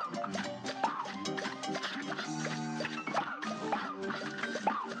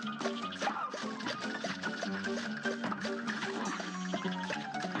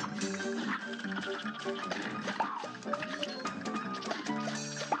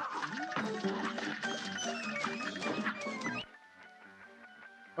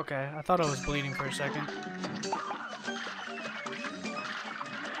 Okay, I thought I was bleeding for a second.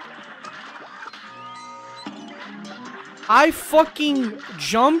 I fucking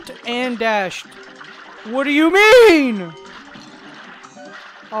jumped and dashed. What do you mean?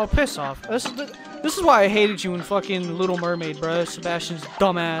 Oh, piss off. This is why I hated you in fucking Little Mermaid, bruh. Sebastian's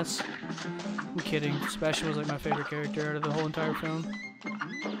dumbass. I'm kidding. Sebastian was like my favorite character out of the whole entire film.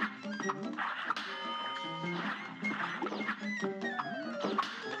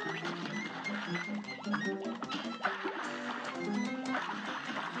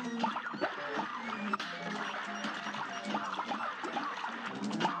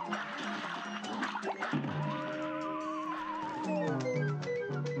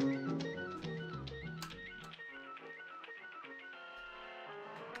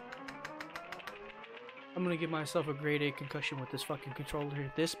 I'm gonna give myself a grade A concussion with this fucking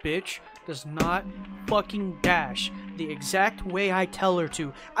controller. This bitch does not fucking dash the exact way I tell her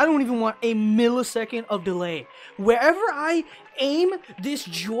to. I don't even want a millisecond of delay. Wherever I aim this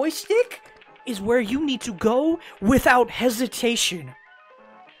joystick is where you need to go without hesitation.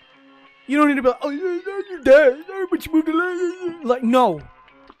 You don't need to be like, oh, you dash, but you move the leg. Like, no.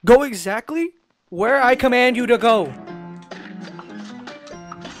 Go exactly where I command you to go.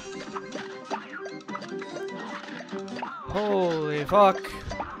 Holy fuck.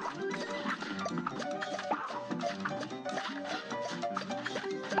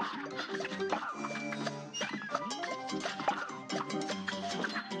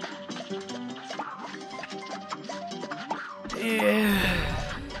 Yeah.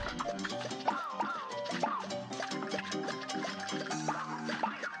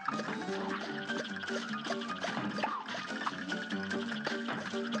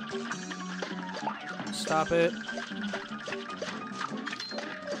 Stop it.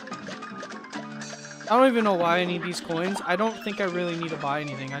 I don't even know why I need these coins. I don't think I really need to buy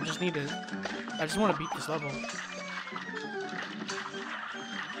anything. I just want to beat this level.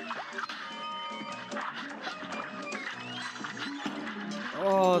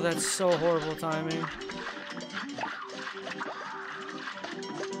 Oh, that's so horrible timing.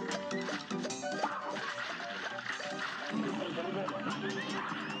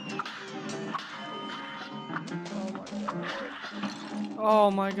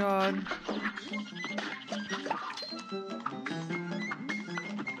 Oh my god.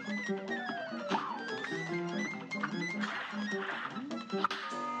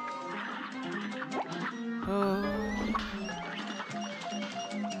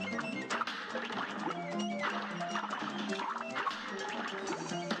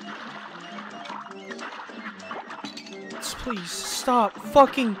 Please stop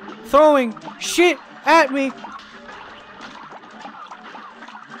fucking throwing shit at me.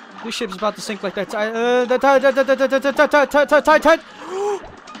 This ship's about to sink like that.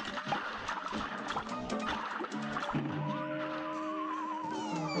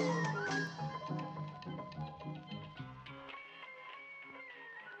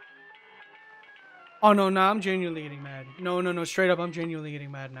 Oh no, no, I'm genuinely getting mad. No, no, no, straight up, I'm genuinely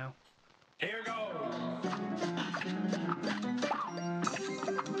getting mad now. Here goes.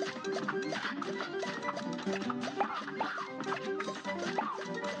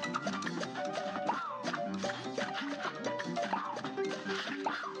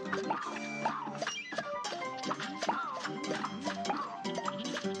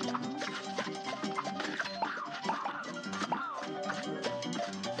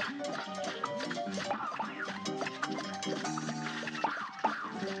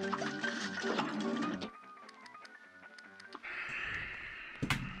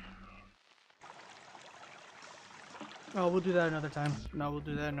 Oh, we'll do that another time. No, we'll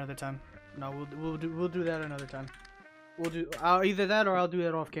do that another time. No, we'll do that another time. I'll either that or I'll do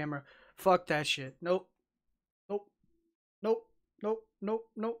that off camera. Fuck that shit. Nope. Nope. Nope. Nope. Nope.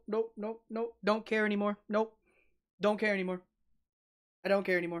 Nope. Nope. Nope. Nope. Don't care anymore. Nope. Don't care anymore. I don't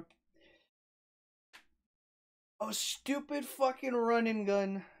care anymore. A stupid fucking run and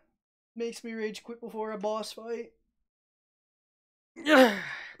gun makes me rage quit before a boss fight.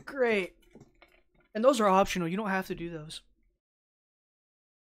 Great. And those are optional. You don't have to do those.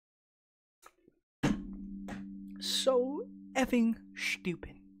 So effing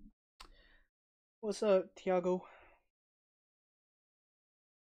stupid. What's up, Tiago?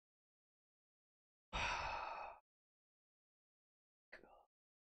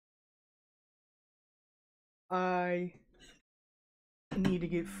 I need to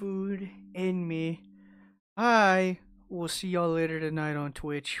get food in me. I will see y'all later tonight on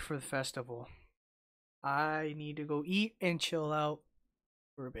Twitch for the festival. I need to go eat and chill out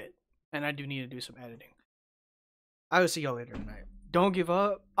for a bit. And I do need to do some editing. I will see y'all later tonight. Don't give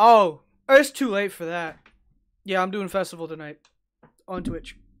up. Oh, it's too late for that. Yeah, I'm doing festival tonight on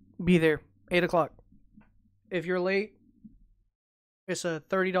Twitch. Be there. 8 o'clock. If you're late, it's a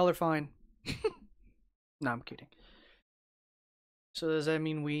 $30 fine. No, I'm kidding. So does that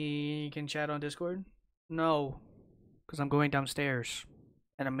mean we can chat on Discord? No. Because I'm going downstairs.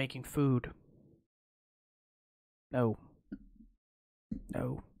 And I'm making food. No.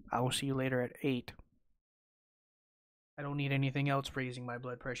 No. I will see you later at 8. I don't need anything else raising my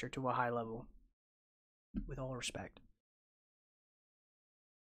blood pressure to a high level. With all respect.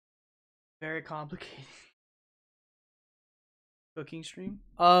 Very complicated. Cooking stream?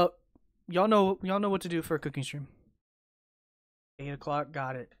 Y'all know what to do for a cooking stream. 8 o'clock,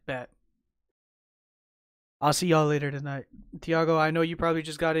 got it. Bet. I'll see y'all later tonight. Tiago, I know you probably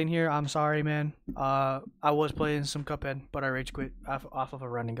just got in here. I'm sorry, man. I was playing some Cuphead, but I rage quit off of a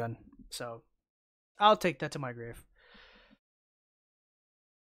running gun. So, I'll take that to my grave.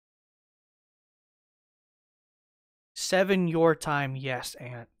 Seven your time, yes,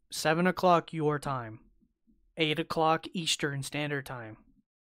 Aunt. 7 o'clock your time. 8 o'clock Eastern Standard Time.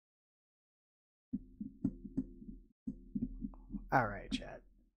 Alright, chat.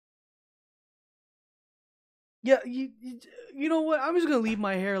 Yeah, you know what? I'm just gonna leave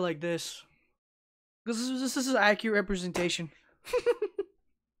my hair like this. Because this is accurate representation.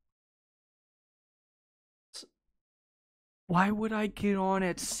 Why would I get on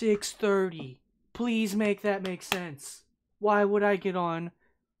at 6:30? Please make that make sense. Why would I get on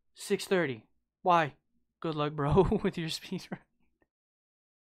 6:30? Why? Good luck, bro, with your speedrun.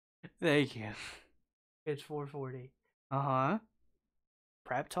 Thank you. It's 4:40. Uh-huh.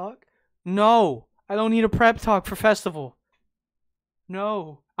 Prep talk? No! I don't need a prep talk for festival.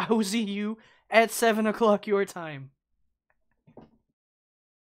 No. I will see you at 7 o'clock your time.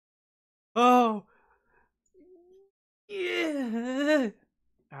 Oh. Yeah.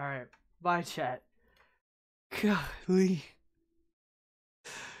 All right. Bye, chat. Golly.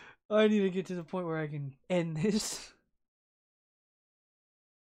 I need to get to the point where I can end this.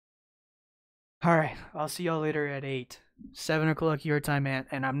 Alright, I'll see y'all later at 8. 7 o'clock your time, man,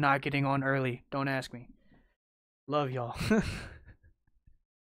 and I'm not getting on early. Don't ask me. Love y'all.